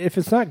 yeah, if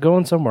it's not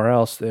going somewhere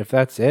else, if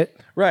that's it,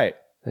 right?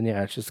 Then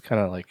yeah, it's just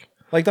kind of like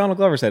Donald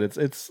Glover said,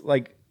 it's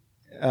like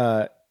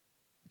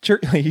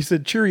he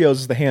said Cheerios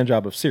is the hand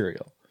job of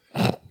cereal.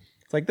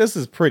 It's like, this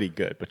is pretty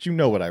good, but you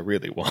know what I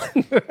really want.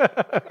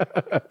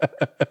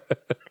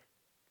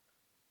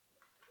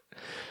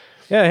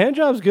 Yeah, hand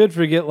job's good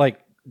for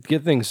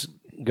get things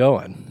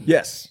going.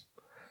 Yes.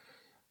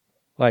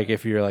 Like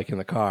if you're like in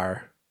the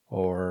car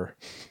or,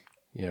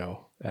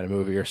 at a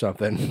movie or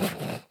something.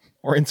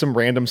 Or in some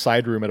random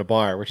side room at a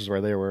bar, which is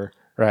where they were.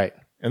 Right.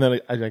 And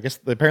then I guess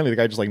apparently the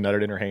guy just like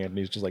nutted in her hand and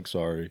he's just like,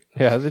 sorry.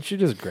 Yeah, then she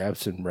just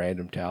grabs some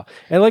random towel.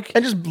 And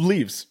just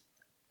leaves.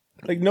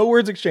 Like no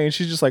words exchanged.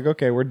 She's just like,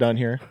 okay, we're done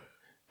here.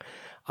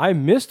 I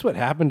missed what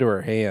happened to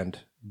her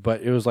hand,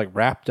 but it was like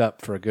wrapped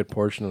up for a good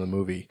portion of the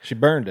movie. She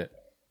burned it.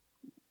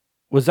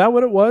 Was that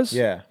what it was?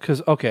 Yeah.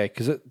 Because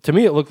to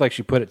me it looked like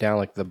she put it down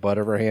like the butt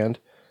of her hand,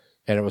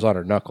 and it was on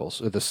her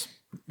knuckles.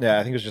 Yeah,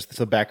 I think it was just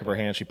the back of her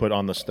hand she put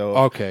on the stove.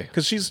 Okay.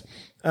 Because she's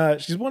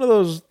one of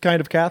those kind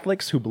of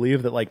Catholics who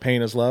believe that like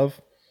pain is love.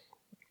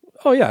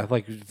 Oh yeah,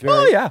 like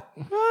oh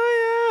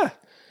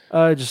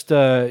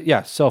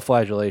yeah,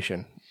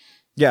 self-flagellation.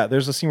 Yeah,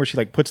 there's a scene where she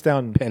like puts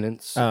down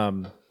penance,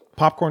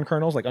 popcorn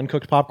kernels, like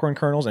uncooked popcorn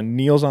kernels, and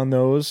kneels on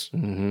those.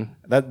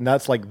 Mm-hmm.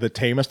 That's like the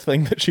tamest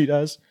thing that she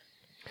does.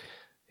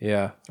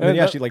 Yeah. And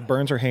then, she like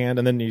burns her hand,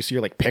 and then you see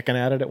her like picking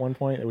at it at one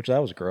point, which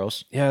that was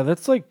gross. Yeah,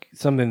 that's like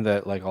something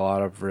that like a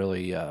lot of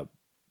really,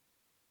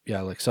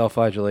 like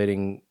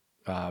self-flagellating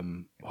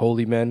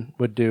holy men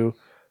would do.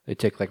 They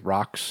take like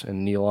rocks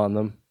and kneel on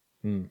them.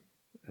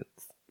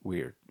 It's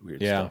weird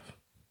stuff.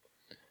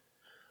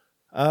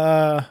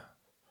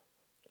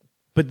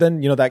 But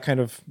then, that kind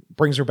of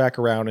brings her back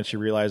around, and she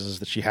realizes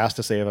that she has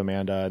to save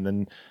Amanda, and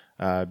then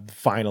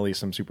finally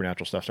some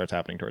supernatural stuff starts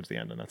happening towards the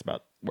end, and that's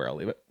about where I'll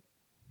leave it.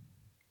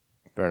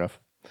 Fair enough.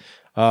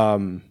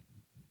 Man,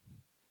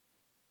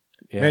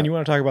 you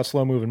want to talk about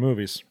slow-moving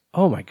movies?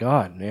 Oh my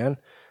God, man.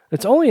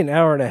 It's only an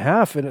hour and a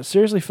half, and it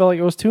seriously felt like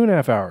it was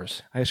 2.5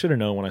 hours. I should have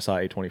known when I saw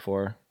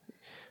A24.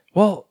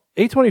 Well,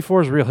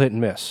 A24 is real hit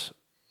and miss.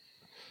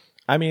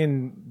 I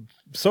mean,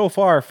 so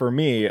far for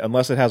me,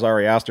 unless it has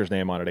Ari Aster's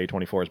name on it,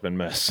 A24 has been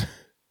miss.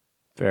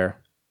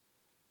 Fair.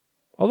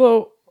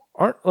 Although,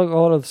 aren't like a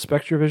lot of the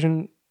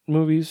Spectrovision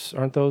movies,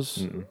 aren't those...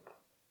 Mm-mm.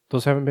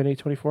 Those haven't been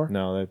A24?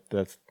 No,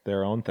 that's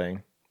their own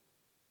thing.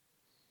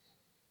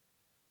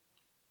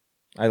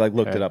 I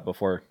looked it up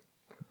before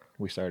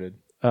we started.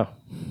 Oh,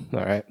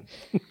 all right.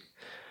 All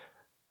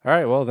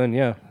right, well then,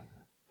 yeah.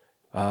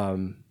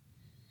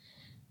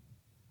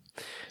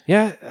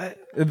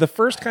 The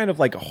first kind of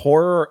like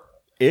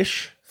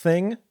horror-ish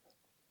thing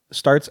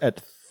starts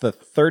at the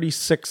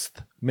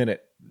 36th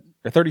minute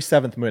or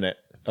 37th minute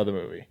of the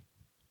movie.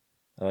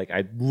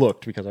 I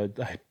looked because I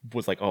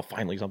was like, oh,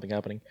 finally something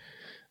happening.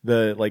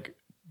 The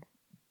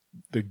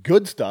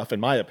good stuff,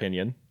 in my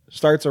opinion,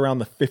 starts around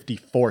the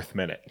 54th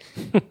minute.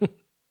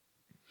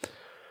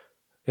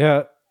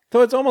 Yeah.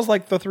 So it's almost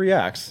like the 3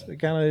 acts. It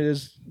kind of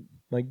is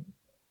like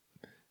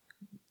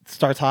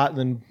starts hot and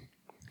then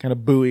kind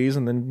of buoys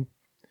and then,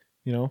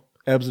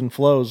 ebbs and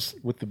flows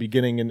with the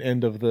beginning and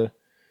end of the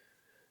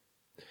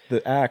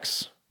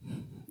acts.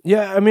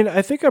 Yeah, I mean,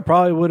 I think I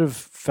probably would have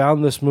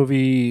found this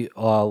movie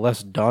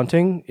less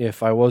daunting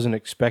if I wasn't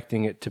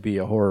expecting it to be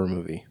a horror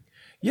movie.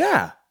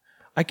 Yeah.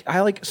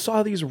 I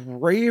saw these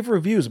rave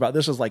reviews about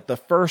this as like the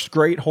first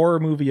great horror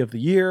movie of the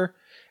year.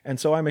 And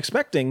so I'm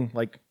expecting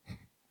like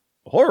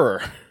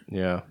horror.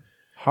 Yeah.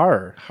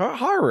 Horror.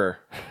 Horror.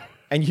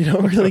 And you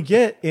don't really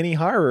get any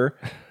horror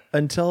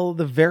until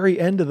the very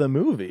end of the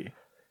movie.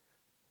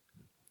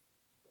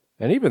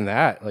 And even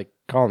that, like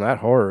calling that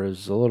horror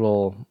is a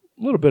little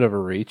bit of a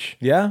reach.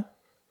 Yeah.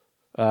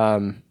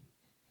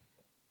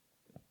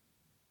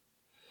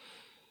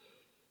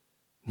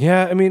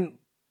 Yeah, I mean,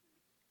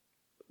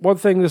 one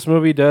thing this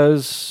movie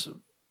does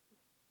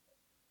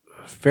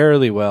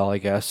fairly well, I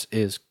guess,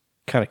 is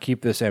kind of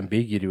keep this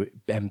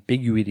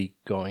ambiguity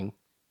going.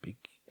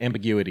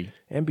 Ambiguity.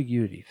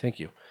 Thank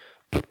you.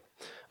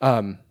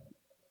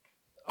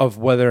 Of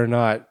whether or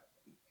not,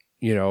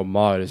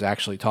 Maud is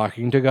actually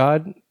talking to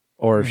God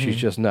or if she's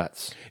just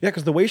nuts. Yeah,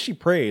 because the way she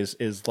prays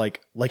is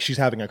like she's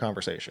having a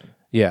conversation.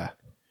 Yeah.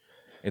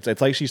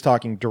 It's like she's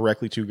talking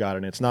directly to God,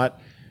 and it's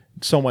not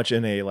so much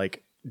in a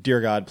like,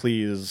 dear God,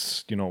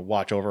 please,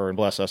 watch over and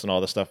bless us and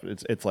all this stuff.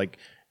 It's like,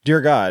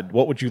 dear God,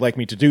 what would you like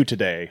me to do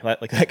today?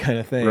 Like that kind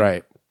of thing.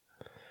 Right.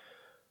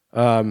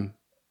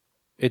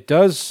 It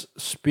does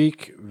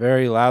speak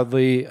very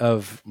loudly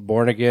of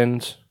born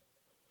agains.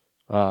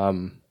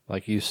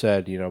 Like you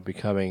said,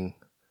 becoming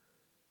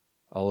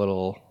a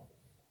little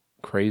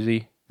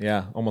crazy.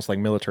 Yeah, almost like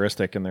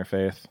militaristic in their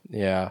faith.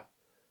 Yeah.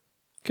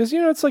 Because,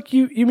 it's like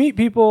you meet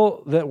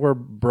people that were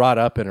brought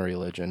up in a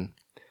religion,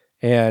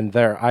 and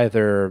they're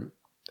either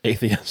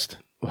atheist.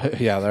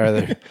 Yeah,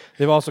 they've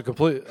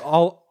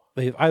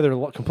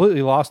either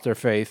completely lost their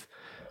faith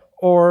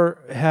or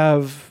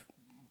have,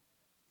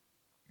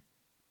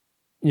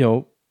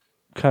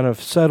 kind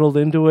of settled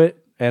into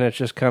it, and it's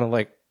just kind of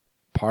like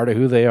part of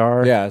who they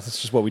are. Yeah,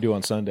 it's just what we do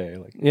on Sunday.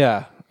 Like,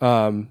 yeah.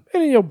 And,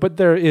 but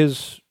there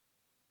is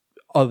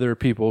other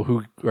people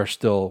who are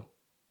still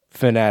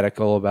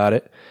fanatical about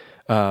it.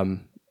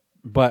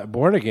 But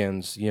born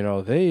agains,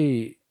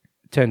 they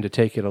tend to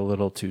take it a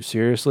little too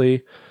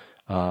seriously.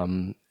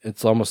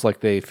 It's almost like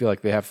they feel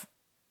like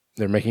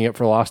they're making it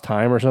for lost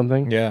time or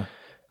something. Yeah.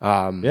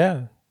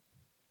 Yeah.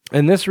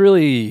 And this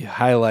really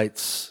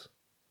highlights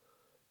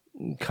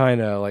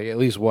kind of like at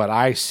least what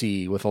I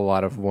see with a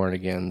lot of born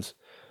agains,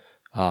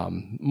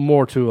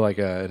 more to like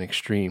an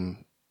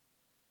extreme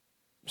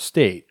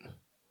state.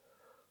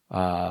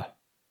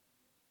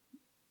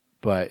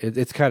 But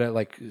it's kind of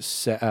like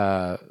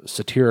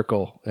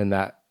satirical in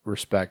that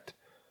respect.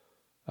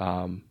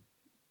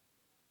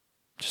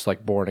 Just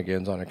like born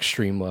agains on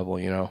extreme level,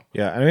 Yeah,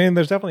 I mean,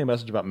 there's definitely a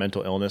message about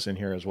mental illness in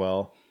here as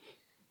well.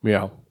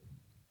 Yeah.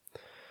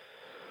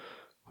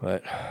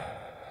 But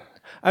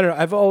I don't know.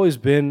 I've always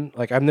been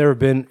like, I've never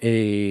been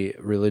a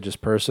religious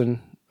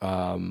person.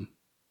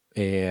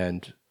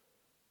 And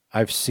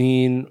I've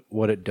seen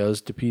what it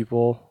does to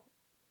people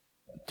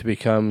to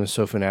become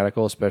so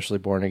fanatical, especially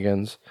born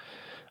agains.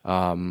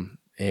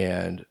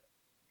 And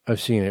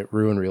I've seen it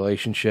ruin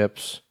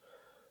relationships.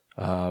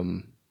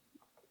 I've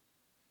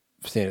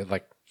seen it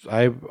like,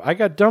 I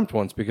got dumped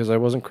once because I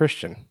wasn't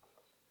Christian.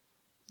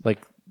 Like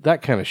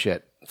that kind of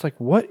shit. It's like,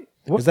 what?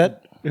 Is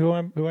that who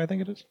I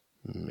think it is?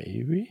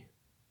 Maybe.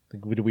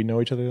 Did we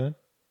know each other then?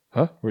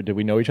 Huh? Or did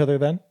we know each other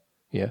then?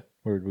 Yeah.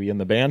 Were we in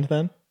the band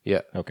then?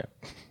 Yeah. Okay.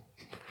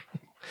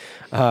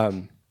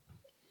 Yeah,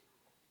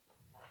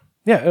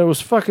 it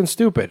was fucking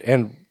stupid.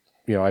 And,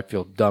 I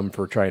feel dumb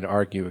for trying to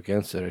argue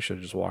against it. I should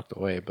have just walked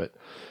away. But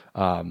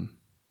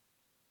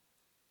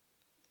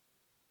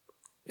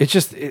it's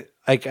just,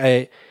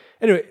 anyway,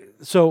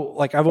 so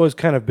like I've always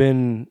kind of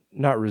been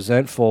not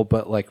resentful,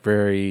 but like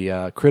very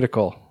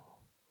critical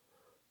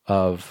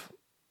of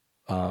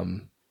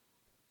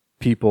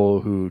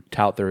people who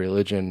tout their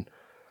religion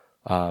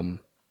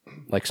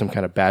like some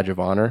kind of badge of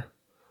honor.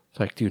 It's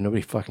like, dude,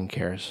 nobody fucking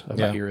cares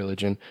about your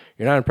religion.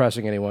 You're not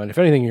impressing anyone. If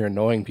anything, you're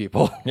annoying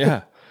people.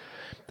 Yeah.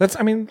 This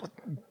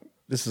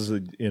is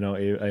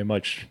a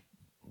much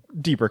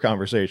deeper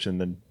conversation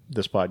than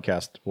this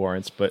podcast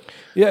warrants, but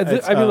yeah,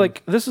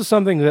 this is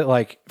something that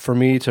like for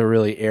me to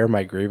really air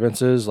my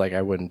grievances, like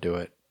I wouldn't do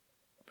it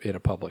in a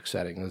public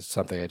setting. It's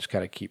something I just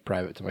kind of keep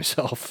private to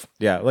myself.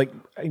 Yeah. Like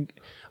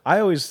I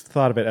always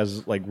thought of it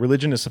as like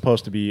religion is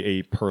supposed to be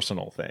a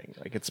personal thing.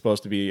 Like it's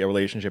supposed to be a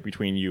relationship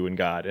between you and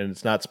God. And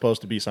it's not supposed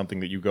to be something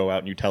that you go out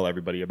and you tell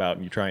everybody about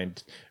and you try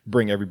and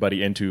bring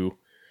everybody into.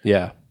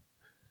 Yeah.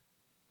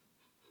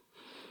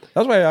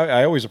 That's why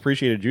I always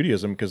appreciated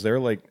Judaism, because they're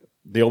like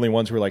the only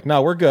ones who are like,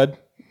 no, we're good.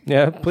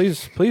 Yeah,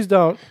 please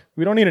don't.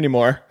 We don't need any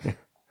more.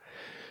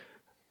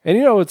 And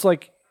it's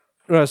like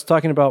when I was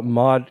talking about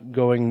Maud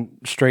going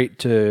straight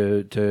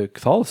to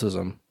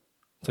Catholicism.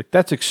 It's like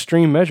that's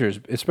extreme measures,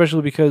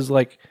 especially because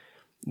like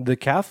the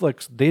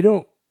Catholics, they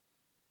don't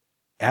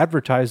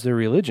advertise their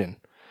religion.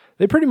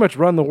 They pretty much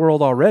run the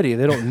world already.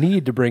 They don't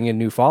need to bring in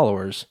new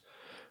followers.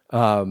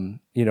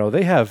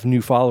 They have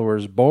new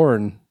followers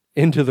born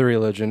into the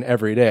religion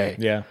every day.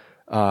 Yeah.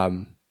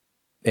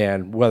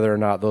 And whether or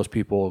not those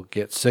people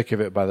get sick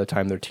of it by the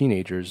time they're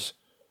teenagers,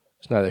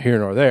 it's neither here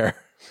nor there.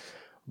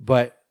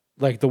 But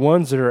like the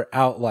ones that are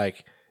out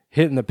like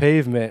hitting the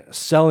pavement,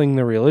 selling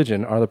the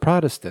religion are the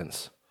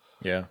Protestants.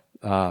 Yeah.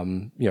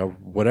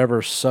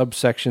 Whatever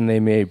subsection they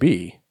may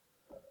be.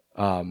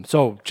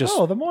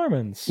 The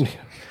Mormons.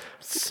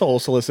 Soul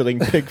soliciting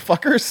pig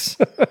fuckers.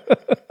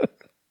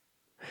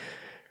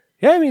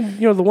 Yeah, I mean,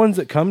 the ones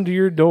that come to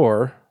your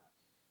door,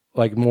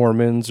 like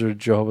Mormons or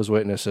Jehovah's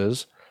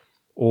Witnesses,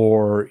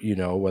 or,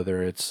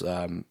 whether it's,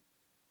 any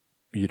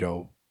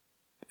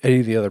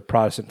of the other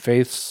Protestant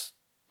faiths,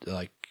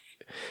 like,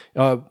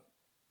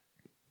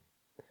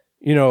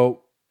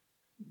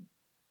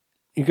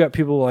 you got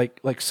people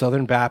like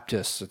Southern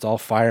Baptists. It's all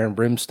fire and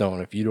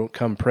brimstone. If you don't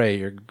come pray,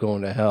 you're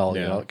going to hell.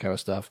 You know, that kind of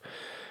stuff.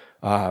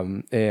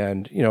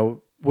 And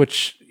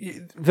which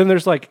then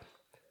there's like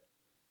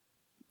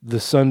the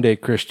Sunday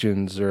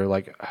Christians, or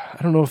like, I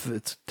don't know if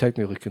it's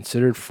technically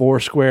considered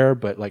Foursquare,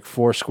 but like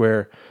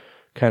Foursquare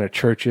kind of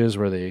churches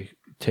where they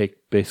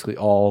take basically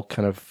all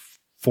kind of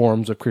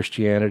forms of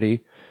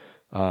Christianity.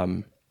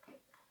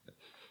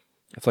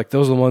 It's like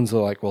those are the ones that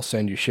like will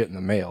send you shit in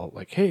the mail.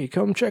 Like, hey,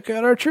 come check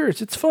out our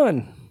church. It's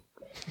fun.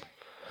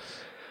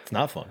 It's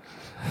not fun.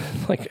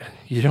 Like,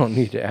 you don't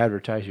need to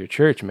advertise your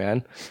church,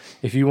 man.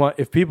 If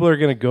people are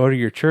going to go to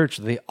your church,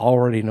 they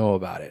already know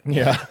about it.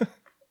 Yeah.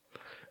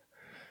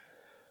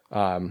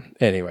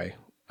 Anyway,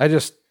 like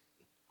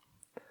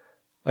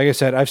I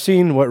said, I've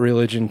seen what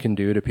religion can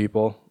do to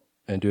people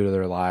and do to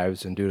their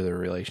lives and do to their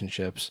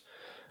relationships.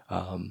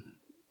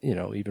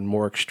 Even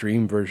more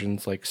extreme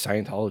versions like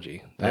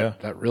Scientology.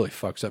 That really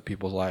fucks up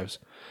people's lives.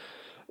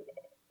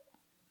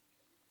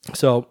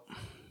 So,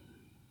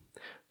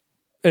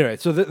 anyway,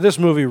 so this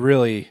movie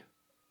really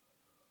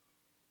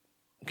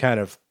kind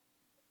of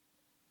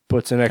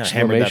puts an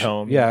exclamation. That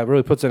home. Yeah, it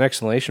really puts an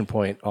exclamation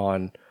point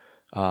on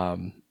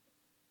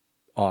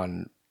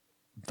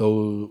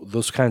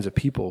those kinds of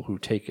people who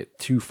take it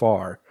too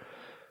far,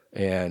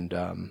 and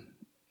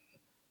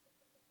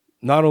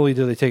not only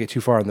do they take it too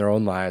far in their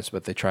own lives,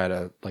 but they try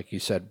to, like you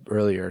said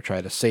earlier,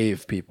 try to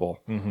save people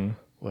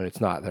when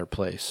it's not their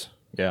place.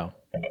 Yeah.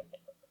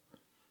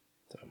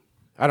 So,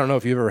 I don't know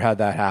if you've ever had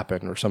that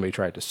happen or somebody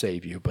tried to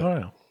save you,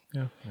 but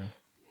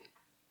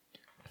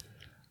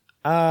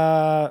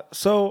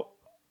so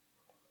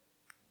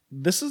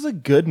this is a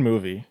good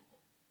movie.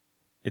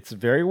 It's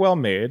very well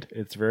made.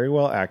 It's very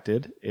well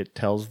acted. It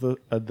tells the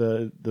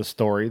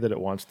story that it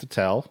wants to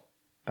tell.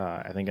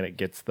 I think, and it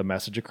gets the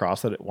message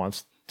across that it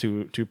wants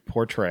to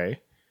portray.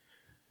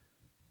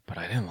 But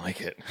I didn't like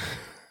it.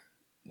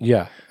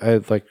 Yeah, I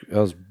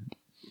was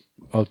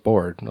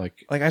bored.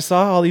 Like I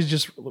saw all these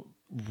just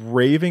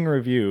raving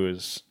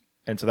reviews,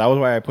 and so that was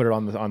why I put it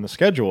on the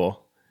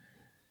schedule.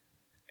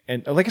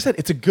 And like I said,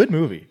 it's a good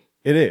movie.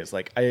 It is.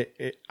 Like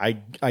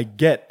I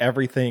get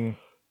everything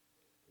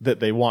that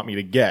they want me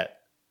to get.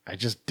 I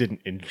just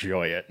didn't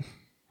enjoy it.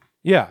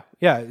 Yeah,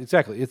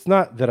 exactly. It's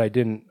not that I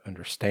didn't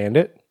understand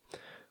it.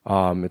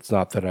 It's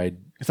not that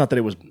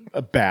it was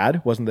bad.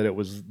 It wasn't that it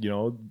was,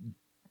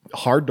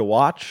 hard to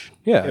watch.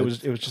 Yeah.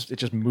 It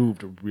just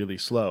moved really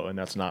slow, and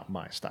that's not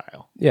my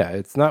style. Yeah,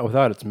 it's not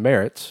without its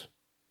merits.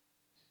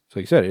 So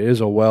like you said, it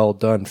is a well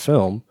done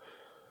film.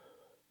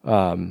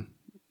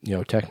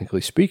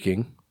 Technically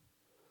speaking.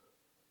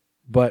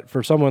 But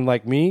for someone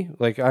like me,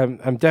 like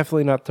I'm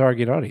definitely not the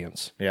target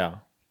audience. Yeah.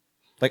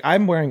 Like,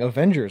 I'm wearing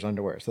Avengers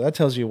underwear, so that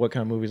tells you what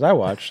kind of movies I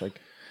watch. Like,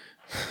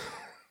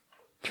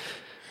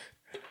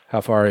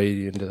 how far are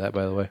you into that,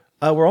 by the way?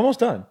 We're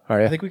almost done. All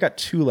right. I think we got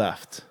 2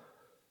 left.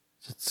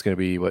 It's going to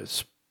be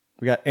what?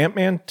 We got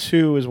Ant-Man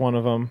 2 is one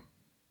of them.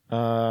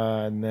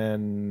 And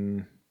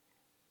then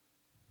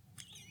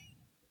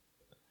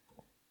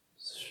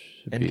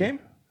Endgame?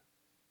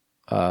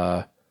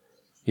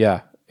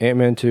 Yeah.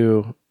 Ant-Man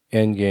 2,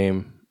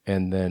 Endgame,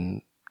 and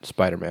then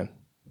Spider-Man.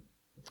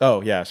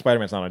 Oh, yeah.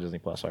 Spider-Man's not on Disney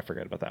Plus, so I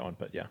forget about that one.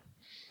 But yeah.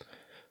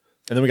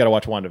 And then we got to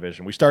watch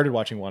WandaVision. We started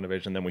watching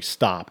WandaVision, then we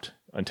stopped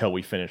until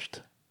we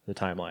finished the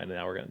timeline, and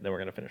now we're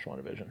gonna finish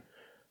WandaVision.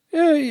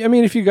 Yeah, I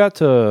mean, if you got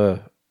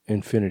to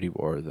Infinity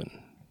War, then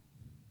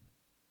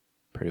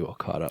pretty well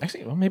caught up.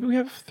 Actually, well, maybe we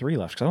have 3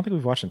 left, because I don't think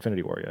we've watched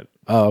Infinity War yet.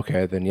 Oh,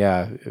 okay. Then,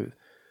 yeah.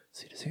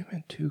 See, does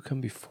Ant-Man 2 come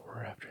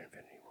before or after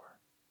Infinity War?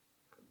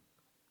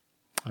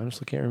 I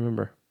honestly can't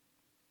remember.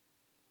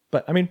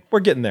 But, I mean, we're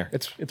getting there.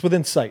 It's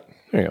within sight.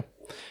 There you go.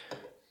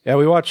 Yeah,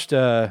 we watched...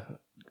 I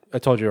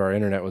told you our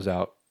internet was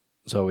out,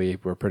 so we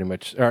were pretty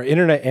much... Our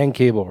internet and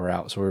cable were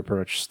out, so we were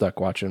pretty much stuck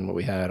watching what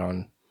we had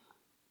on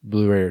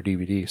Blu-ray or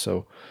DVD.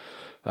 So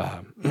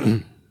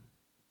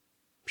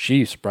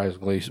she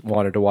surprisingly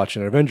wanted to watch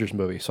an Avengers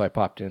movie, so I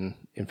popped in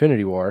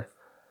Infinity War,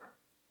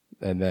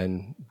 and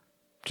then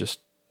just...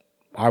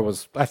 I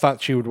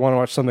thought she would want to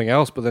watch something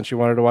else, but then she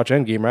wanted to watch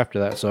Endgame after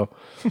that, so...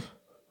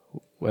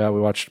 Well,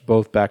 we watched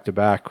both back to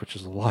back, which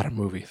is a lot of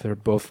movie. They're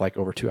both like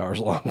over 2 hours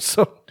long.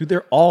 So, dude,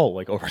 they're all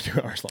like over 2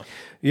 hours long.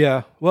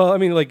 Yeah. Well, I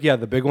mean, like, yeah,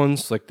 the big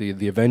ones, like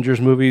the Avengers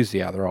movies,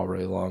 yeah, they're all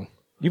really long.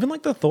 Even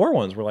like the Thor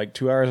ones were like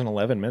 2 hours and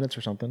 11 minutes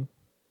or something.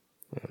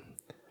 Yeah.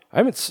 I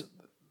haven't.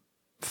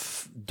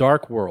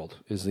 Dark World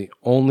is the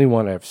only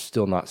one I've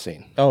still not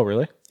seen. Oh,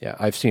 really? Yeah,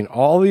 I've seen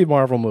all the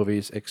Marvel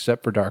movies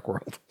except for Dark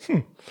World.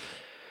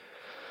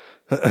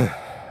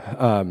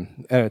 And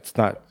it's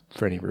not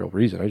for any real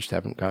reason. I just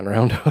haven't gotten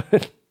around to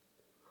it.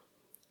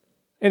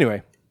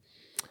 Anyway,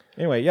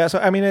 yeah. So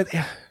I mean,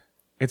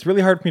 it's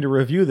really hard for me to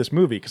review this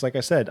movie because, like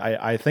I said,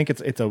 I think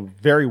it's a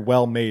very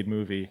well made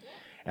movie,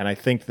 and I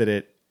think that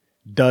it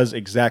does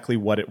exactly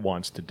what it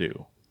wants to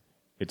do.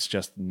 It's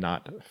just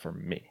not for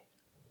me.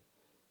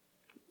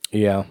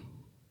 Yeah.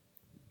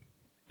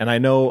 And I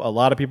know a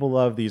lot of people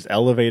love these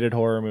elevated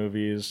horror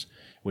movies,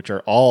 which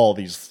are all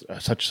these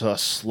such a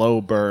slow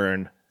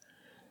burn.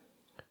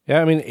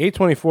 Yeah, I mean,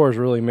 A24 is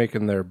really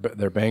making their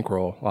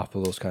bankroll off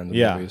of those kinds of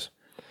movies.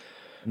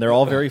 And they're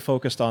all very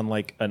focused on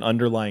like an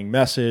underlying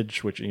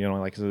message, which, you know,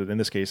 like in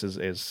this case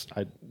is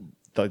I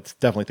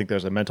definitely think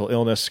there's a mental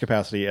illness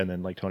capacity, and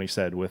then like Tony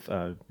said, with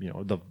you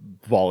know, the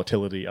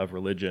volatility of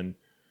religion.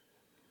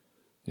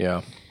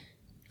 Yeah.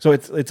 So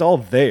it's all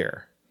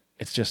there.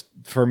 It's just,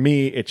 for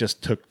me, it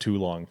just took too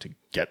long to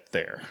get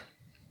there.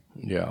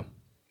 Yeah.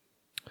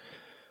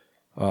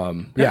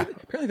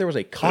 Apparently there was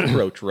a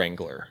cockroach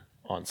wrangler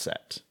on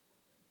set.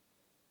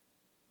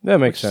 That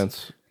makes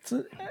sense.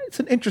 It's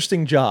an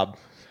interesting job.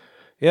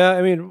 Yeah,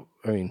 I mean,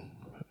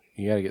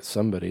 you got to get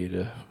somebody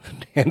to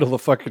handle the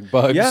fucking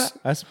bugs. Yeah,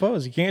 I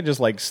suppose you can't just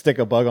like stick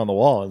a bug on the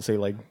wall and say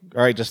like,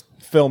 all right, just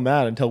film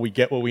that until we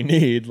get what we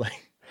need.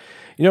 Like,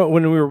 you know,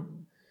 when we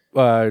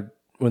were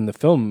when the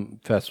film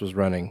fest was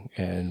running,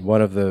 and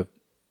one of the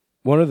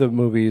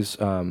movies,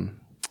 I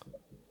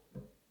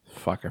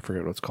forget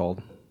what it's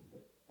called.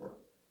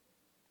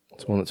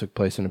 It's one that took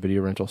place in a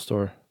video rental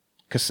store.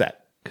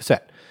 Cassette.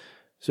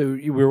 So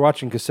we were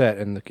watching Cassette,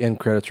 and the end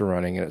credits were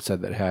running, and it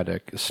said that it had a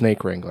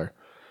snake wrangler.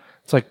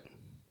 It's like,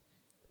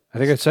 I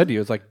think I said to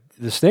you, it's like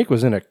the snake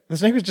was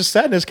just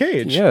sat in his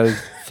cage. Yeah,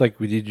 it's like,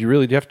 did you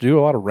really have to do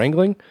a lot of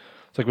wrangling?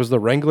 It's like, was the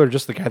wrangler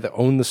just the guy that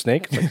owned the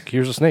snake? It's like,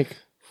 here's a snake,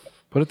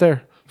 put it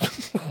there.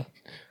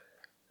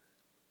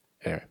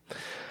 Anyway,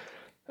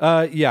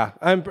 yeah,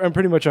 I'm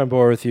pretty much on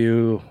board with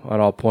you on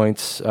all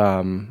points.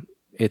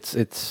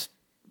 It's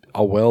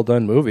a well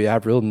done movie. I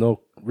have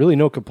really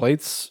no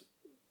complaints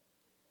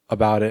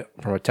about it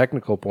from a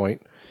technical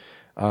point.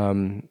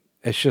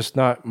 It's just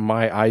not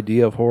my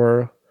idea of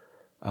horror.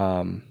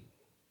 I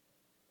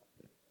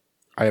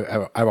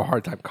have a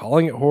hard time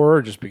calling it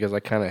horror just because I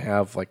kind of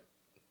have like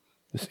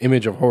this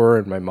image of horror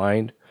in my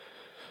mind,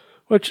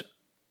 which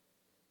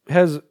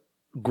has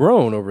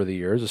grown over the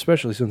years,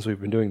 especially since we've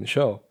been doing the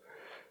show.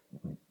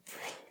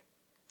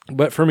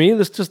 But for me,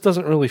 this just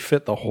doesn't really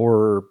fit the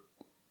horror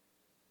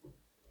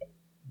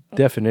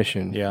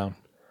definition. Yeah.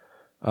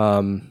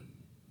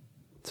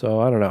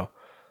 So I don't know.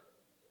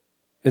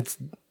 It's,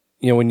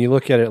 you know, when you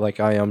look at it like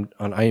I am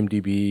on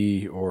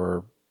IMDb,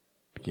 or,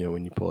 you know,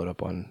 when you pull it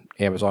up on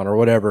Amazon or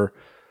whatever,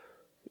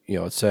 you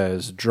know, it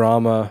says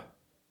drama,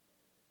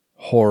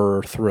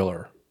 horror,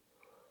 thriller.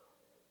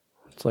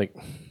 It's like,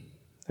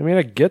 I mean,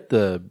 I get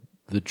the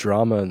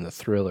drama and the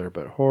thriller,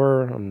 but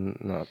horror, I'm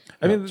not.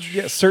 I mean,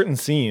 yeah, certain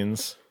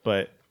scenes,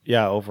 but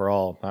yeah,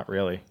 overall, not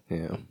really.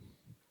 Yeah.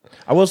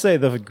 I will say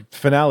the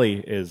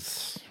finale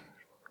is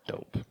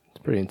dope.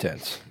 It's pretty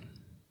intense.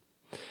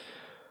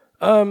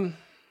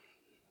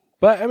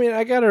 But I mean,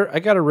 I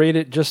gotta rate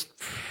it just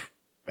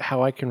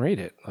how I can rate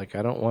it. Like,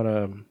 I don't want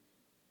to.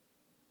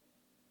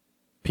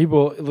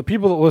 The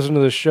people that listen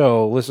to this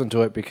show listen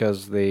to it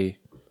because they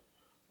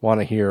want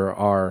to hear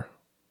our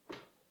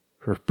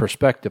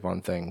perspective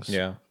on things.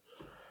 Yeah,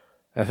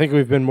 I think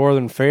we've been more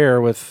than fair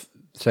with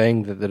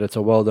saying that it's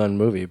a well done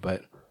movie.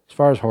 But as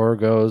far as horror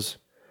goes,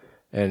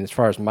 and as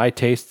far as my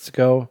tastes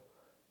go,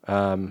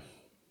 I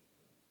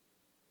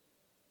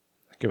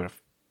give it a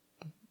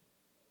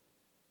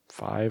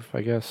 5,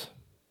 I guess.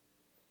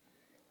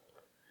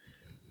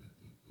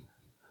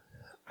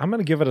 I'm going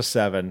to give it a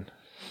 7,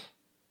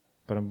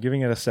 but I'm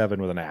giving it a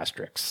 7 with an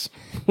asterisk.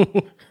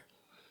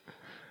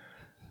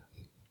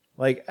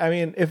 Like, I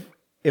mean, if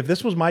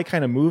this was my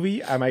kind of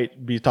movie, I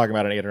might be talking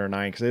about an 8 or a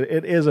 9, because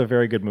it is a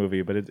very good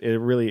movie, but it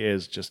really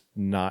is just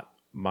not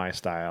my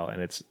style,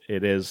 and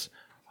it is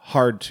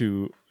hard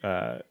to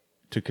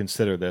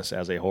consider this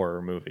as a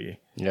horror movie.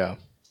 Yeah.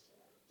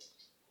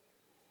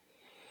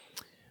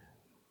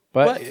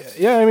 But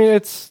yeah, I mean,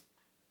 it's,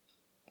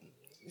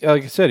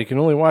 like I said, you can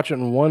only watch it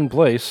in one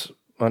place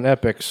on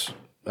Epix,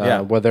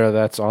 whether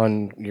that's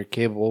on your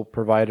cable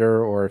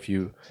provider or if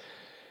you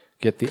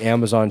get the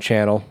Amazon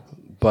channel.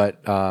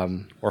 But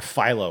or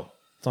Philo,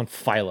 it's on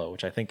Philo,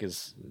 which I think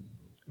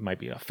might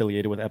be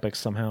affiliated with Epix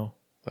somehow.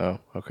 Oh,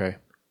 okay.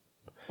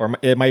 Or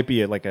it might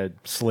be like a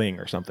Sling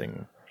or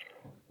something.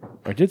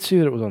 I did see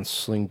that it was on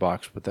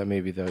Slingbox, but that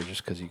may be though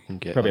just because you can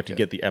get probably have to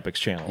get the Epix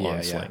channel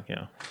on Sling.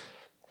 Yeah.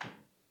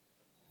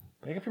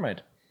 Make up your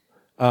mind.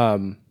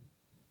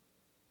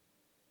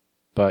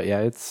 But yeah,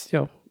 it's, you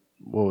know,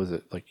 what was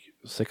it, like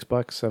 $6,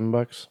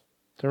 $7? Is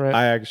that right?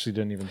 I actually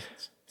didn't even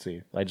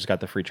see. I just got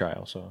the free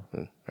trial, so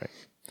right.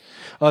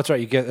 Oh, that's right.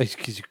 You get,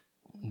 because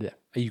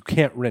you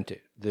can't rent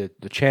it.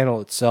 The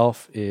channel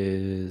itself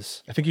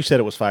is. I think you said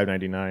it was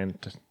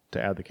 $5.99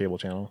 to add the cable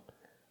channel.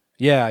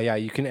 Yeah.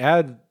 You can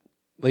add,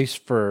 at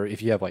least for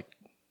if you have like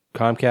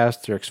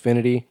Comcast or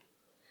Xfinity,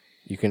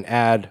 you can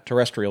add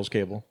terrestrials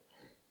cable.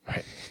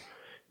 Right.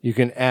 You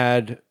can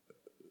add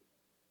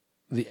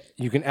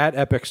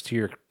Epix to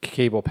your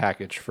cable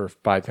package for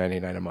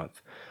 $5.99 a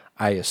month.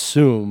 I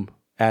assume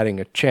adding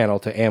a channel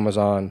to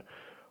Amazon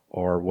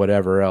or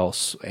whatever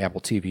else, Apple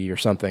TV or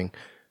something,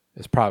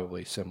 is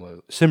probably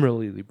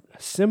similarly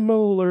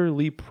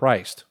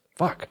priced.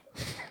 Fuck.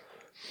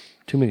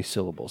 Too many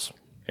syllables.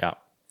 Yeah.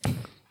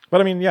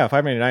 But I mean, yeah,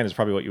 $5.99 is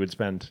probably what you would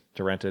spend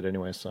to rent it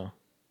anyway, so.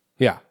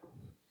 Yeah.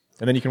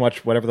 And then you can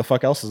watch whatever the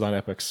fuck else is on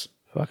Epix.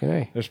 Fucking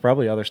A. There's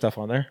probably other stuff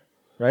on there,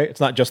 right? It's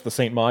not just the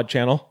St. Maud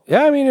channel.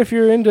 Yeah, I mean, if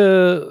you're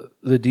into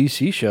the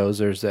DC shows,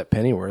 there's that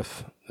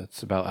Pennyworth.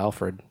 That's about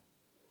Alfred.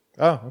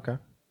 Oh, okay.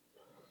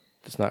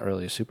 It's not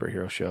really a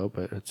superhero show,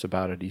 but it's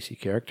about a DC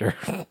character.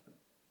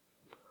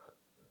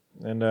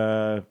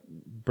 And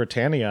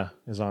Britannia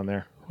is on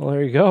there. Well,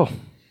 there you go.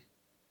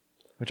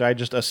 Which I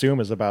just assume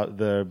is about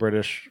the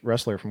British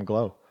wrestler from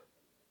Glow.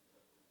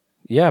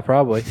 Yeah,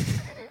 probably.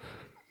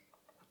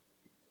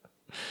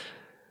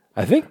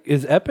 I think,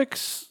 is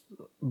Epix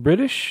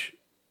British?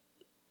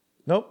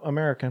 Nope,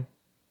 American.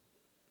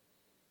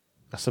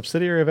 A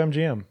subsidiary of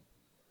MGM.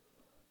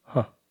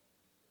 Huh.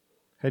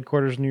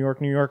 Headquarters, New York,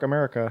 New York,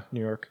 America,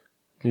 New York.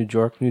 New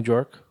York, New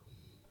York.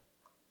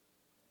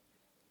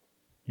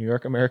 New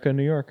York, America,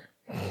 New York.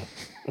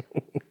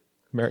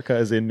 America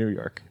is in New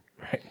York.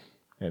 Right.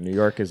 And New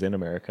York is in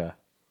America.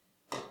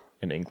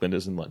 And England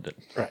is in London.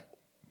 Right.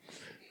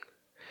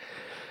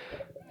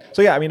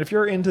 So yeah, I mean, if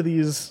you're into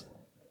these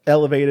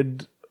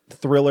elevated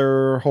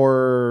thriller,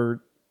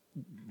 horror,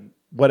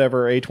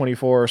 whatever,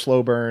 A24,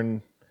 slow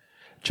burn,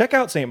 check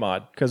out St.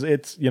 Maud, because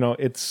it's, you know,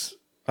 it's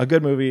a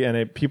good movie,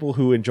 and people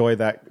who enjoy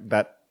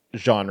that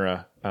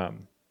genre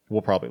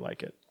will probably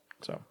like it.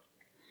 So,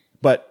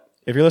 but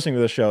if you're listening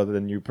to this show,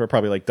 then you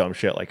probably like dumb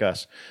shit like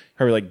us.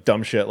 Probably like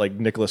dumb shit like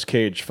Nicolas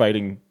Cage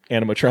fighting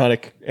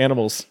animatronic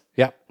animals.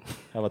 Yep.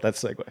 How about that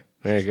segue?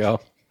 There you go.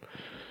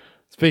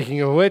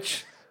 Speaking of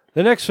which,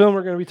 the next film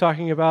we're going to be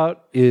talking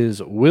about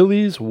is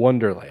Willy's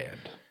Wonderland.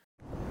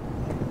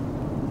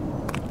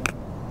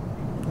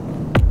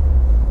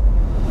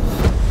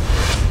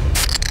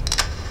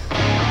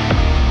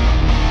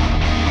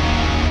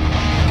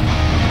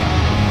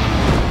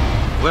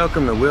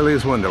 Welcome to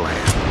Willy's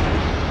Wonderland.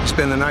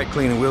 Spend the night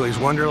cleaning Willy's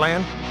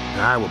Wonderland,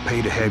 and I will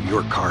pay to have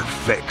your car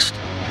fixed.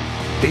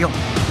 Deal?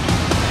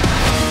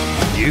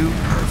 You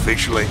are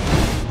officially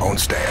on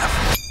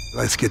staff.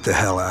 Let's get the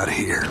hell out of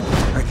here.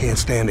 I can't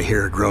stand to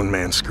hear a grown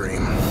man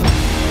scream.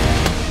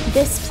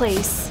 This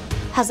place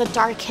has a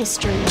dark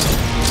history.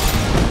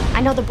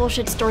 I know the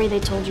bullshit story they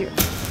told you.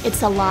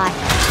 It's a lie.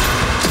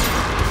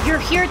 You're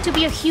here to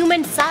be a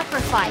human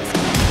sacrifice.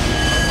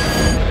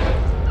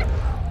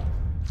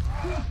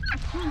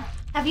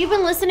 Have you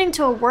been listening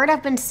to a word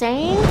I've been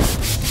saying?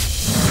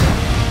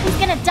 He's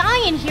gonna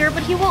die in here,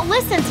 but he won't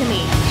listen to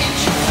me.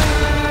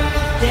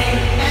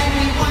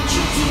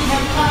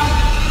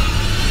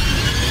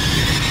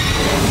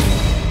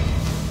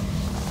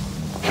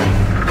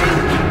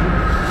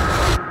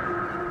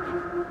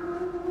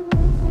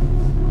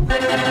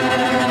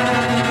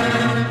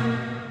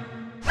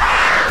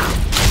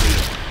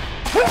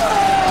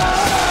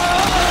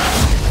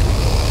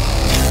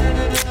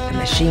 The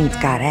machines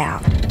got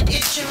out.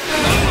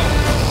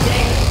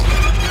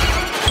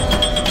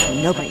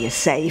 Nobody is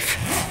safe.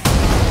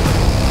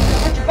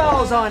 Put your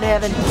balls on,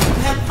 Evan.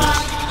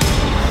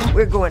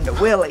 We're going to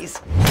Willy's.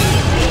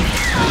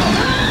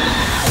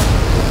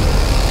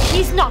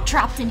 He's not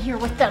trapped in here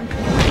with them.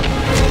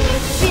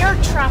 They're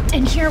trapped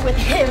in here with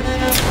him.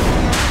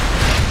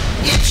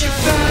 It's your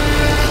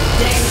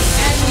birthday,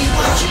 and we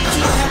want you to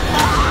have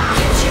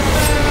fun. It's your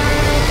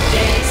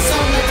birthday, so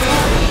let's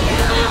party.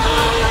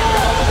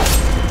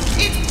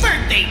 It's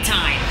birthday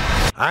time.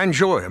 I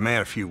enjoy a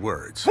man of few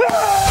words.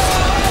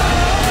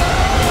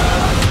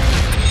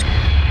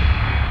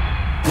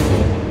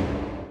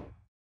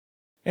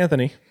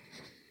 Anthony.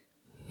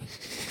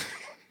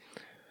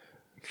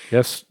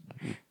 Yes,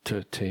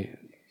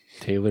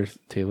 Taylor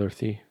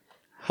Thee.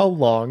 How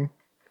long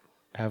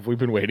have we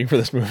been waiting for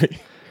this movie?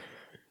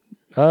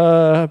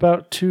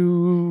 About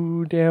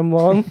too damn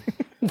long.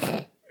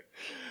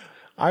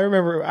 I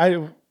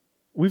remember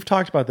we've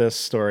talked about this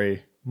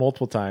story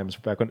multiple times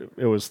back when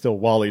it was still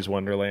Wally's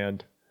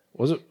Wonderland.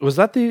 Was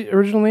that the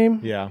original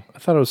name? Yeah. I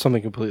thought it was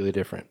something completely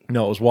different.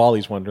 No, it was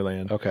Wally's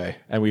Wonderland. Okay.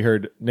 And we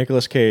heard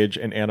Nicolas Cage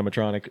and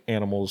animatronic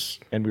animals,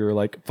 and we were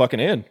like, fucking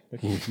in.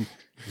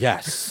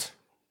 Yes.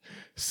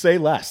 Say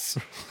less.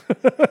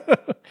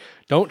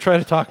 Don't try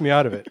to talk me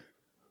out of it.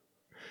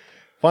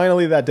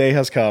 Finally, that day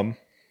has come.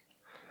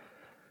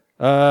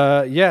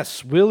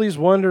 Yes, Willy's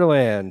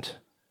Wonderland.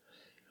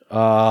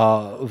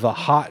 The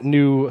hot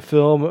new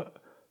film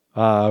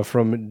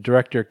from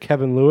director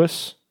Kevin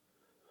Lewis.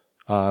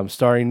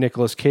 Starring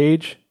Nicolas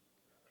Cage.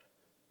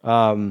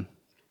 Yeah,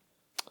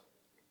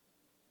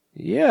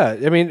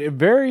 I mean,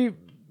 very,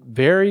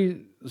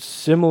 very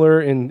similar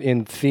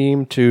in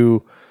theme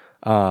to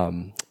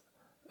Five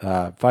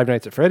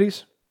Nights at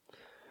Freddy's.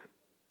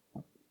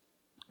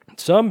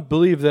 Some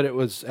believe that it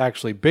was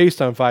actually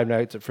based on Five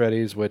Nights at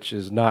Freddy's, which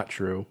is not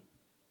true.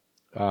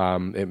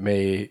 It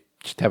may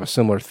just have a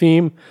similar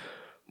theme.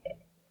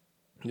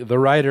 The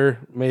writer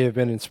may have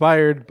been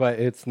inspired, but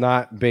it's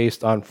not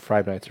based on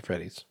Five Nights at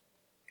Freddy's.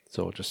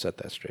 So we'll just set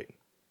that straight.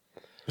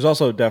 There's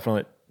also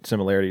definite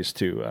similarities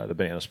to the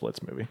Banana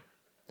Splits movie.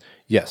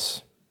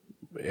 Yes.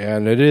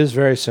 And it is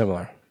very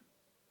similar.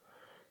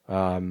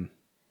 Not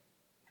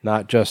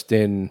just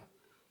in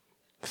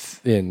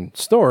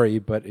story,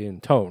 but in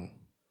tone.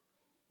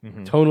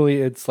 Mm-hmm.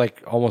 Tonally, it's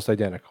like almost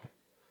identical.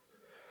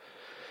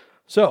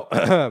 So,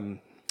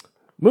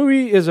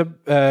 movie is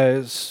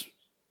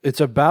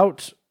it's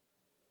about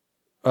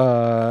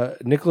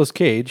Nicolas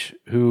Cage,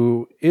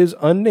 who is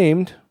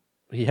unnamed.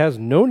 He has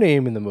no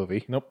name in the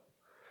movie. Nope.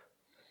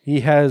 He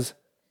has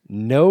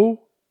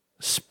no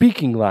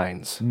speaking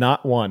lines.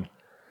 Not one.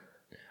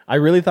 I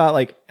really thought,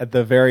 like, at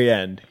the very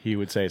end, he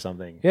would say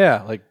something.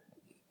 Yeah, like,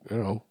 I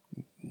don't know,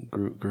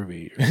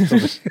 groovy or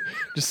something.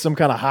 Just some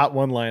kind of hot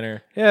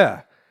one-liner.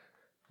 Yeah.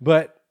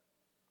 But,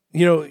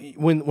 you know,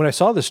 when I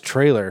saw this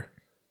trailer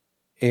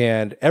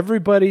and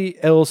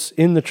everybody else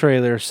in the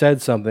trailer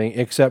said something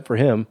except for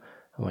him,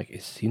 I'm like,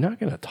 is he not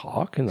going to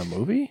talk in the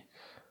movie?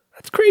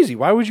 That's crazy.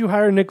 Why would you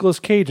hire Nicolas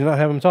Cage and not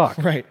have him talk?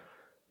 Right.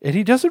 And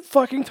he doesn't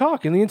fucking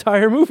talk in the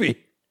entire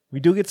movie. We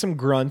do get some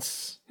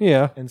grunts.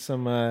 Yeah. And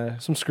some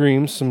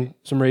screams, some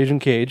Raging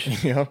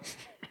Cage. Yeah.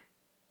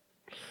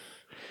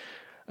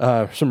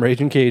 Some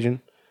Raging Cajun.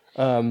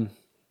 But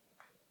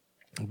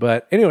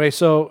anyway,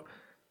 so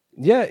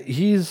yeah,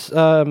 he's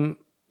driving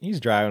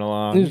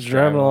along. He's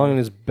driving along in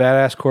his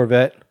badass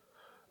Corvette.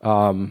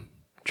 Corvette,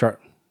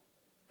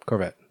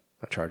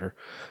 not Charger.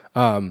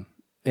 And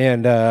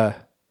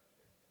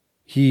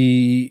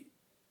he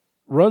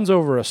runs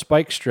over a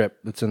spike strip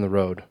that's in the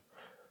road.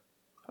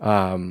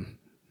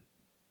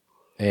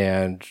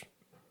 And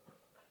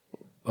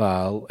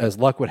as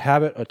luck would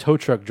have it, a tow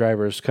truck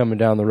driver is coming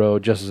down the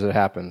road just as it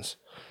happens.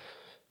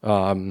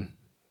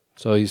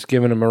 So he's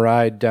giving him a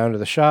ride down to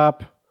the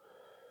shop.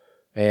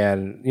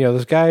 And, you know,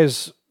 this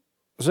guy's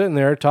sitting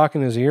there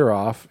talking his ear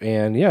off.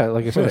 And, yeah,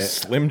 like I said, a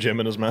Slim Jim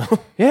in his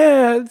mouth.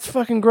 Yeah, it's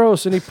fucking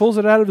gross. And he pulls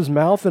it out of his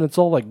mouth, and it's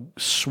all, like,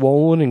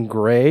 swollen and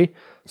gray.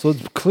 So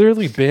it's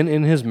clearly been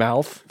in his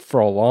mouth for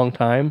a long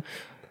time.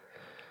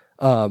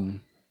 Yeah,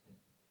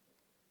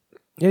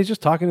 he's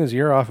just talking his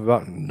ear off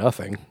about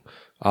nothing.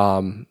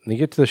 And you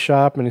get to the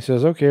shop, and he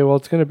says, okay, well,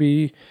 it's going to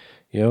be,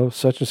 you know,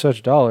 such and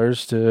such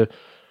dollars to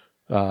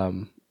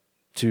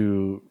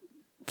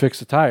fix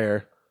the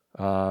tire.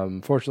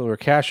 Fortunately, we're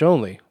cash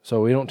only,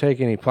 so we don't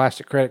take any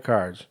plastic credit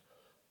cards.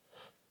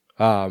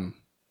 And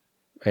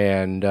all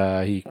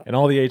the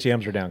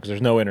ATMs are down because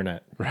there's no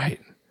internet. Right.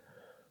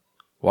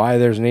 Why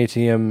there's an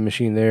ATM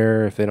machine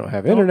there if they don't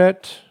have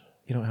internet?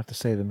 You don't have to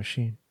say the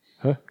machine.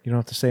 Huh? You don't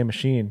have to say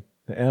machine.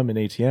 The M in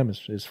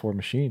ATM is for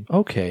machine.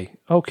 Okay,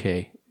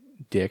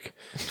 dick.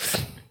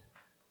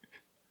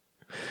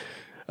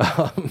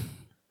 Why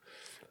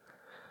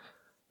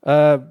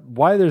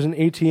there's an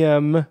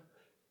ATM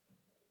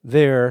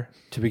there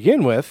to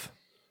begin with,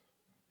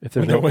 if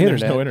there's no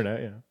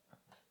internet, yeah,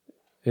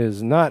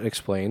 is not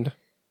explained.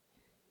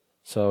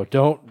 So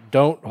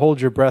don't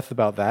hold your breath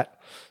about that.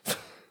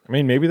 I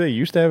mean, maybe they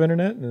used to have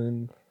internet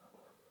and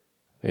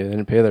they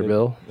didn't pay their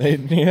bill.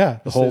 The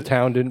whole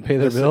town didn't pay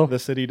their bill. The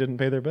city didn't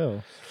pay their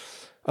bill.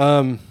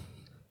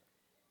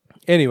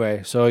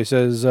 Anyway, so he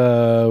says,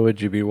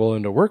 would you be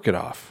willing to work it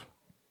off?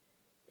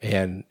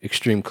 And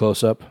extreme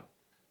close-up,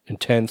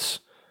 intense,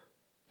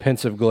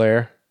 pensive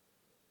glare.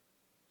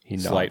 He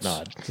nods. Slight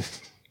nod.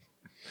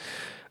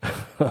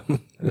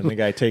 And then the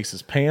guy takes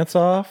his pants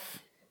off.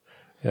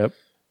 Yep.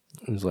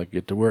 He's like,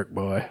 get to work,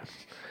 boy.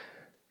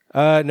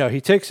 No,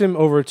 he takes him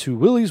over to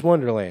Willy's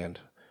Wonderland,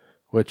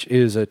 which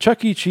is a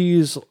Chuck E.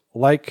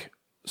 Cheese-like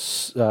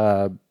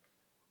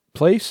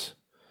place.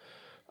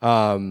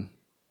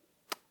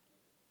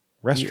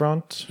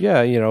 Restaurant?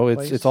 Yeah, you know,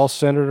 it's all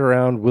centered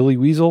around Willy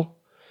Weasel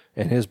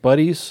and his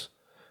buddies.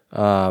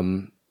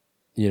 You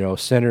know,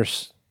 center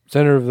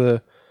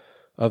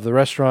of the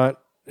restaurant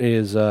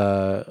is an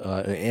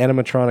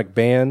animatronic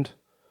band.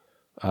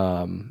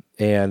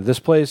 And this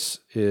place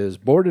is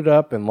boarded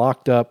up and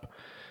locked up,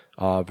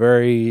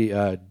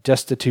 very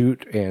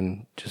destitute,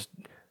 and just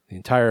the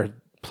entire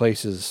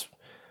place is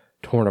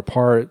torn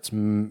apart. It's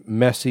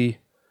messy.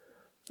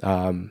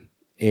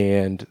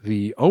 And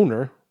the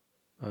owner,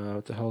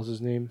 what the hell is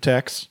his name?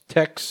 Tex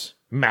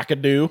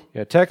McAdoo.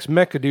 Yeah, Tex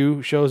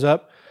McAdoo shows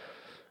up.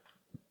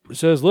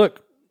 Says,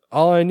 look,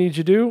 all I need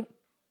you to do,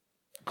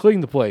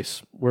 clean the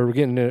place. We're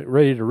getting it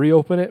ready to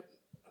reopen it.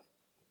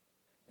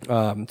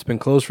 It's been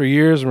closed for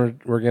years, and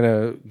we're going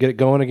to get it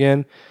going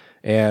again.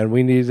 And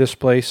we need this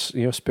place,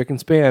 you know, spick and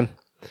span.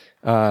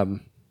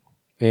 You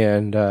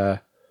know,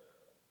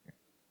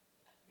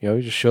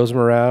 he just shows them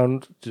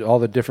around all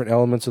the different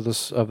elements of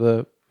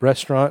the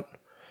restaurant.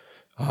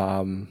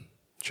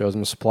 Shows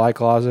him a supply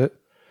closet.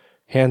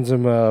 Hands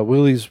him a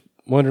Willy's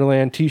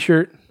Wonderland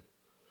T-shirt.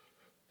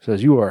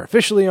 Says, you are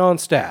officially on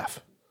staff.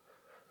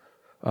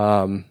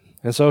 And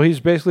so he's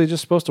basically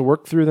just supposed to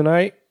work through the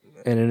night.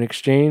 And in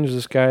exchange,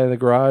 this guy in the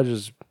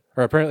garage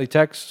apparently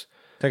Tex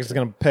is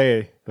going to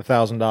pay the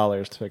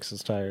 $1,000 to fix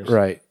his tires.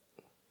 Right.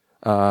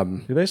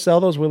 Do they sell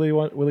those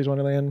Willy's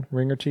Wonderland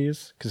ringer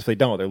tees? Because if they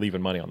don't, they're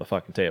leaving money on the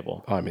fucking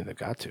table. Oh, I mean, they've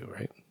got to,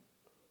 right?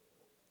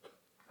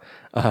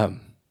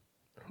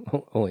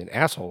 Only an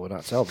asshole would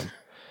not sell them.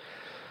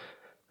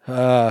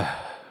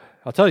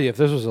 I'll tell you, if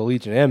this was a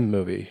Legion M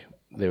movie,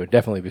 they would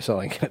definitely be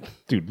selling it.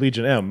 Dude,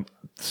 Legion M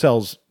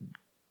sells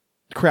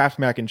Kraft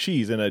mac and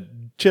cheese in a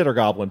Cheddar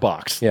Goblin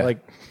box. Yeah, like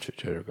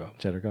Cheddar Goblin.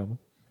 Cheddar Goblin.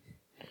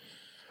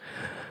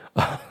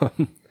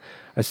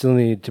 I still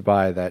need to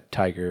buy that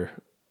Tiger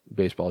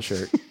baseball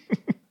shirt.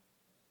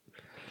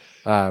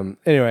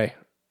 Anyway,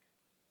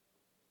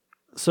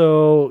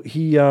 so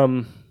he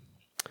so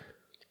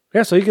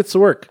he gets to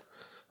work,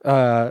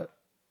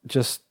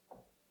 just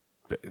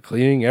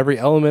cleaning every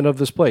element of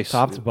this place,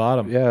 top to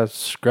bottom. Yeah,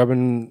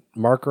 scrubbing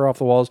marker off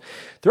the walls.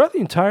 Throughout the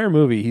entire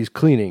movie, he's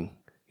cleaning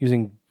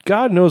using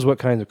God knows what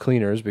kinds of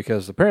cleaners,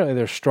 because apparently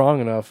they're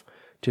strong enough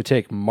to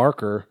take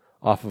marker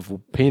off of a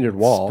painted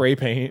wall. Spray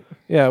paint.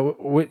 Yeah,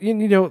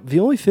 the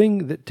only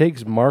thing that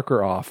takes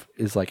marker off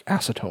is like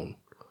acetone,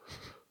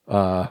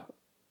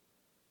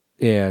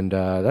 and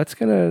that's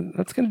gonna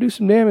do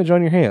some damage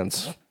on your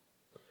hands.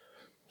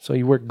 So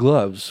you wear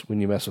gloves when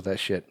you mess with that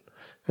shit.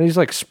 And he's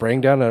like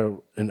spraying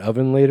down an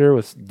oven later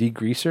with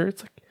degreaser.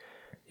 It's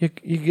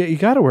like you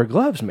got to wear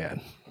gloves,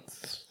 man.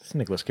 It's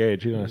Nicolas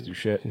Cage. He don't have to do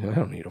shit. I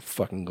don't need no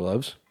fucking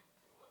gloves.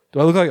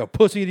 Do I look like a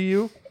pussy to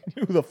you?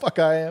 Who the fuck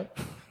I am?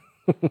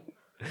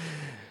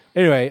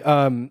 Anyway,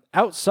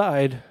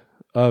 outside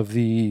of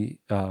the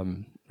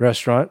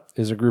restaurant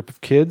is a group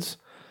of kids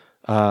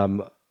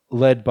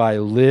led by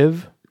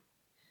Liv.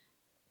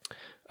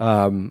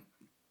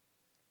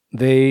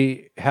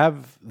 They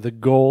have the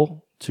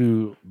goal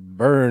to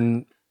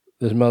burn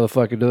this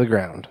motherfucker to the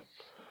ground.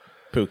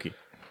 Pookie.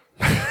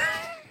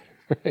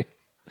 Right.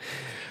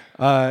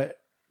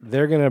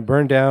 They're going to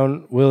burn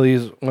down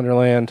Willy's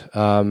Wonderland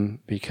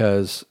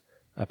because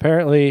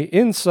apparently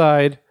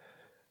inside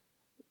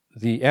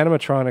the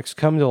animatronics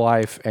come to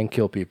life and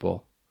kill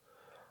people.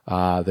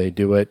 They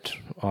do it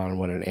on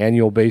an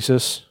annual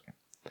basis.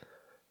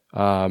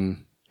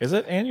 Is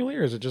it annually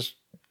or is it just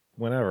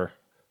whenever?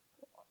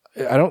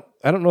 I don't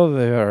know that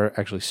they are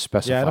actually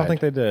specified. Yeah, I don't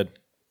think they did.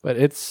 But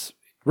it's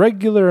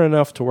regular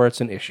enough to where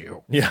it's an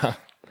issue. Yeah.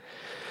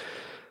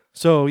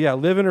 So, yeah,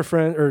 Liv and her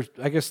friend, or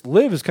I guess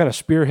Liv is kind of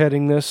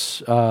spearheading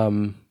this,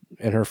 and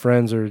her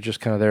friends are just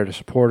kind of there to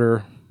support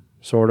her,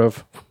 sort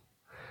of.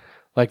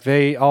 Like,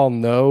 they all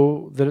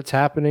know that it's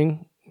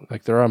happening.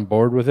 Like, they're on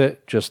board with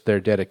it. Just their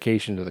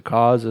dedication to the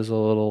cause is a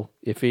little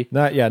iffy.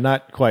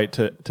 Not quite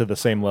to the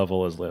same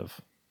level as Liv.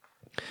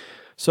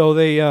 So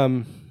they,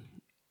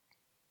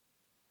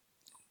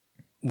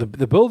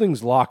 the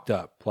building's locked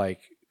up.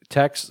 Like,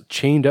 Tex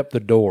chained up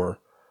the door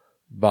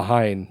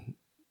behind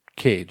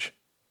Cage.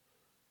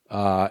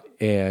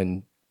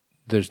 And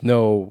there's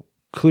no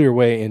clear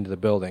way into the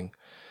building.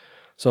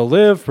 So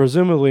Liv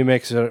presumably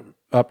makes it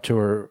up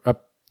to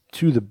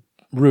the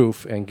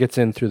roof and gets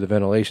in through the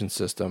ventilation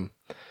system.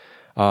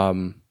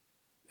 And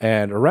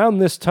around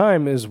this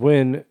time is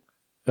when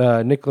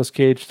Nicolas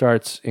Cage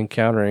starts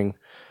encountering.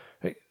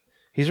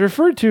 He's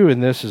referred to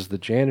in this as the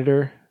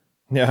janitor.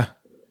 Yeah.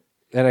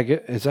 And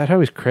is that how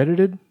he's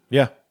credited?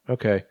 Yeah.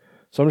 Okay.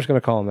 So I'm just going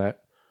to call him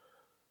that.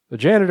 The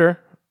janitor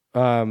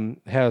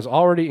has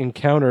already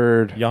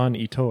encountered Jan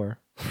Itor.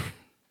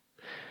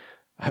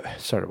 I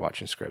started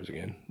watching Scrubs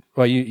again.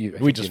 Well,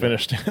 we just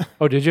finished.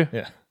 Oh, did you?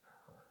 Yeah.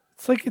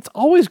 It's like it's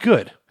always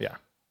good. Yeah.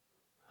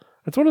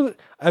 It's one of the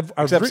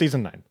except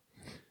season 9.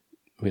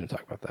 We didn't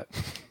talk about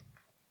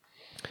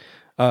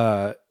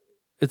that.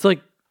 It's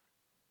like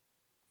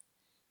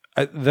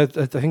I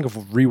think I've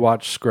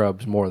rewatched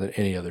Scrubs more than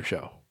any other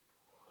show,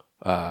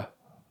 and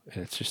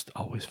it's just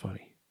always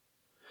funny.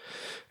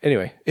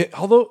 Anyway,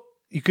 although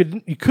you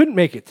couldn't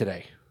make it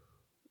today,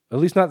 at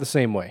least not the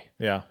same way.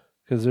 Yeah,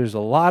 because there's a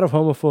lot of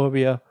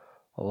homophobia,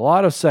 a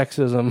lot of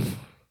sexism,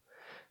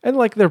 and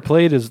like they're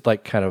played as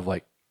like kind of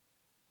like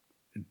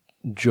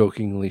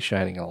jokingly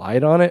shining a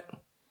light on it.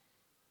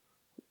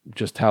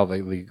 Just how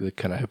the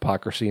kind of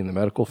hypocrisy in the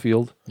medical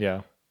field.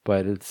 Yeah.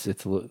 But it's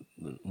a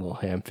little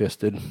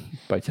ham-fisted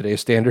by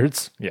today's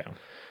standards. Yeah.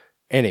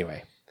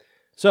 Anyway.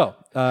 So.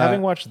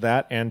 Having watched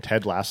that and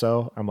Ted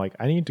Lasso, I'm like,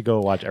 I need to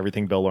go watch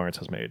everything Bill Lawrence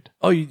has made.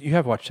 Oh, you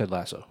have watched Ted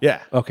Lasso?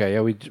 Yeah. Okay,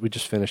 yeah, we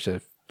just finished it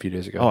a few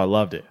days ago. Oh, I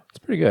loved it. It's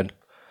pretty good.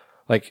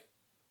 Like,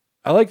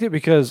 I liked it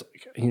because,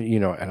 I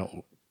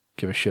don't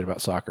give a shit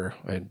about soccer.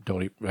 I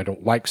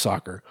don't like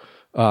soccer.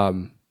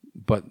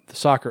 But the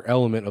soccer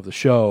element of the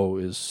show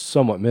is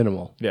somewhat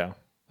minimal. Yeah.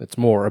 It's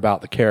more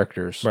about the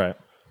characters. Right.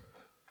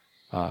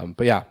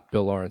 But yeah,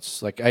 Bill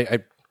Lawrence. Like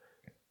I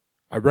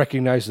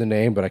recognized the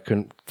name, but I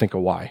couldn't think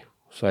of why.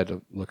 So I had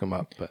to look him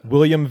up. But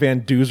William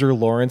Van Duzer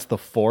Lawrence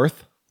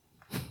IV.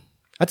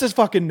 That's his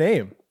fucking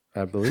name.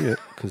 I believe it,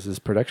 because his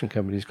production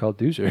company is called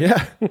Doozer.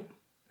 Yeah.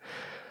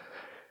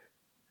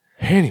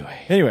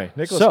 Anyway,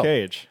 Nicolas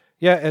Cage.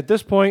 Yeah, at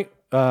this point,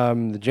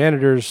 the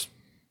janitor's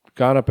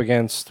gone up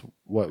against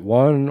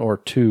one or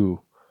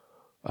two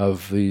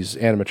of these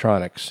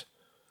animatronics.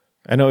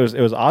 I know it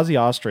was Ozzy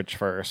Ostrich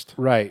first,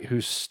 right?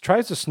 Who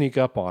tries to sneak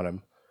up on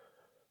him,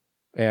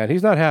 and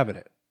he's not having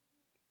it.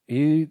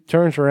 He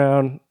turns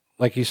around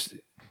like he's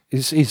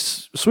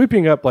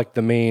sweeping up like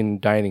the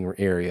main dining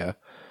area,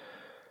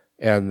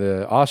 and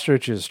the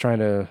ostrich is trying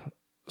to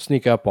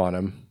sneak up on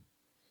him,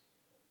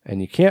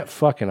 and you can't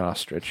fuck an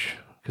ostrich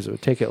because it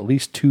would take at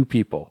least 2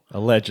 people,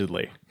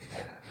 allegedly,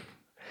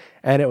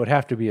 and it would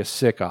have to be a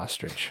sick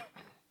ostrich.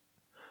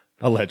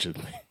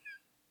 Allegedly.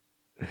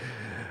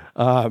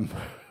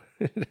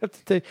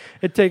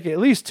 It'd take at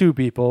least 2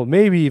 people,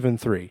 maybe even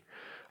 3.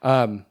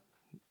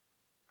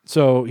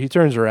 So he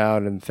turns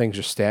around and things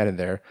just standing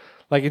there.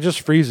 Like, it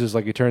just freezes.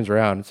 Like, he turns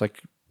around. It's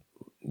like,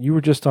 you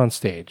were just on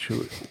stage.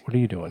 What are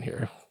you doing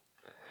here?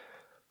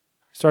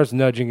 Starts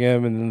nudging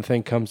him, and then the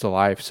thing comes to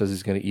life. Says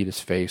he's going to eat his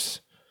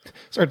face.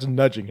 Starts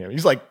nudging him.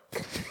 He's like,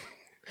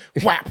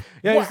 whap.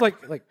 Yeah, whap.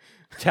 He's like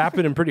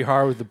tapping him pretty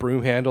hard with the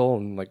broom handle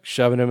and like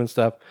shoving him and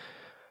stuff.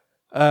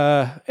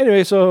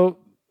 Anyway, so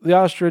the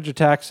ostrich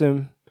attacks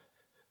him,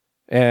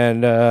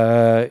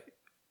 and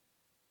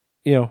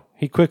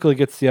he quickly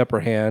gets the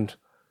upper hand,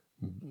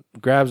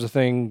 grabs the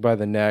thing by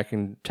the neck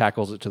and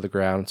tackles it to the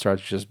ground and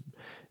starts just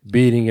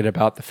beating it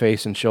about the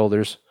face and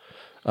shoulders.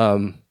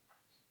 And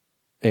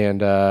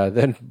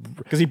then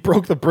because he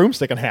broke the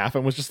broomstick in half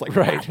and was just like,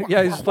 right.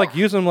 Yeah. He's like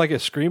using them like a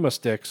screamo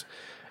sticks.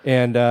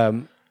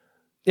 And,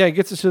 he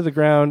gets it to the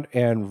ground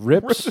and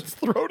rips its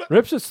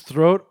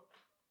throat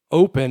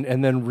open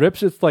and then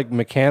rips its like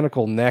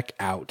mechanical neck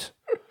out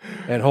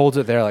and holds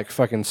it there like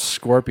fucking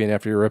Scorpion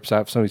after he rips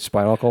out somebody's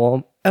spinal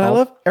column. And I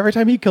love every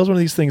time he kills one of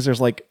these things,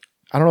 there's like,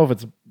 I don't know if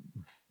it's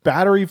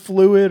battery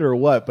fluid or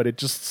what, but it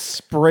just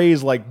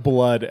sprays like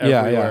blood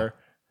everywhere.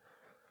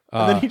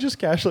 And then he just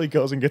casually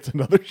goes and gets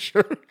another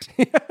shirt.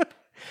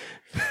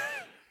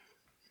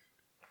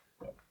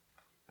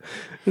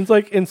 It's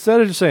like,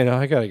 instead of just saying, "Oh,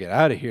 I got to get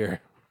out of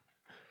here."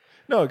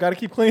 No, got to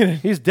keep cleaning.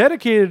 He's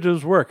dedicated to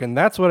his work, and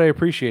that's what I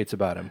appreciate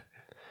about him.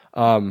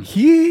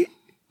 He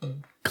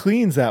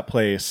cleans that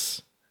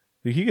place.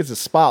 He gets it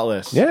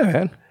spotless. Yeah,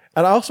 man.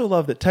 And I also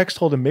love that Tex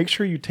told him, make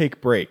sure you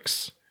take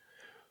breaks.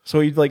 So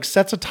he like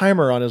sets a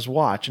timer on his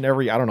watch, and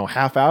every, I don't know,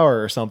 half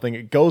hour or something,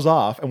 it goes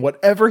off, and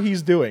whatever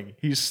he's doing,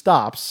 he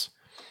stops,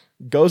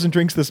 goes and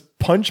drinks this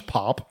punch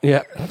pop.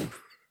 Yeah.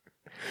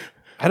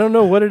 I don't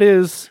know what it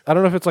is. I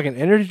don't know if it's like an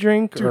energy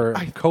drink or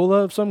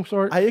cola of some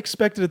sort. I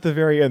expected at the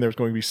very end there was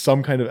going to be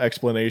some kind of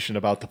explanation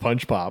about the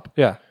punch pop.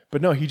 Yeah.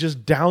 But no, he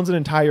just downs an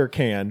entire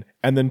can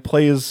and then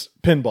plays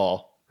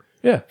pinball.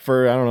 Yeah.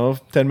 For, I don't know,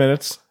 10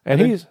 minutes.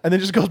 And then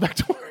just goes back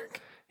to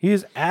work. He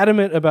is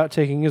adamant about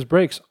taking his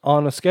breaks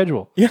on a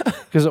schedule. Yeah.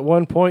 Because at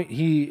one point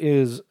he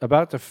is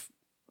about to,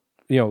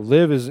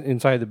 Liv is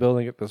inside the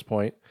building at this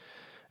point,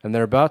 and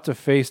they're about to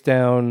face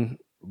down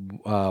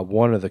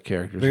one of the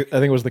characters. I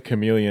think it was the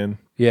chameleon.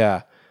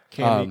 Yeah.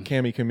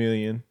 Cammy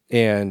chameleon.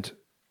 And,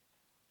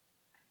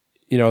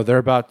 they're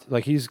about,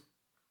 like, he's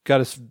got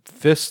his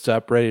fists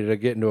up ready to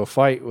get into a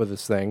fight with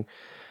this thing,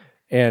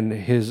 and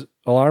his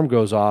alarm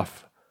goes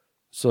off.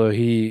 So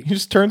he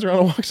just turns around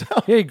and walks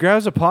out. Yeah, he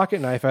grabs a pocket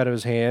knife out of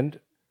his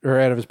hand, or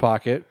out of his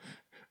pocket,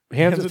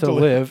 hands it to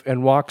Liv,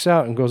 and walks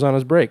out and goes on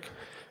his break.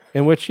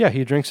 In which,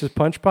 he drinks his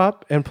punch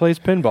pop and plays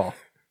pinball.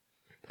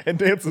 And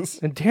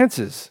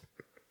dances.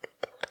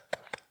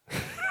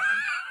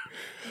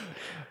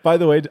 By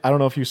the way, I don't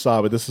know if you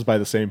saw, but this is by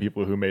the same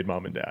people who made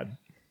Mom and Dad.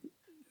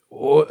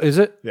 Oh, is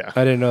it? Yeah.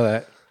 I didn't know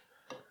that.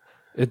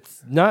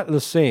 It's not the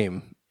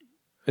same.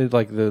 It's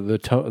like the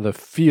tone, the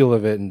feel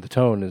of it, and the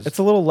tone is. It's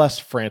a little less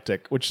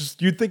frantic, which is,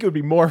 you'd think it would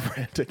be more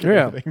frantic. And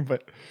everything,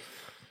 but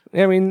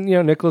I mean,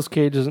 Nicolas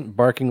Cage isn't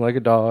barking like a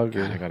dog.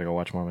 God, I gotta go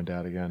watch Mom and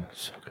Dad again.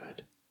 So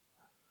good.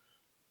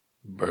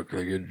 Bark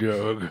like a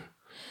dog.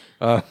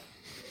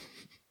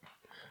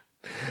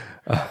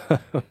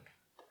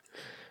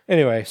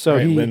 Anyway, so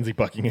right, Lindsey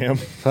Buckingham.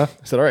 Huh?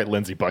 I said, all right,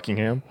 Lindsey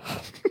Buckingham.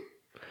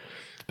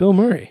 It's Bill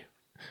Murray.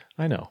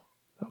 I know.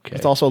 Okay.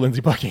 It's also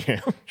Lindsey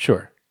Buckingham.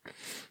 Sure.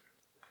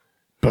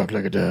 Bark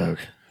like a dog.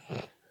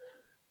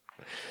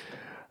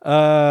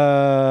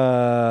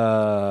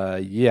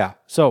 Yeah.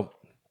 So,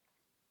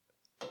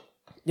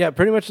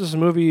 pretty much this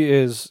movie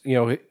is,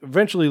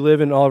 eventually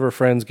Liv and all of her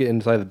friends get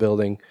inside the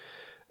building,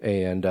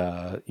 and,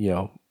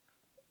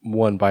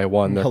 one by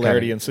one,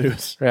 hilarity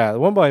ensues. Yeah,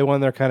 one by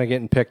one, they're kind of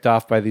getting picked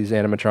off by these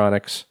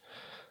animatronics.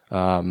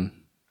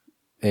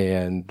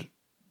 And,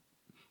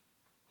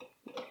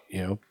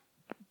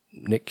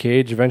 Nick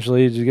Cage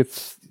eventually just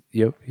gets,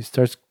 he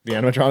starts. The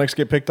animatronics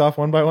get picked off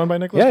one by one by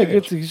Nicolas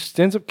Cage. He just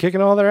ends up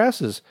kicking all their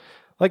asses.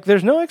 Like,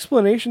 there's no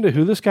explanation to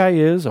who this guy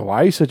is or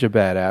why he's such a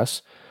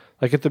badass.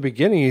 Like, at the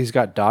beginning, he's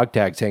got dog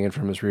tags hanging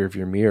from his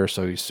rearview mirror,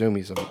 so you assume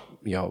he's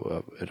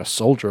a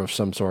soldier of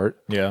some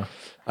sort. Yeah.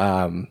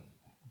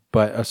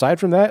 But aside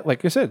from that,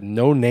 like I said,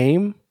 no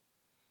name,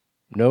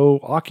 no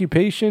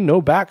occupation, no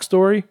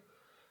backstory.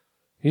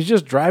 He's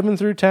just driving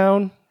through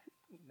town,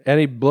 and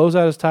he blows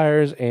out his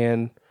tires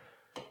and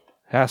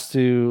has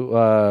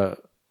to,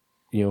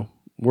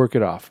 work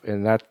it off.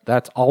 And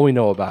that's all we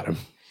know about him.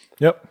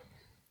 Yep.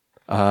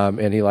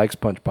 And he likes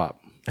punch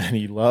pop. And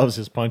he loves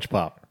his punch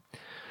pop.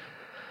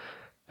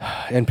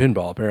 And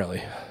pinball,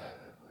 apparently.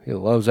 He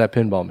loves that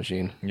pinball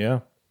machine. Yeah.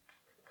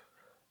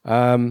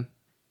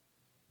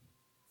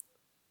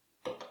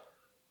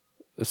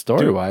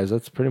 Story-wise,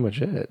 that's pretty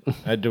much it.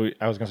 I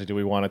was going to say, do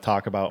we want to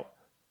talk about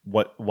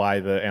why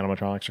the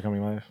animatronics are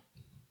coming live?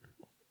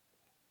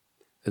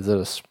 Is it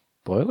a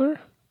spoiler?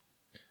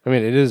 I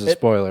mean, it is a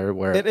spoiler.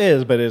 Where it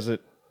is, but is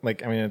it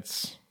like? I mean,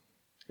 it's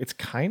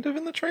kind of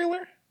in the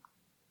trailer.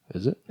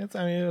 Is it? It's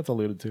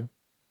alluded to.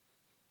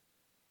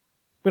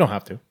 We don't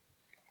have to.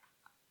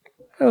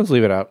 Let's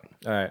leave it out.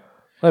 All right.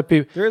 Let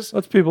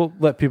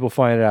people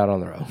find it out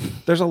on their own.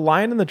 There's a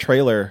line in the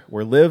trailer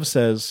where Liv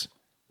says,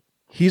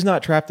 he's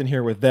not trapped in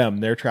here with them.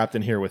 They're trapped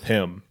in here with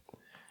him.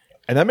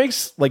 And that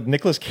makes like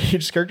Nicolas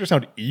Cage's character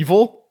sound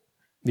evil.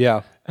 Yeah.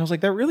 And I was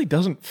like, that really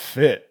doesn't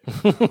fit.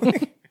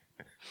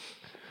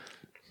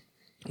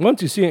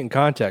 Once you see it in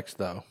context,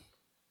 though.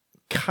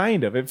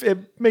 Kind of.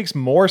 It makes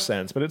more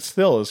sense, but it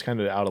still is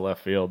kind of out of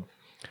left field.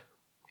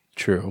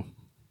 True.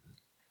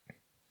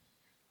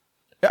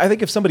 I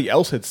think if somebody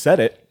else had said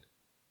it,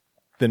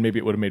 then maybe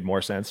it would have made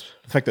more sense.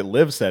 The fact that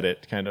Liv said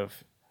it kind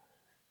of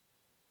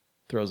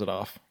throws it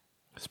off.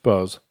 I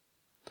suppose.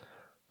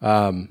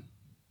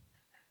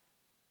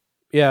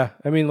 Yeah,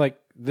 I mean, like,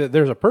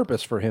 there's a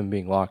purpose for him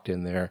being locked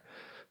in there.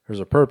 There's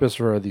a purpose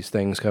for these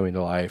things coming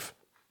to life.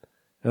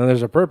 And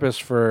there's a purpose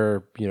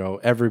for,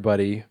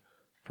 everybody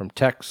from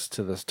Tex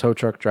to this tow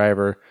truck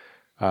driver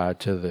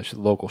to the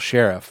local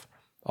sheriff,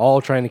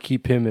 all trying to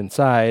keep him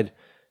inside,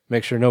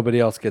 make sure nobody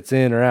else gets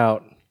in or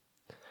out.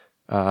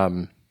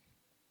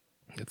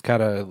 It's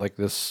kind of like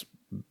this,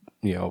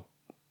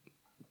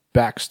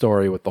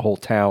 backstory with the whole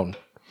town.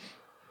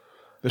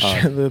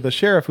 The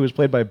sheriff, who was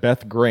played by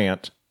Beth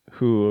Grant,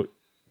 who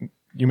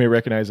you may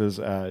recognize as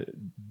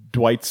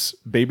Dwight's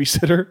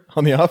babysitter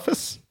on The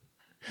Office,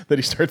 that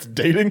he starts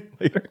dating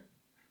later.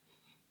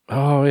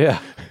 Oh, yeah.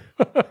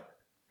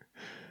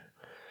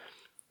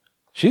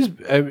 She's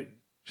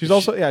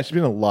also, she's been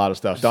in a lot of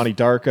stuff. Donnie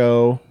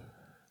Darko.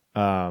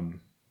 I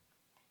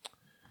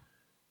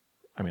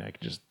mean, I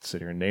could just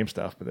sit here and name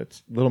stuff, but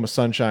it's Little Miss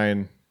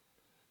Sunshine,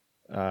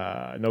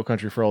 No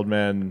Country for Old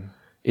Men.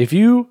 If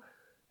you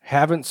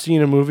haven't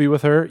seen a movie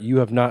with her, you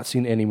have not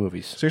seen any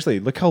movies. Seriously,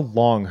 look how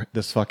long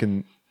this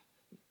fucking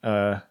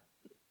filmography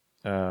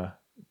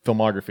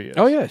is.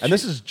 Oh, yeah. And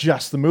this is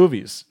just the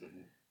movies.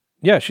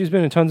 Yeah, she's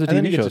been in tons of and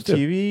TV then you shows, get to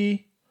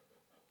TV,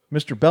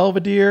 Mr.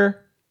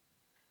 Belvedere.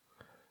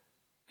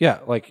 Yeah,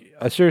 like,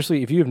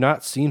 seriously, if you have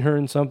not seen her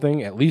in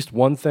something, at least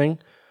one thing,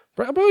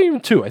 probably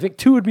even two, I think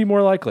two would be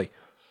more likely,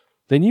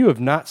 then you have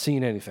not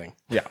seen anything.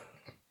 Yeah.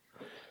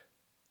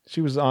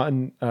 She was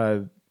on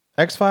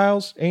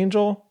X-Files,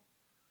 Angel.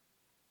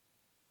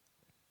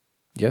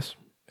 Yes,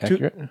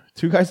 accurate.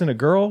 Two Guys and a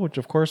Girl, which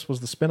of course was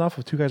the spinoff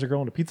of Two Guys, a Girl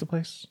and a Pizza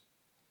Place.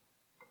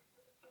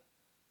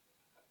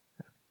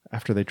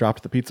 After they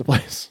dropped the pizza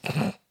place.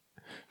 Who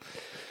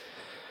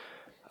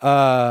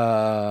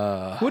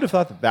would have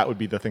thought that would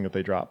be the thing that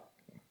they drop?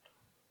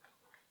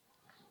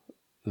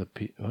 What?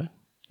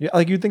 Yeah,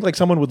 like you'd think like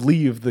someone would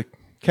leave the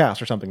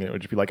cast or something, and it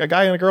would just be like a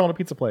guy and a girl in a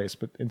pizza place.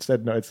 But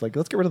instead, no, it's like,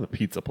 let's get rid of the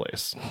pizza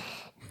place.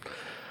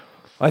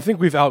 I think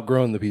we've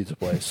outgrown the pizza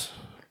place.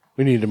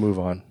 We need to move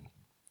on.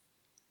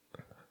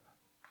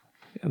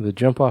 Yeah, the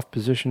jump off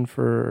position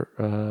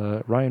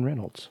for Ryan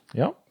Reynolds.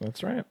 Yep,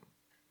 that's right.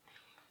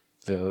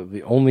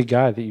 The only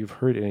guy that you've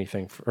heard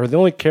anything or the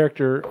only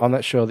character on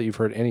that show that you've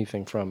heard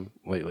anything from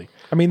lately.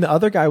 I mean, the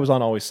other guy was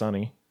on Always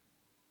Sunny.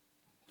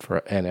 For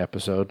an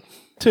episode.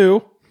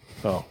 2.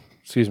 Oh,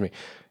 excuse me.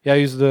 Yeah,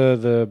 he's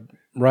the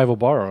rival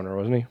bar owner,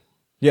 wasn't he?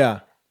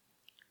 Yeah.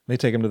 They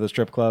take him to the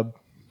strip club.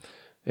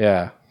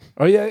 Yeah.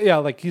 Oh, yeah,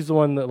 like he's the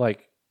one that,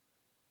 like,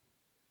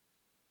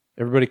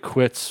 everybody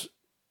quits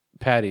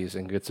Patty's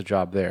and gets a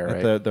job there,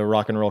 right? At the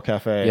Rock and Roll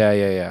Cafe.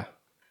 Yeah.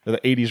 The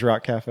 80s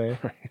Rock Cafe.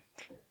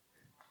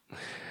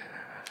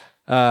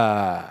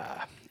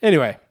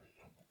 Anyway.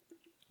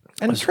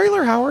 And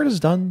Trailer Howard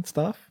has done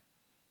stuff.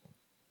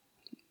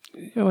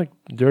 Like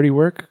Dirty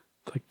Work,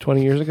 like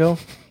 20 years ago,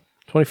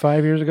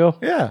 25 years ago.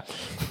 Yeah.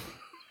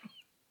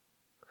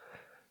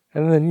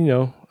 And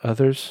then,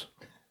 others.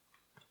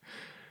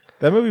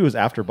 That movie was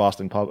after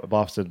Boston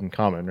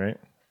Common, right?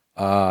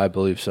 I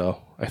believe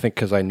so. I think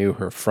because I knew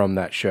her from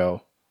that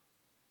show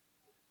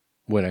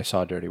when I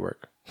saw Dirty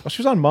Work. Well,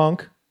 she was on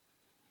Monk.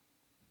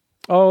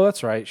 Oh,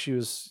 that's right. She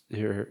was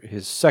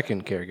his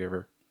second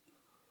caregiver.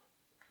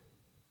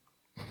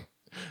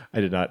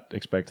 I did not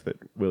expect that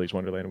Willy's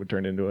Wonderland would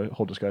turn into a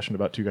whole discussion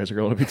about Two Guys, a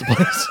Girl, and a Pizza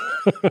Place.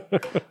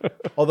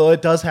 Although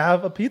it does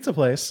have a pizza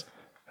place.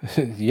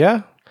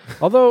 Yeah.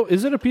 Although,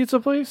 is it a pizza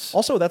place?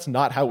 Also, that's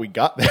not how we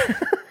got there.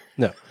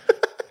 No.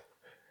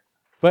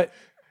 But,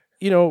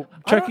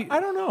 Chuck I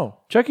don't know.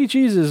 Chuck E.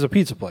 Cheese is a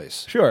pizza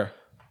place. Sure.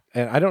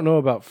 And I don't know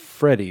about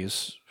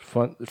Freddy's.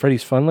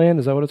 Freddy's Funland,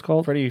 is that what it's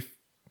called? Freddy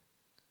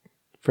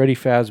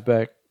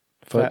Fazbeck.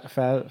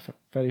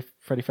 Freddy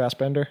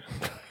Fazbender.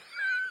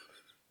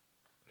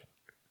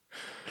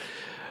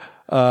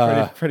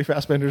 Freddy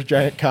Fazbender's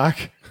giant cock.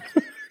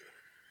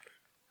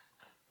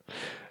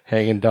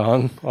 Hanging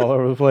dong all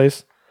over the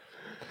place.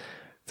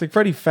 It's like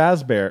Freddy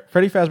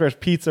Fazbear's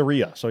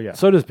Pizzeria. So yeah.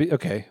 So does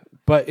okay.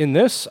 But in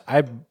this,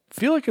 I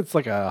feel like it's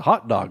like a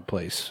hot dog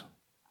place.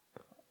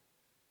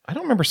 I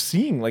don't remember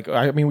seeing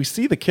we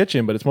see the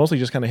kitchen, but it's mostly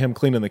just kind of him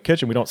cleaning the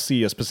kitchen. We don't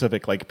see a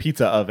specific like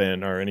pizza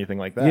oven or anything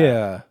like that.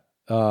 Yeah.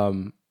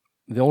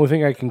 The only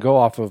thing I can go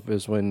off of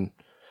is so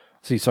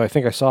I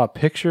think I saw a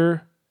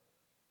picture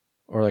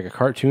or like a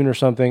cartoon or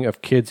something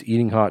of kids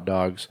eating hot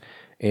dogs,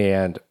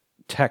 and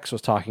Tex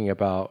was talking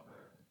about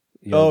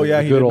Oh, yeah,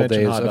 the he good did old mention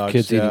days hot of dogs,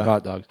 kids eating yeah.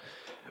 hot dogs.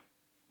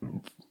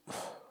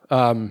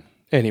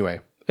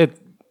 Anyway,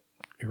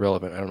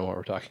 irrelevant. I don't know what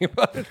we're talking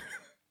about.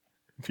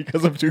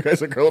 Because of two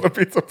guys, a girl, and a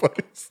pizza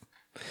place.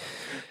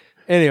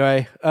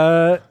 Anyway,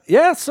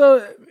 yeah.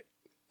 So,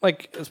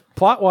 like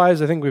plot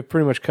wise, I think we've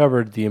pretty much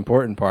covered the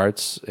important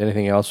parts.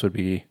 Anything else would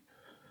be,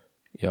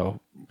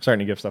 Starting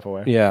to give stuff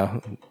away. yeah.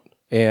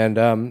 And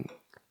I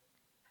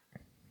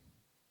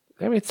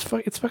mean,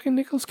 it's fucking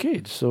Nicolas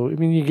Cage. So I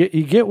mean,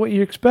 you get what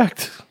you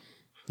expect.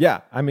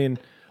 Yeah, I mean,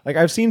 like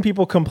I've seen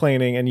people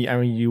complaining, and I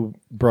mean, you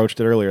broached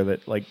it earlier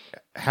that like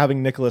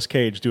having Nicolas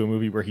Cage do a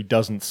movie where he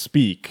doesn't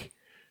speak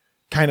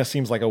kind of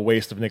seems like a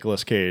waste of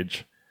Nicolas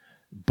Cage,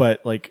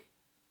 but like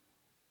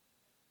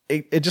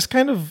it just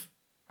kind of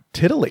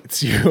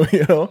titillates you,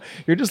 you know?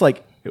 You're just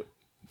like,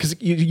 because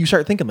you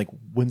start thinking like,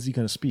 when's he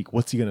going to speak?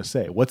 What's he going to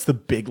say? What's the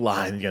big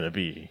line going to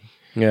be?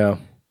 Yeah,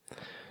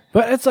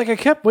 but it's like I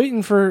kept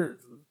waiting for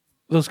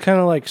those kind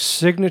of like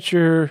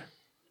signature.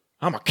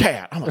 I'm a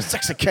cat. I'm a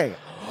sexy cat.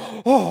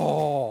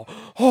 Oh.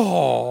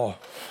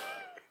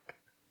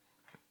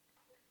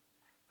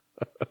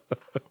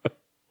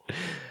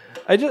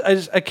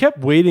 I kept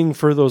waiting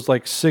for those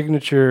like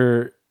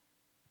signature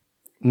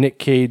Nick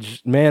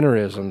Cage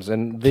mannerisms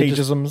and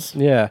Cageisms.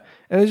 Yeah,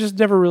 and it just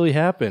never really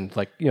happened.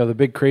 Like the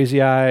big crazy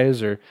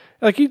eyes, or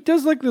like he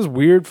does like this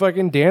weird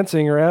fucking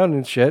dancing around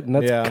and shit, and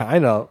that's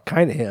kind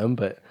of him.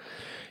 But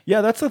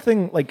yeah, that's the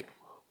thing. Like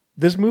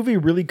this movie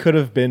really could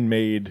have been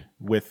made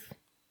with,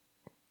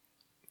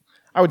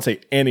 I would say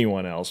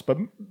anyone else, but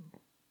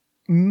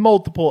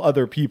multiple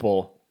other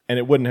people, and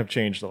it wouldn't have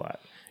changed a lot.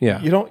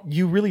 Yeah,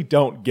 you really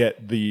don't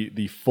get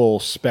the full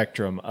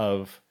spectrum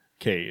of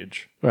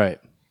Cage, right?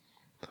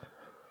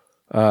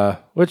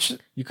 Which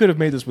you could have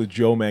made this with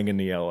Joe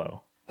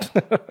Manganiello.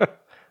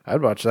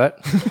 I'd watch that.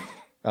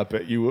 I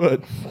bet you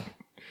would.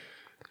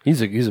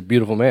 He's a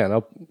beautiful man.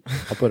 I'll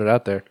put it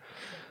out there.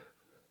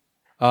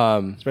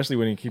 Especially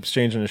when he keeps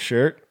changing his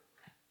shirt.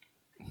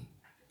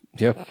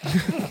 Yep.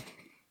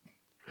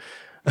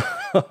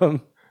 I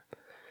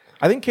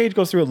think Cage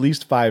goes through at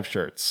least 5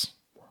 shirts.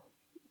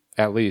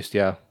 At least,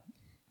 yeah.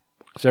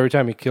 So every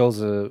time he kills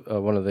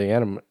one of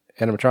the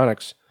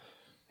animatronics,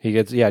 he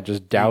gets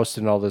just doused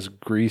in all this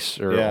grease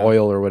or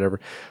oil or whatever.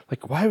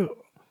 Like, why?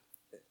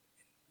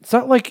 It's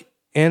not like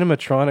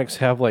animatronics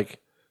have like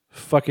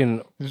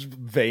fucking there's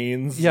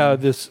veins. Yeah,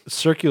 this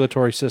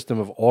circulatory system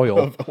of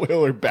oil,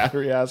 or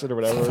battery acid or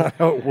whatever. That's not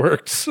how it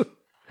works.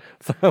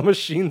 That's how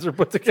machines are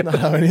put together. Not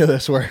how any of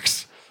this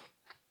works.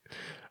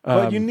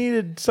 But you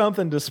needed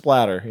something to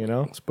splatter, you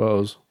know? I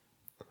suppose.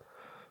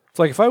 It's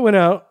like if I went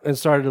out and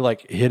started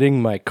like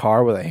hitting my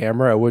car with a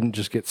hammer, I wouldn't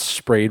just get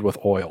sprayed with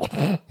oil.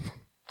 I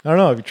don't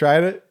know. Have you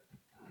tried it?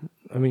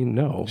 I mean,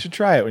 no. You should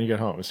try it when you get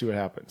home and see what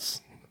happens.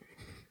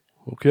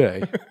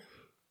 Okay.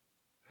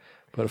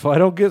 But if I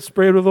don't get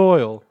sprayed with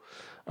oil,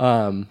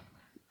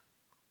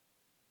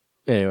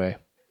 anyway.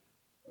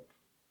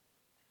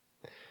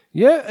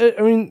 Yeah,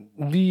 I mean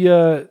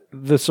the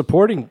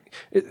supporting.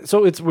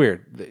 So it's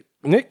weird.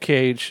 Nick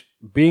Cage,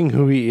 being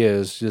who he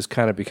is, just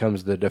kind of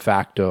becomes the de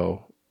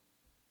facto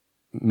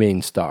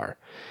main star,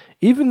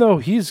 even though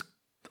he's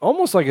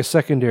almost like a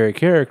secondary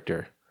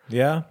character.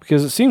 Yeah,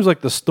 because it seems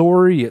like the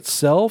story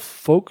itself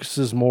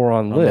focuses more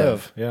on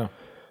Liv. Yeah,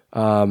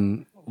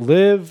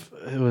 Liv.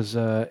 It was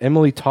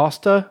Emily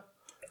Tosta.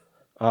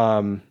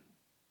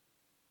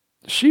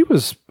 She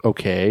was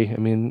okay. I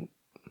mean,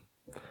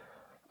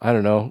 I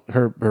don't know.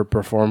 Her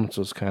performance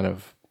was kind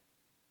of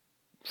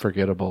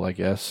forgettable, I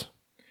guess.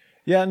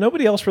 Yeah,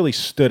 nobody else really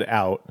stood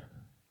out.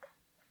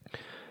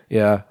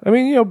 Yeah, I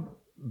mean,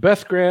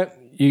 Beth Grant.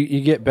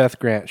 You get Beth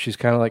Grant. She's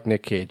kind of like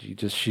Nick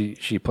Cage.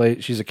 She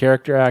plays. She's a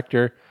character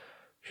actor.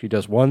 She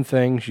does one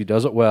thing. She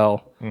does it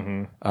well.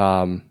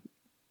 Mm-hmm.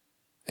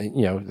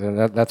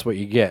 And, that's what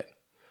you get.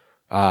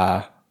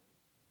 I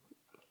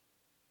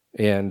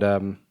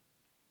mean,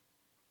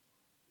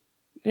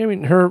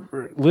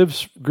 her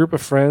Liv's group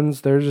of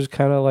friends. They're just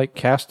kind of like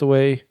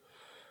castaway.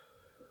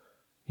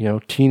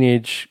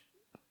 Teenage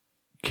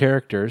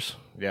characters.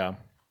 Yeah.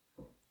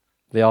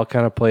 They all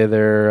kind of play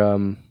their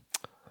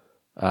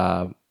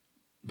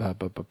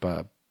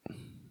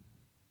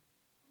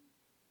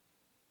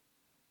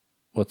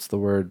what's the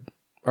word?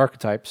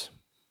 Archetypes.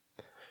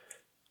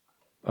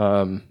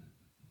 Yeah,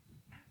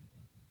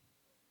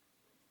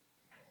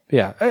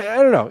 I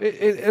don't know.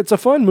 It's a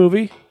fun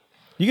movie.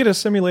 You get a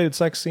simulated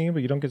sex scene,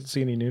 but you don't get to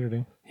see any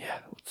nudity. Yeah,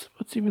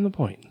 what's even the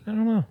point? I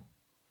don't know.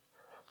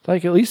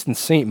 Like, at least in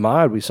St.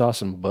 Maud, we saw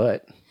some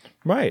butt.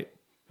 Right.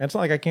 And it's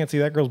not like I can't see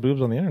that girl's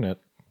boobs on the internet.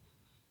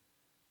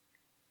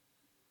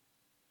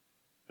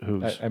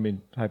 Who's? I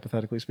mean,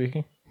 hypothetically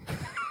speaking.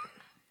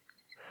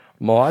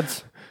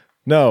 Mauds?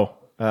 No.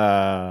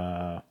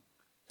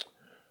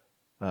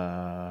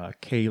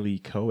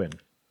 Kaylee Cohen.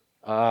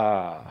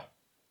 Ah.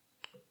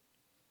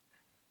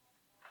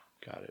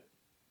 Got it.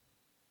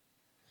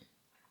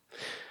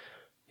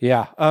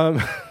 Yeah.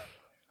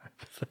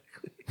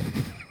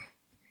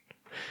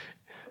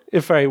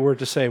 If I were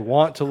to say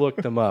want to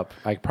look them up,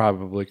 I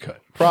probably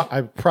could.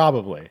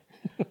 Probably.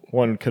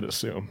 One could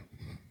assume.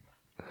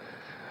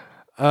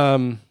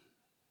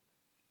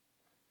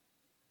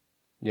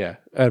 Yeah,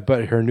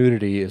 but her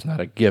nudity is not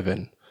a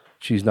given.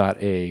 She's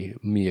not a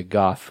Mia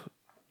Goth.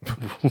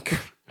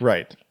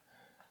 Right.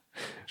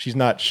 She's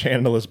not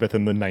Shannon Elizabeth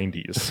in the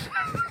 90s.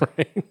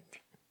 Right.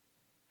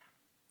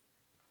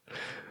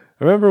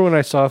 I remember when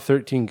I saw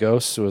 13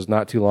 Ghosts, it was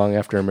not too long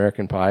after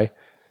American Pie,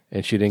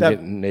 and she didn't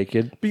get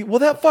naked. Well,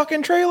 that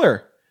fucking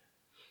trailer.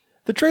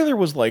 The trailer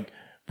was like,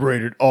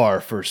 rated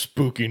R for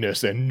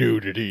spookiness and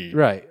nudity.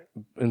 Right.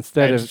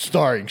 Instead and of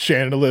starring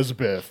Shannon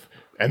Elizabeth,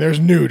 and there's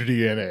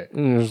nudity in it.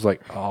 And it was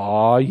like,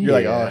 oh, yeah. You're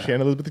like, oh, Shannon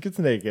Elizabeth gets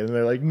naked. And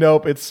they're like,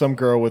 nope, it's some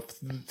girl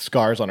with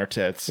scars on her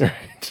tits.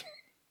 Right.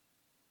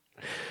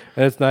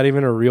 And it's not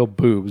even a real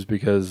boobs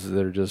because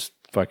they're just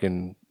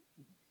fucking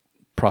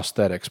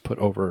prosthetics put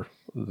over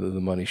the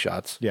money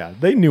shots. Yeah,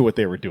 they knew what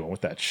they were doing with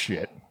that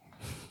shit.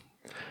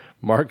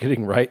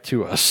 Marketing right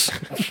to us.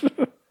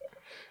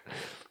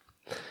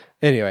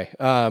 Anyway.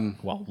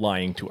 While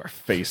lying to our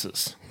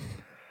faces.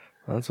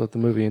 Well, that's what the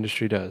movie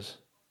industry does.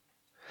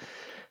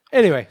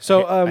 Anyway,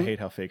 so... I hate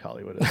how fake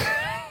Hollywood is.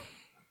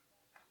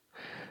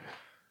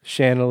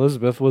 Shannon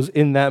Elizabeth was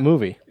in that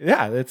movie.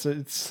 Yeah, it's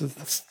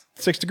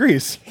 6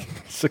 degrees.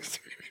 6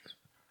 degrees.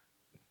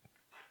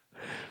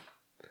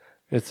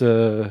 It's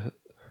a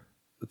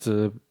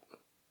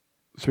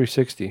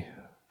 360.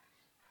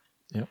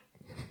 Yep.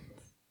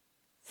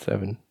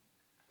 7.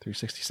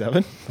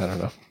 367? I don't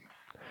know.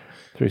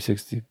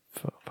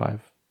 365.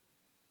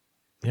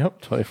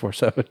 Yep.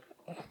 24/7.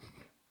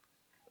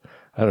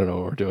 I don't know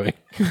what we're doing.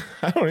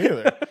 I don't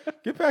either.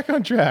 Get back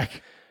on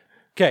track.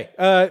 Okay.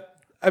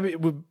 I mean,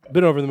 we've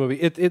been over the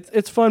movie.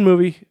 It's a fun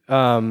movie.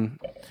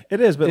 It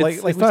is, but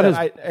like we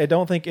said, I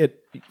don't think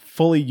it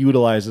fully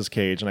utilizes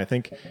Cage, and I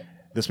think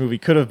this movie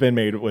could have been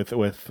made with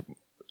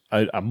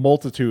a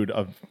multitude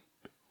of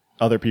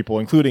other people,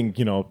 including,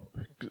 you know,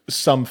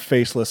 some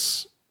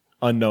faceless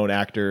unknown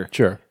actor.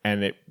 Sure.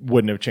 And it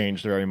wouldn't have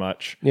changed very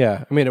much.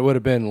 Yeah. I mean, it would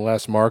have been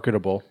less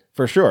marketable.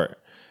 For sure.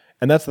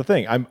 And that's the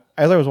thing.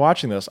 As I was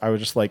watching this, I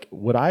was just like,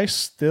 would I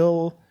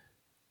still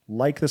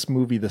like this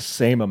movie the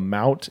same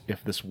amount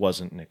if this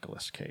wasn't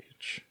Nicolas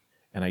Cage?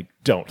 And I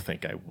don't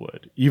think I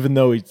would, even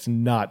though it's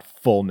not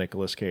full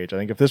Nicolas Cage. I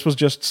think if this was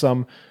just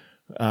some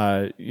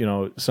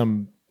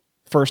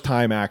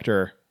first-time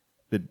actor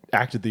that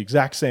acted the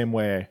exact same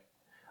way,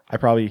 I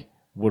probably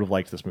would have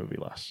liked this movie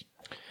less.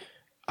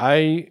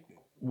 I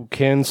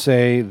can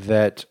say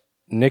that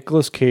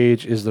Nicolas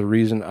Cage is the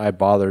reason I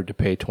bothered to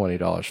pay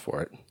 $20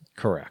 for it.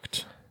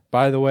 Correct.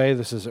 By the way,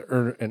 this is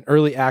an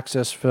early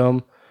access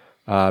film,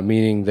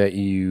 meaning that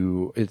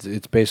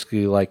it's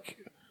basically like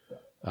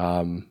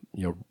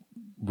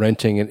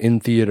renting an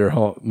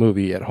in-theater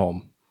movie at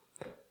home,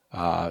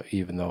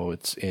 even though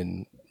it's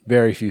in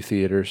very few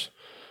theaters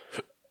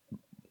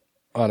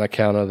on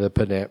account of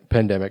the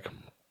pandemic.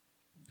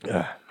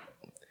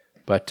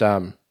 But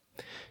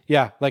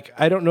yeah, like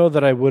I don't know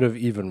that I would have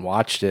even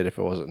watched it if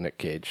it wasn't Nick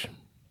Cage.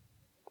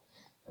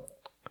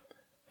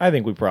 I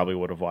think we probably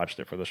would have watched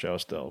it for the show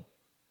still,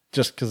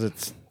 just because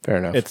it's fair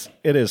enough.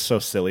 It is so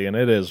silly and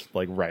it is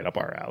like right up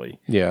our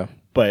alley. Yeah,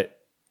 but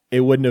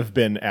it wouldn't have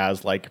been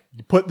as like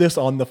put this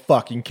on the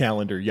fucking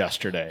calendar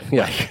yesterday.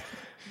 Yeah, like,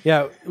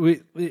 yeah. I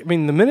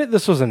mean, the minute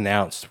this was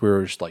announced, we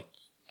were just like,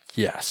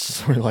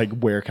 yes. We're like,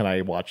 where can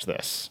I watch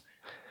this?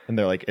 And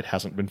they're like, it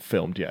hasn't been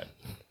filmed yet.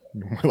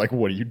 We're like,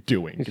 what are you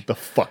doing? Get the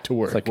fuck to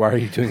work. It's like, why are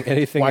you doing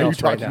anything why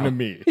else are you talking right now? to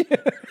me?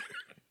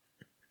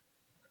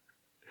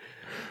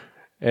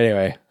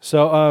 Anyway,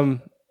 so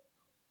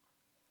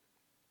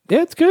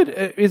yeah, it's good.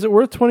 Is it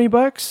worth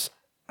 $20?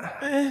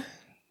 I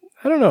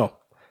don't know.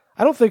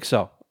 I don't think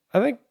so. I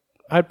think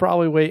I'd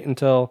probably wait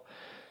until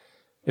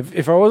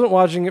if I wasn't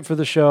watching it for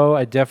the show,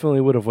 I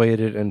definitely would have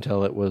waited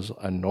until it was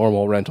a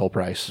normal rental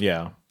price.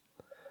 Yeah.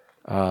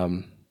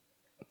 But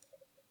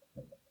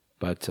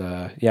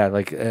yeah,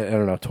 like I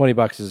don't know,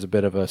 $20 is a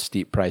bit of a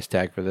steep price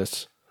tag for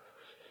this.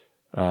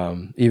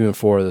 Even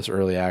for this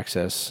early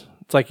access.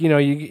 It's like,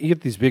 you get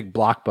these big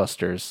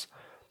blockbusters,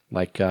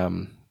 like I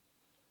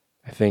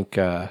think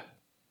like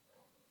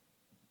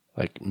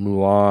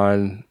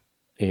Mulan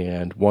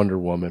and Wonder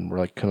Woman were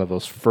like kind of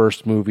those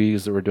first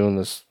movies that were doing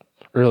this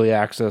early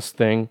access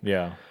thing.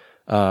 Yeah.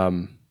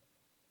 Although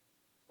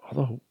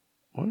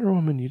Wonder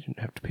Woman you didn't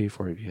have to pay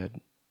for it if you had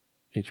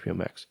HBO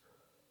Max.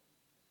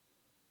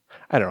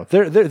 I don't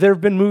know. There have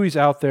been movies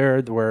out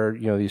there where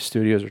these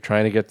studios are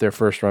trying to get their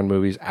first run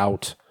movies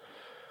out.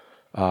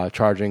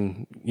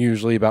 Charging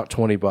usually about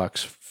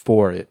 $20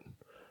 for it,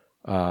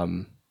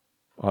 on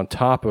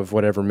top of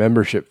whatever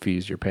membership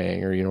fees you're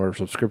paying or whatever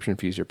subscription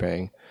fees you're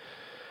paying.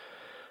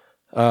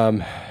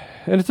 And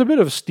it's a bit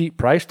of a steep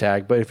price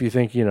tag, but if you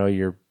think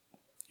you're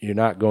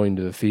not going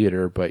to the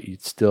theater, but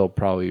you'd still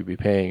probably be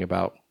paying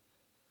about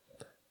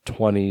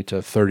 $20 to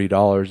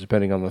 $30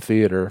 depending on the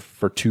theater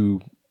for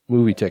 2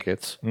 movie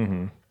tickets.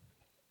 Mm-hmm.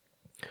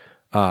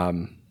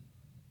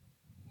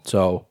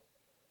 So.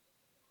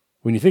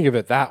 When you think of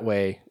it that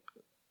way,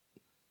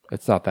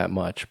 it's not that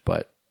much,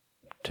 but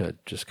to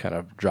just kind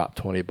of drop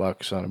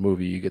 $20 on a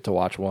movie you get to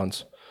watch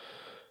once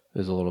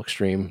is a little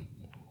extreme,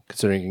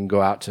 considering you can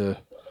go out to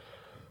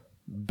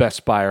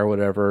Best Buy or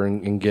whatever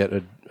and get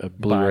a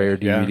Blu-ray or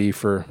DVD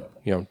for,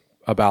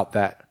 about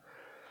that.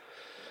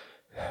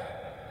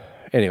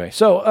 Anyway,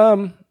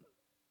 so,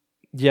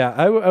 yeah,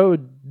 I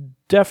would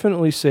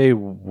definitely say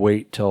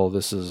wait till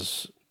this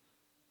is,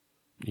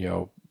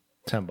 $10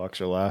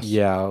 or less.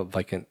 Yeah,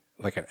 like an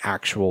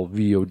actual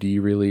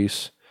VOD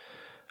release.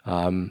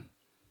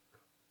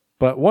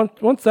 But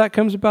once that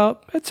comes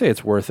about, I'd say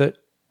it's worth it.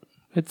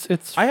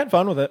 It's. I had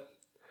fun with it.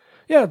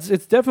 Yeah,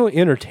 it's definitely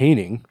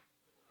entertaining.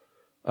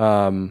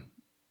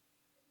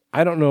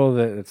 I don't know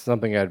that it's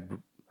something I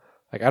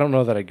don't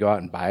know that I'd go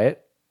out and buy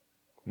it.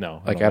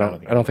 No, I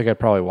don't think I'd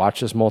probably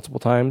watch this multiple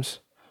times.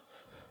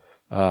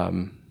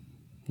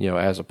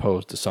 As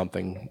opposed to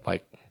something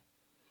like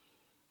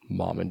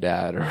Mom and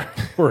Dad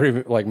or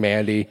even like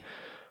Mandy,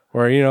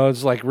 where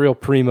it's like real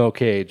primo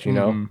Cage,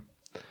 Mm-hmm.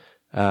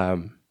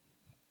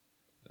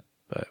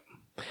 But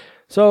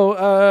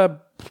so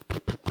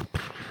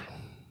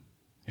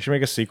you should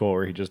make a sequel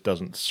where he just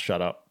doesn't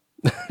shut up.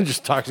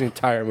 Just talks the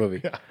entire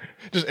movie. Yeah.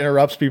 Just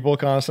interrupts people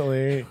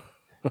constantly.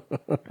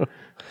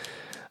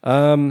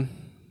 I'll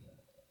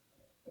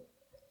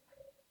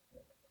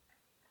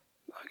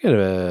get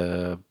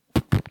a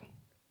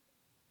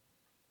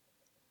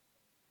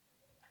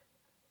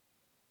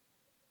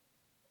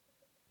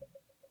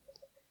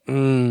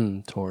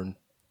torn.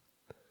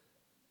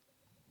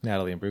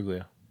 Natalie and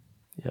Bruglia.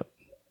 Yep.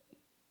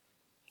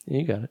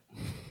 You got it.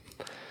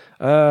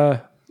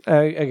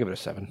 I give it a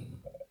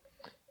 7.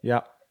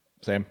 Yeah.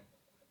 Same.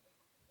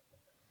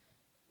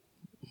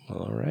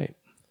 All right.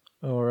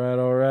 All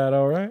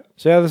right.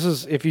 So yeah, this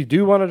is, if you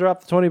do want to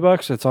drop the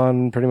 $20, it's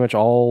on pretty much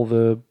all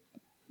the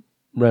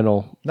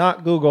rental.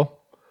 Not Google.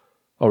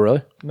 Oh,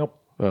 really? Nope.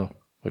 Oh,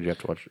 would you have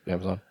to watch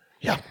Amazon?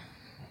 Yeah.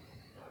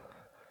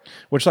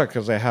 Which sucks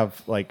because I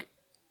have like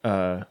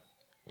a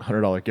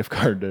 $100 gift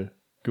card to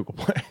Google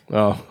Play.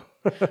 Oh.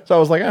 So I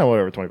was like,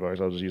 whatever,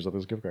 $20. I'll just use up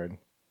this gift card.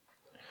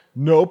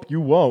 Nope,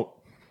 you won't.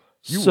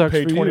 You will Sucks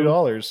pay for you.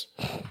 $20.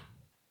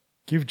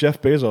 Give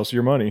Jeff Bezos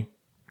your money.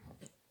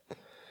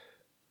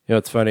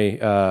 It's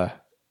funny. I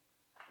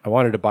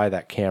wanted to buy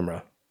that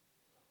camera,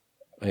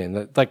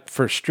 and like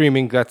for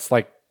streaming, that's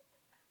like,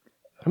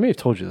 I may have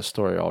told you the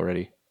story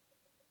already.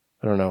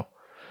 I don't know,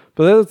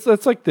 but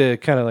that's like the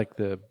kind of like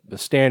the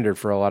standard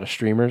for a lot of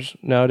streamers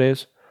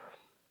nowadays.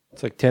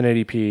 It's like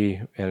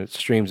 1080p, and it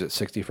streams at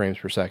 60 frames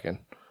per second,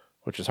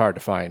 which is hard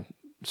to find,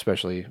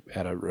 especially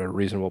at a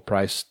reasonable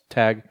price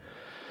tag.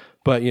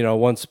 But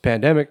once the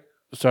pandemic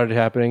started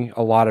happening,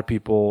 a lot of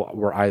people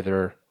were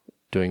either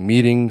doing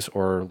meetings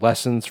or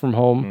lessons from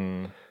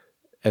home.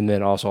 And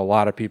then also a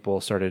lot of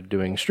people started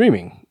doing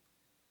streaming.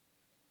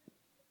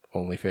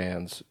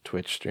 OnlyFans,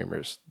 Twitch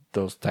streamers,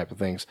 those type of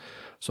things.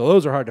 So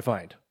those are hard to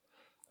find.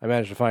 I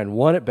managed to find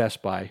one at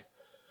Best Buy.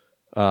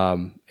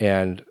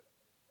 And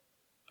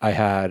I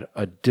had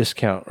a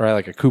discount, or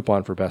like a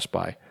coupon for Best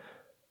Buy.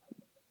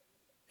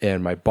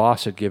 And my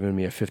boss had given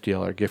me a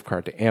 $50 gift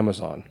card to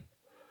Amazon.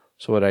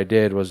 So what I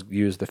did was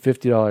use the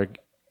 $50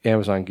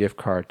 Amazon gift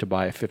card to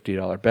buy a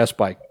 $50 Best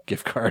Buy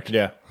gift card.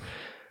 Yeah.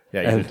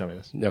 Yeah, you did tell me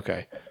this.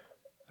 Okay.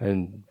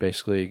 And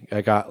basically,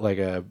 I got like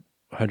a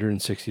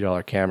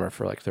 $160 camera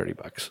for like $30.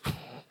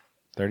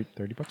 $30?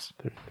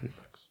 $30.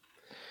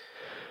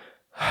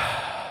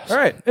 All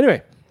right.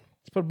 Anyway.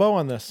 Let's put a bow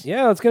on this.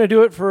 Yeah, that's going to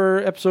do it for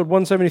episode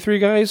 173,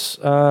 guys.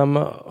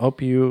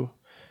 Hope you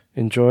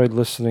enjoyed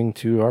listening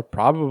to our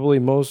probably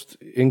most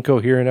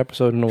incoherent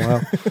episode in a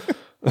while.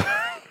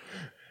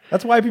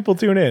 That's why people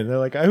tune in. They're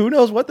like, who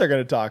knows what they're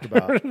going to talk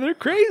about? They're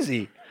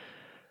crazy.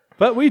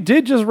 But we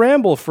did just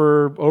ramble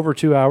for over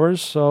 2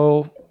 hours,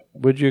 so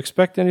would you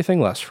expect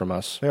anything less from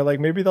us? They're like,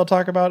 maybe they'll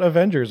talk about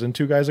Avengers and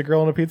 2 guys, a girl,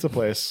 and a pizza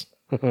place.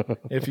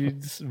 If you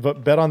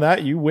bet on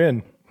that, you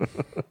win. Yep.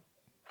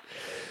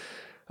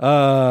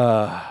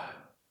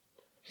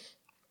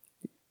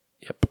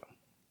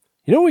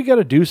 You know what we got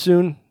to do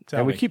soon?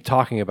 Tell we me. keep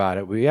talking about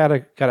it. We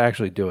gotta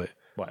actually do it.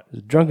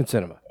 What? Drunken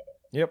Cinema.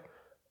 Yep.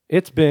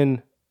 It's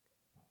been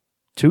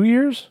 2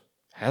 years?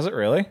 Has it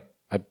really?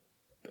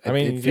 I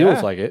mean, it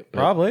feels like it. But,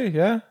 probably,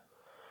 yeah.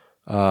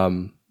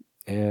 And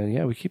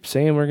yeah, we keep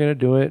saying we're gonna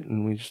do it,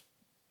 and we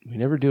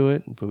never do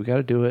it, but we got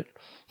to do it.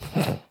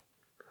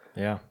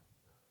 Yeah.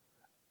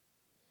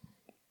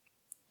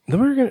 Then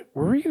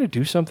were we gonna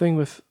do something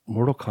with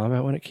Mortal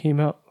Kombat when it came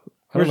out?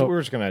 We're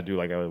just gonna do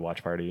like a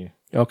watch party.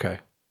 Okay.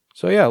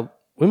 So yeah,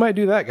 we might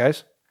do that,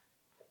 guys.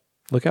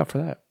 Look out for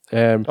that.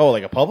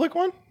 Like a public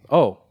one?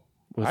 Oh.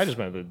 I just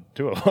meant the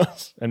 2 of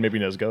us, and maybe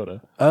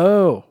Nezgoda.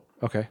 Oh.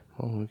 Okay.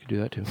 Well, we could do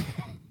that too.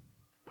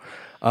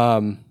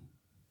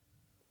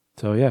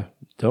 So yeah,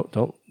 don't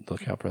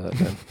look out for that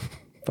then.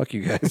 Fuck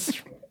you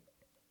guys.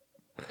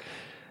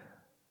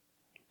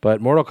 But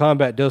Mortal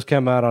Kombat does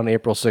come out on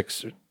April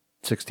 16th.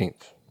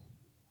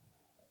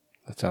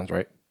 That sounds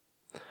right.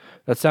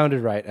 That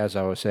sounded right as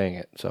I was saying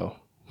it. So,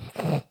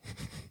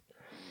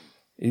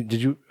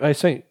 I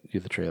sent you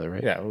the trailer,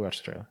 right? Yeah, we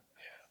watched the trailer.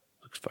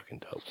 Yeah, looks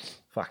fucking dope.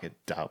 Fucking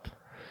dope.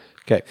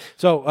 Okay,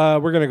 so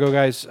we're gonna go,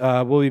 guys.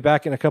 We'll be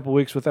back in a couple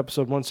weeks with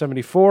episode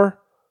 174,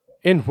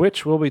 in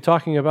which we'll be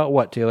talking about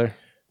what, Taylor?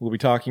 we'll be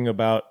talking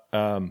about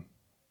that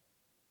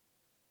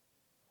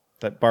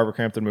Barbara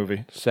Crampton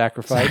movie,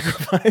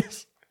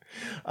 Sacrifice.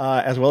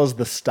 As well as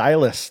The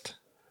Stylist.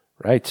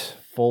 Right.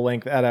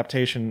 Full-length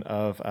adaptation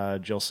of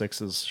Jill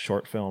Sixx's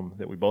short film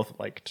that we both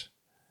liked.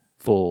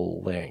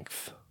 Full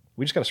length.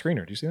 We just got a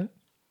screener. Do you see that?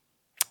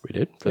 We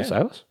did? For The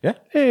Stylist? Yeah.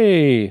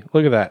 Hey,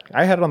 look at that.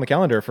 I had it on the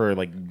calendar for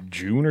like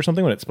June or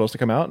something when it's supposed to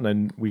come out, and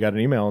then we got an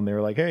email and they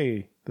were like,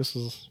 hey, this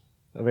is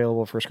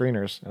available for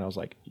screeners. And I was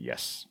like,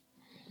 yes.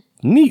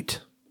 Neat.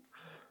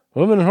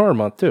 Women in Horror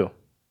Month, too.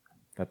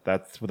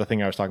 That's the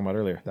thing I was talking about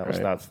earlier.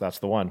 That's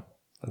the one.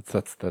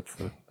 That's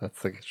the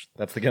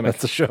gimmick.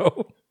 That's the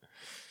show.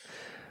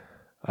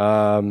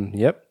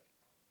 Yep.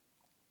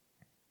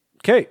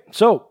 Okay,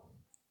 so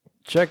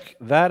check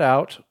that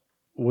out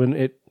when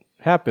it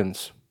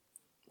happens.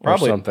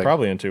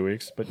 Probably in 2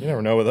 weeks, but you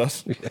never know with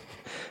us.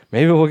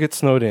 Maybe we'll get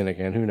snowed in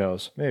again. Who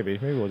knows? Maybe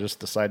we'll just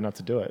decide not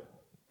to do it.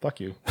 Fuck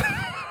you.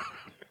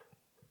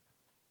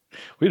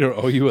 We don't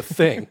owe you a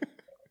thing.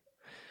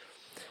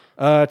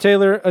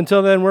 Taylor,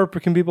 until then, where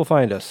can people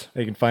find us?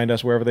 They can find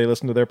us wherever they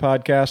listen to their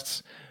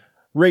podcasts.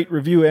 Rate,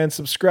 review, and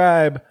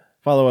subscribe.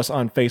 Follow us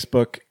on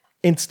Facebook,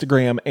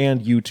 Instagram,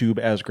 and YouTube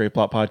as Grave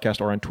Plot Podcast,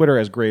 or on Twitter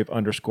as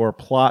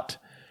Grave_plot.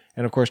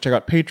 And of course, check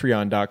out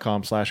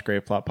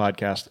patreon.com/Grave Plot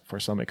Podcast for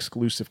some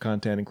exclusive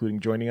content, including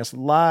joining us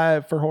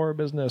live for Horror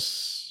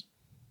Business.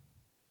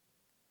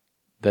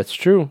 That's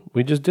true.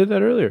 We just did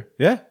that earlier.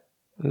 Yeah.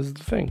 This is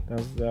the thing.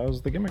 That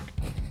was the gimmick.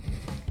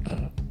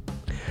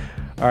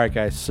 All right,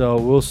 guys. So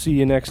we'll see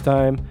you next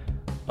time.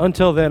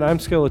 Until then, I'm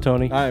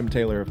Skeletoni. I'm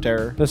Taylor of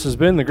Terror. This has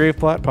been the Grave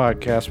Plot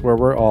Podcast, where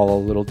we're all a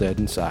little dead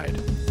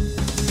inside.